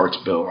big parts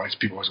bill, right?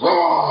 People always,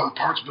 oh, the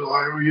parts bill,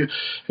 I owe you.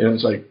 And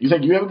it's like, you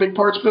think you have a big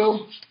parts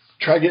bill?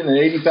 Try getting an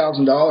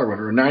 $80,000 one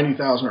or a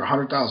 $90,000 or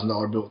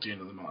 $100,000 bill at the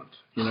end of the month.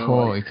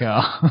 Holy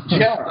cow.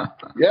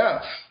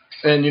 Yeah.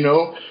 And,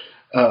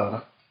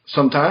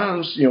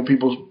 sometimes,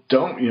 people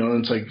don't,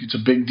 it's like, it's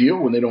a big deal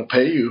when they don't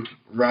pay you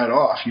right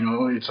off.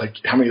 It's like,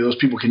 how many of those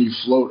people can you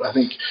float? I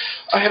think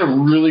I had a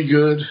really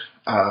good,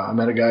 I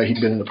met a guy, he'd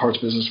been in the parts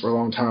business for a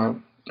long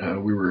time.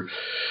 We were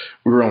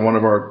on one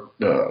of our,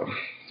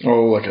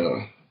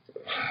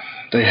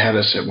 they had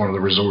us at one of the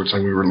resorts,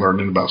 like we were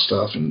learning about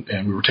stuff, and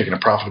we were taking a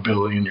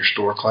profitability in your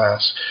store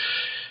class.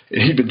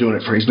 And he's been doing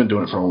it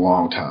for a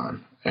long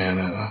time.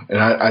 And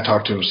I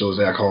talk to him still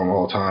today. I call him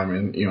all the time.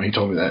 And, he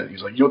told me that.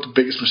 He's like, what the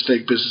biggest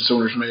mistake business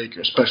owners make,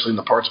 especially in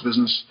the parts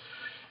business?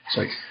 It's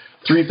like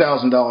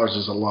 $3,000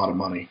 is a lot of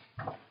money.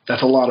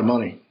 That's a lot of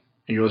money.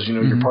 He goes,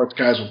 your parts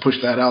guys will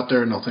push that out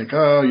there and they'll think,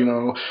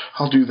 oh,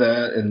 I'll do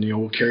that. And,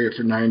 we'll carry it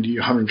for 90,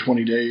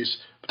 120 days.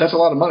 But that's a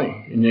lot of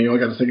money. And, I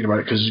got to think about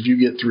it, because if you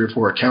get 3 or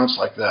 4 accounts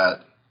like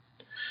that,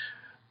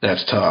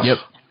 that's tough. Yep.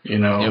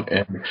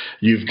 And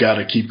you've got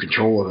to keep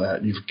control of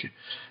that.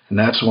 And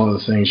that's one of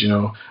the things,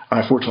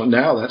 unfortunately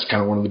now that's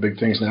kind of one of the big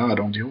things now. I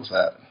don't deal with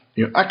that.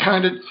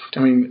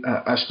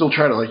 I still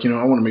try to,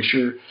 I want to make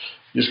sure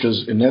just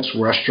because, and that's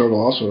where I struggle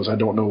also, is I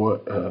don't know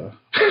what, I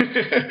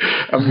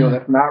mean,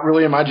 that's not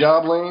really in my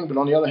job lane, but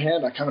on the other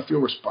hand, I kind of feel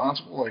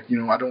responsible. Like,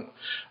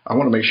 I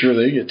want to make sure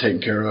they get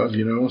taken care of,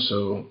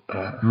 so.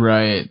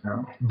 Right.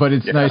 But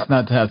it's nice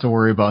not to have to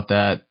worry about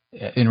that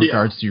in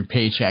regards to your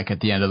paycheck at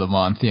the end of the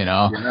month,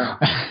 Yeah.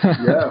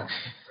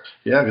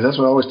 Yeah. Because that's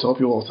what I always tell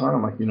people all the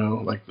time.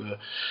 Like,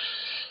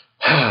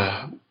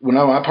 when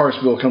my parts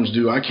bill comes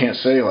due, I can't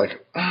say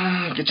like,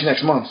 get you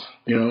next month.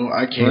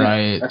 I can't.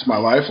 Right. That's my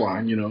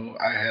lifeline.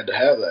 I had to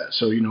have that.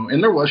 So,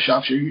 and there was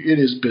shops. It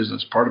is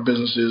business. Part of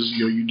business is,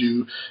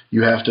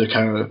 you have to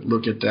kind of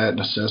look at that and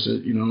assess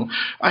it.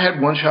 I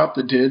had one shop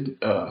that did,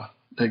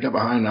 they got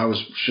behind, and I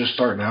was just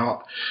starting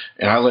out,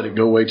 and I let it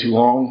go way too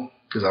long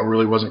because I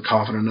really wasn't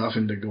confident enough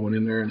into going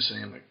in there and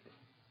saying like,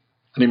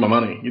 I need my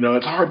money.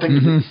 It's a hard thing to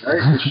do.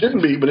 Right? It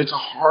shouldn't be, but it's a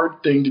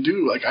hard thing to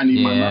do. Like, I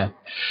need my money.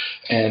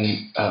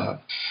 And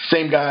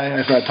same guy,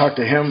 after I talked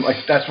to him,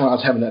 like, that's when I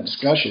was having that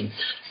discussion,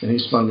 and he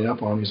spun me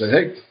up on it. He said,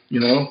 hey,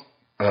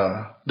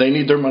 they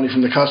need their money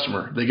from the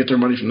customer. They get their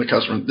money from the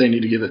customer. They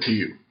need to give it to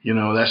you.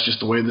 That's just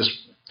the way this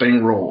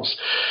thing rolls.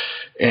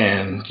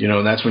 And,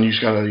 that's when you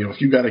just got to,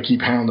 you got to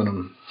keep hounding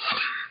them.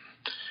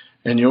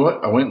 And you know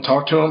what? I went and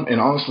talked to him, and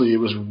honestly,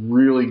 it was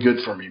really good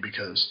for me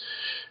because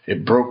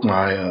it broke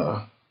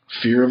my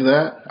fear of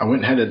that. I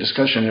went and had a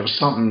discussion. It was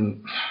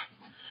something,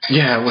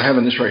 we're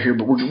having this right here,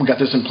 but we got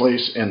this in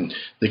place, and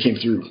they came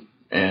through.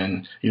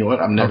 And you know what?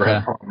 I've never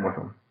had a problem with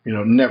them.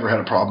 Never had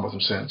a problem with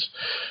them since.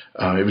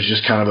 It was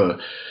just kind of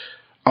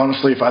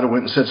honestly, if I'd have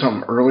went and said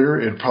something earlier,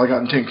 it'd probably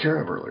gotten taken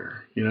care of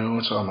earlier,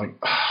 And so I'm like,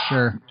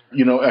 sure.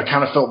 I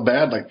kind of felt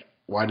bad. Like,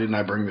 why didn't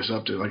I bring this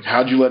up to, like,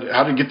 how did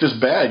it get this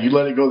bad? You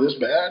let it go this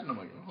bad? And I'm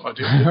like, oh, I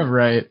did.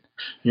 Right.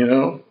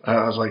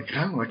 I was like,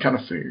 oh, I kind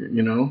of figured,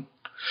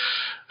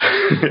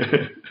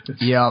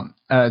 Yeah,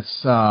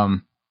 it's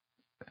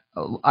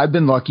I've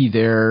been lucky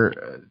there.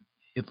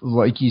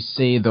 Like you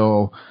say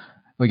though,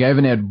 like I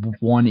haven't had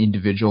one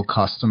individual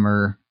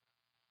customer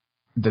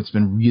that's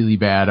been really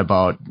bad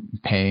about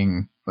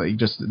paying. Like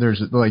just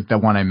there's like the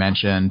one I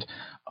mentioned,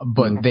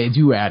 but they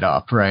do add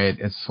up, right?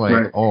 It's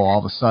like all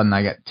of a sudden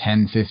I got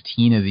 10,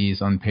 15 of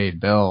these unpaid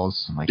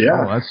bills. I'm like,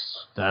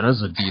 that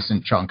is a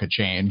decent chunk of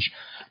change.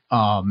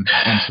 And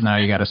so now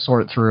you got to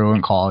sort through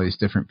and call these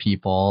different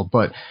people.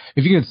 But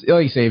if you can,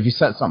 like you say, if you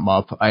set something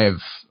up, I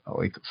have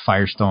like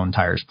Firestone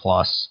Tires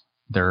Plus.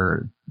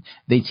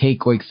 They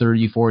take like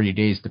 30, 40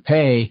 days to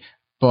pay,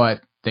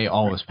 but they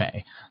always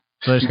pay.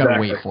 So I just got to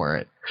wait for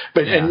it.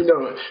 But, and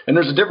and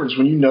there's a difference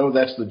when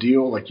that's the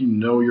deal, like,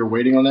 you're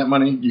waiting on that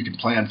money, you can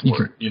plan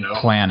for it,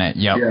 Plan it.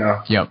 Yep.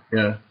 Yeah. Yep.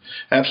 Yeah,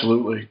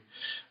 absolutely.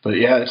 But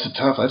it's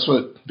that's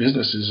what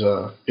business is.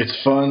 It's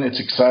fun. It's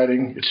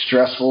exciting. It's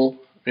stressful.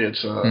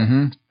 It's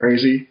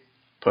crazy,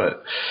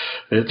 but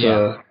it's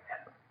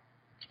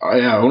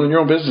owning your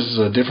own business is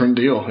a different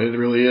deal. It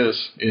really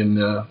is. And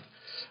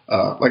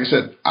like I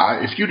said,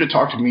 if you'd have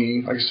talked to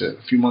me, like I said,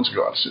 a few months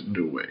ago, I'd sit and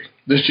do away.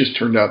 This just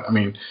turned out. I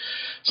mean,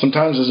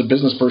 sometimes as a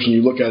business person,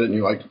 you look at it and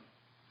you're like,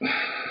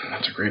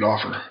 that's a great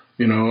offer.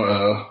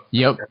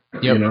 Yep.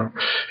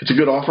 It's a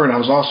good offer, and I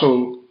was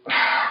also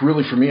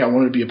really, for me, I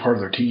wanted to be a part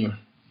of their team.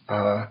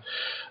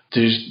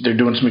 They're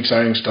doing some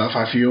exciting stuff.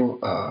 I feel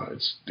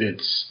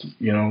it's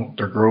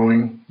they're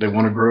growing. They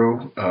want to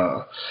grow,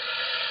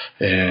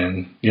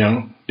 and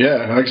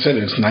like I said,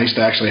 it's nice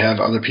to actually have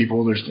other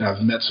people.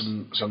 I've met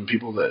some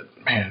people that,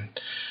 man,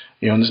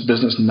 in this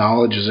business,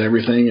 knowledge is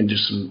everything, and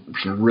just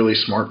some really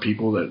smart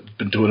people that have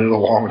been doing it a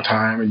long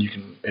time. And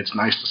it's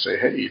nice to say,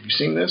 hey, have you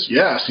seen this?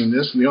 Yeah, I've seen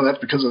this, and that's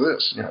because of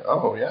this.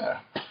 Oh yeah,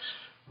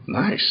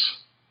 nice.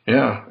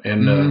 Yeah,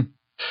 and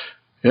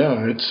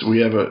we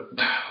have a.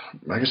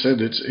 Like I said,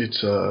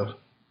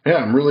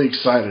 I'm really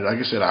excited. Like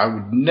I said, I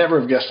would never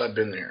have guessed I'd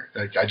been there.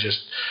 Like, I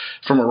just,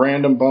 from a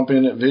random bump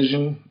in at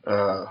Vision,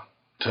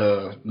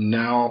 to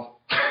now.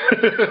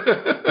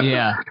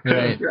 Yeah.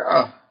 Right.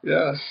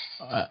 Yeah.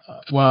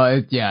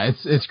 Well,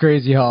 it's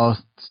crazy how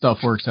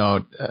stuff works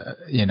out.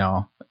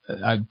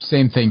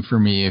 Same thing for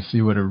me. If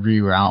you would have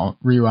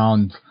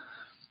rewound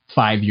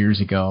 5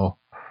 years ago,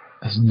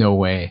 there's no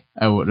way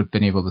I would have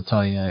been able to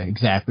tell you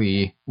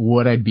exactly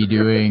what I'd be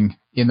doing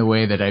in the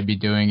way that I'd be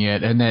doing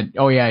it. And then,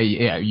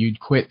 you'd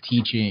quit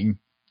teaching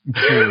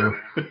to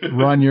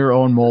run your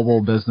own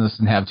mobile business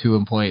and have 2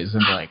 employees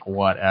and be like,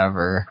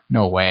 whatever,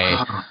 no way.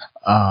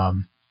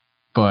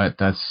 But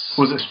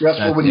was it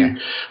stressful when you,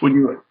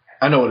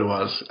 I know what it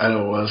was.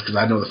 Cause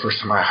I know the first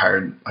time I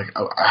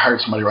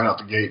hired somebody right out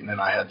the gate, and then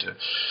I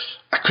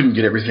couldn't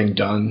get everything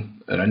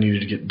done that I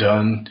needed to get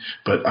done,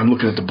 but I'm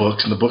looking at the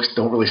books, and the books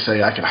don't really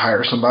say I could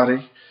hire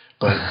somebody.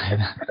 But,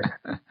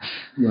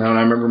 and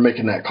I remember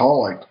making that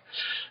call,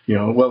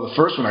 the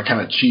first one I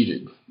kind of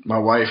cheated. My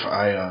wife,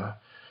 I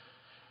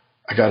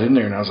got in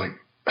there and I was like,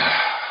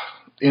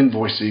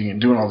 invoicing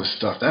and doing all this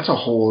stuff. That's a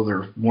whole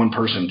other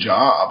one-person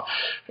job.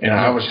 And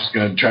I was just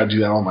going to try to do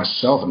that all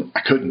myself, and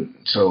I couldn't.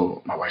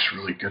 So my wife's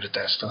really good at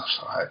that stuff.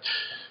 So I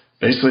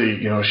basically,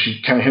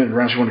 she kind of hinted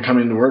around she wanted to come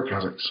into work, and I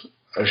was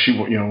like, she,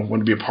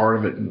 wanted to be a part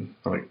of it. And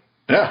I'm like,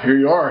 yeah, here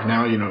you are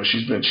now.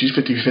 She's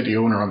 50-50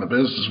 owner on the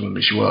business with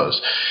me. She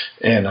was,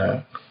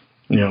 and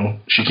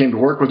she came to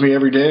work with me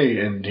every day,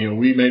 and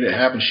we made it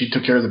happen. She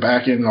took care of the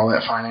back end and all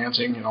that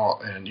financing and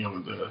all, and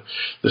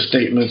the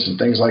statements and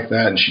things like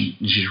that. And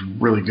she's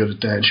really good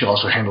at that. And she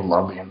also handled a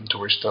lot of the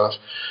inventory stuff.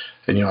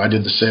 And I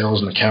did the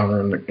sales and the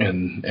counter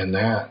and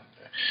that.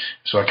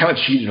 So I kind of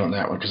cheated on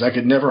that one because I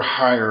could never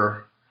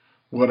hire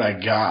what I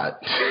got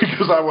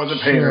because I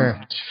wasn't paying her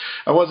much.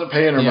 I wasn't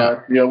paying her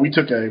much. We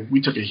took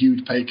a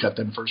huge pay cut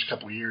the first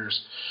couple of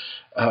years.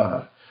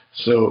 But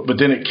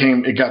then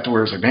it got to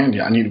where it's like, man,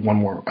 I needed one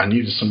more. I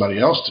needed somebody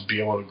else to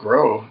be able to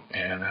grow.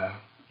 And,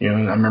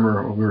 and I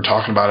remember we were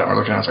talking about it. I was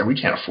looking at it, I was like, we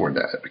can't afford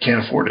that. We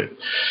can't afford it.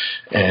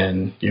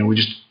 And, we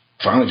just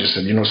finally just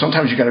said,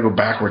 sometimes you got to go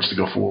backwards to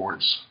go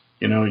forwards.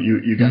 You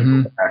got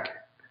to go back,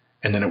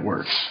 and then it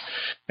works.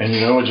 And,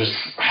 it just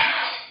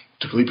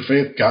took a leap of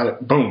faith, got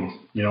it, boom.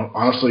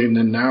 Honestly, and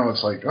then now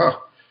it's like,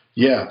 oh,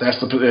 yeah,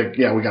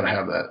 we got to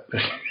have that.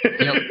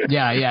 Yep.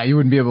 Yeah, you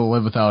wouldn't be able to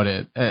live without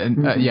it.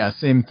 And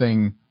same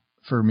thing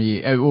for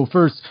me. Well,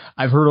 first,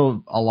 I've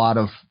heard a lot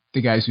of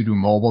the guys who do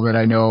mobile that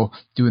I know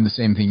doing the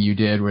same thing you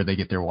did, where they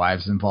get their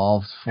wives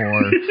involved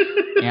for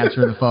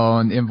answering the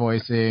phone,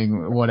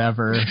 invoicing,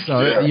 whatever.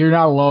 So you're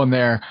not alone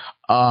there.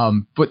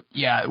 But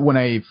yeah, when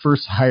I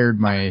first hired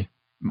my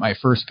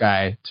first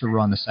guy to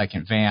run the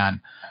second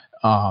van,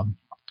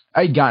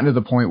 I'd gotten to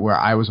the point where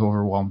I was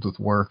overwhelmed with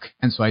work.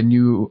 And so I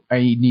knew I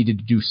needed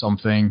to do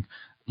something,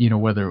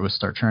 whether it was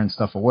start turning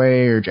stuff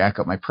away or jack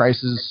up my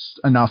prices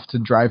enough to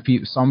drive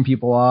some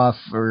people off,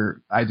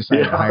 or I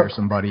decided to hire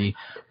somebody.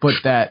 But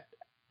that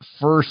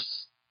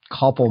first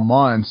couple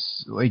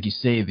months, like you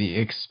say, the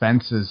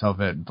expenses of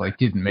it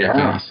didn't make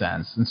any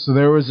sense. And so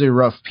there was a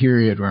rough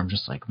period where I'm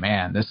just like,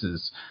 man, this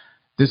is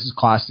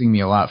costing me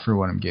a lot for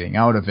what I'm getting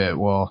out of it.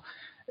 Well,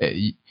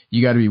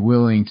 you got to be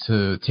willing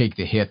to take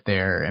the hit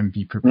there and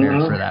be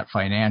prepared for that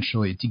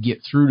financially to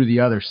get through to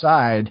the other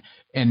side.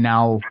 And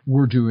now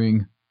we're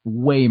doing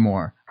way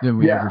more than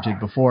we ever did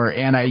before.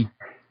 And I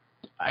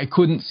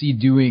couldn't see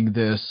doing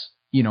this,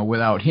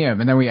 without him.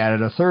 And then we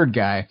added a third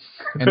guy,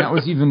 and that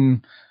was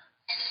even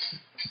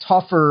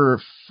tougher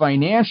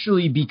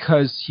financially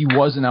because he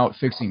wasn't out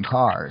fixing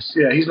cars.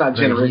 Yeah, he's not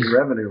generating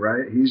revenue,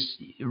 right? He's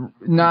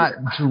not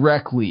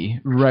directly,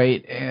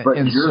 right?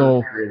 But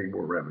you're creating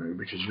more revenue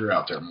because you're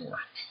out there more.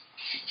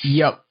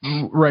 Yep,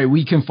 right.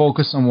 We can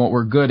focus on what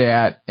we're good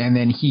at, and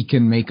then he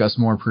can make us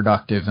more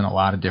productive in a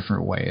lot of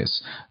different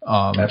ways.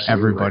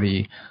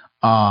 Everybody,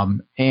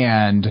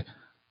 and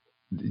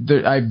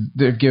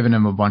they've given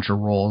him a bunch of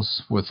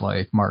roles with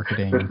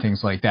marketing and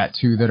things like that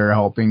too that are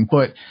helping.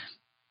 But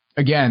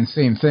again,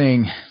 same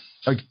thing.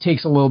 It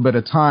takes a little bit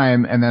of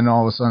time, and then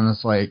all of a sudden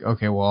it's like,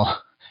 okay,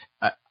 well,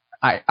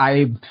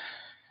 I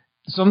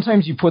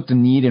sometimes you put the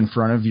need in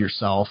front of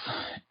yourself,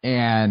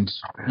 and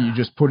you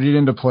just put it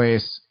into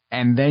place.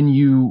 And then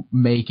you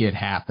make it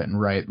happen,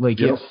 right?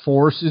 It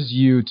forces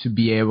you to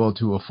be able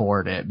to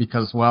afford it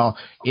because, well,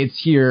 it's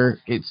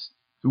here.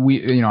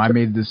 I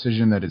made the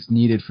decision that it's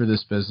needed for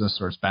this business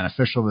or it's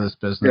beneficial to this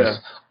business.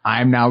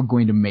 I'm now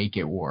going to make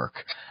it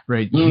work,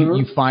 right?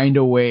 You find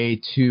a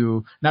way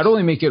to not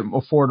only make it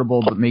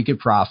affordable, but make it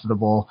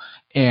profitable.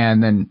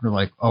 And then we're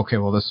like, okay,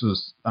 well, this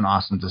was an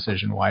awesome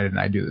decision. Why didn't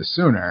I do this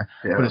sooner?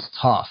 Yeah. But it's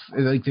tough.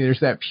 There's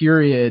that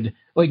period.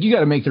 You got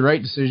to make the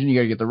right decision. You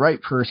got to get the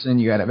right person.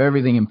 You got to have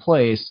everything in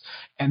place.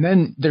 And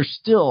then there's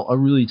still a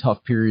really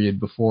tough period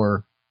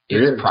before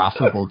it's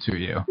profitable to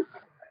you.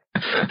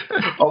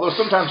 Although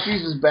sometimes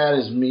she's as bad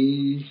as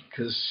me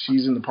because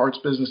she's in the parts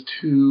business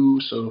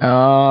too. So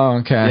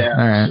okay, yeah,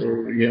 all right.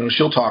 So,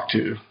 she'll talk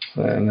too,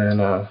 and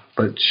then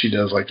but she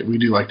does we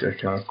do like to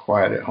kind of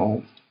quiet at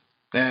home.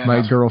 Yeah,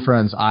 my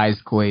girlfriend's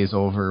eyes glaze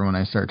over when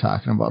I start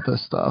talking about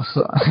this stuff.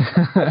 So.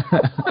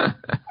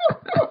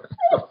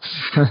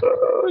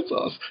 It's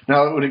awesome.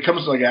 Now, when it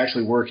comes to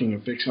actually working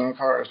and fixing on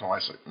cars, my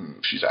wife's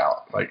she's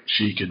out.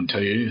 She can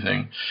tell you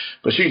anything,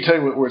 but she can tell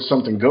you where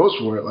something goes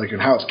for it,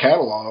 and how it's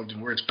cataloged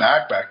and where it's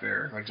back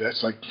there.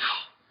 That's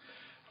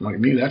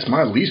me. That's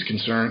my least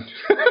concern.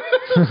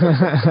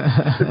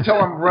 Until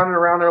I'm running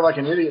around there like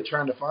an idiot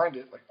trying to find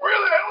it. Where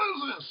the hell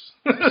is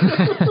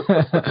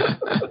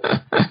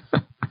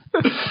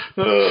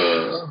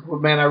this? Well,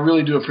 man, I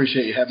really do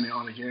appreciate you having me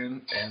on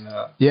again. And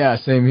yeah,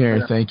 same here.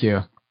 Yeah. Thank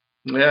you.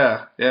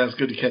 Yeah, it's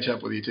good to catch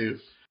up with you too.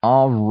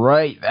 All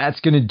right,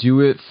 that's going to do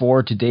it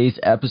for today's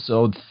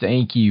episode.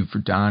 Thank you for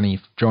Donnie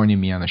for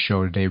joining me on the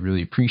show today.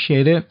 Really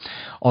appreciate it.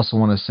 Also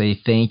want to say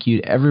thank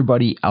you to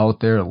everybody out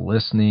there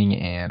listening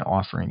and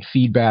offering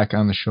feedback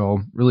on the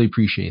show. Really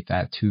appreciate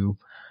that too.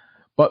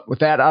 But with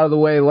that out of the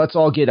way, let's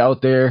all get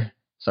out there,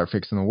 start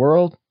fixing the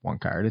world one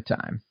car at a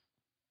time.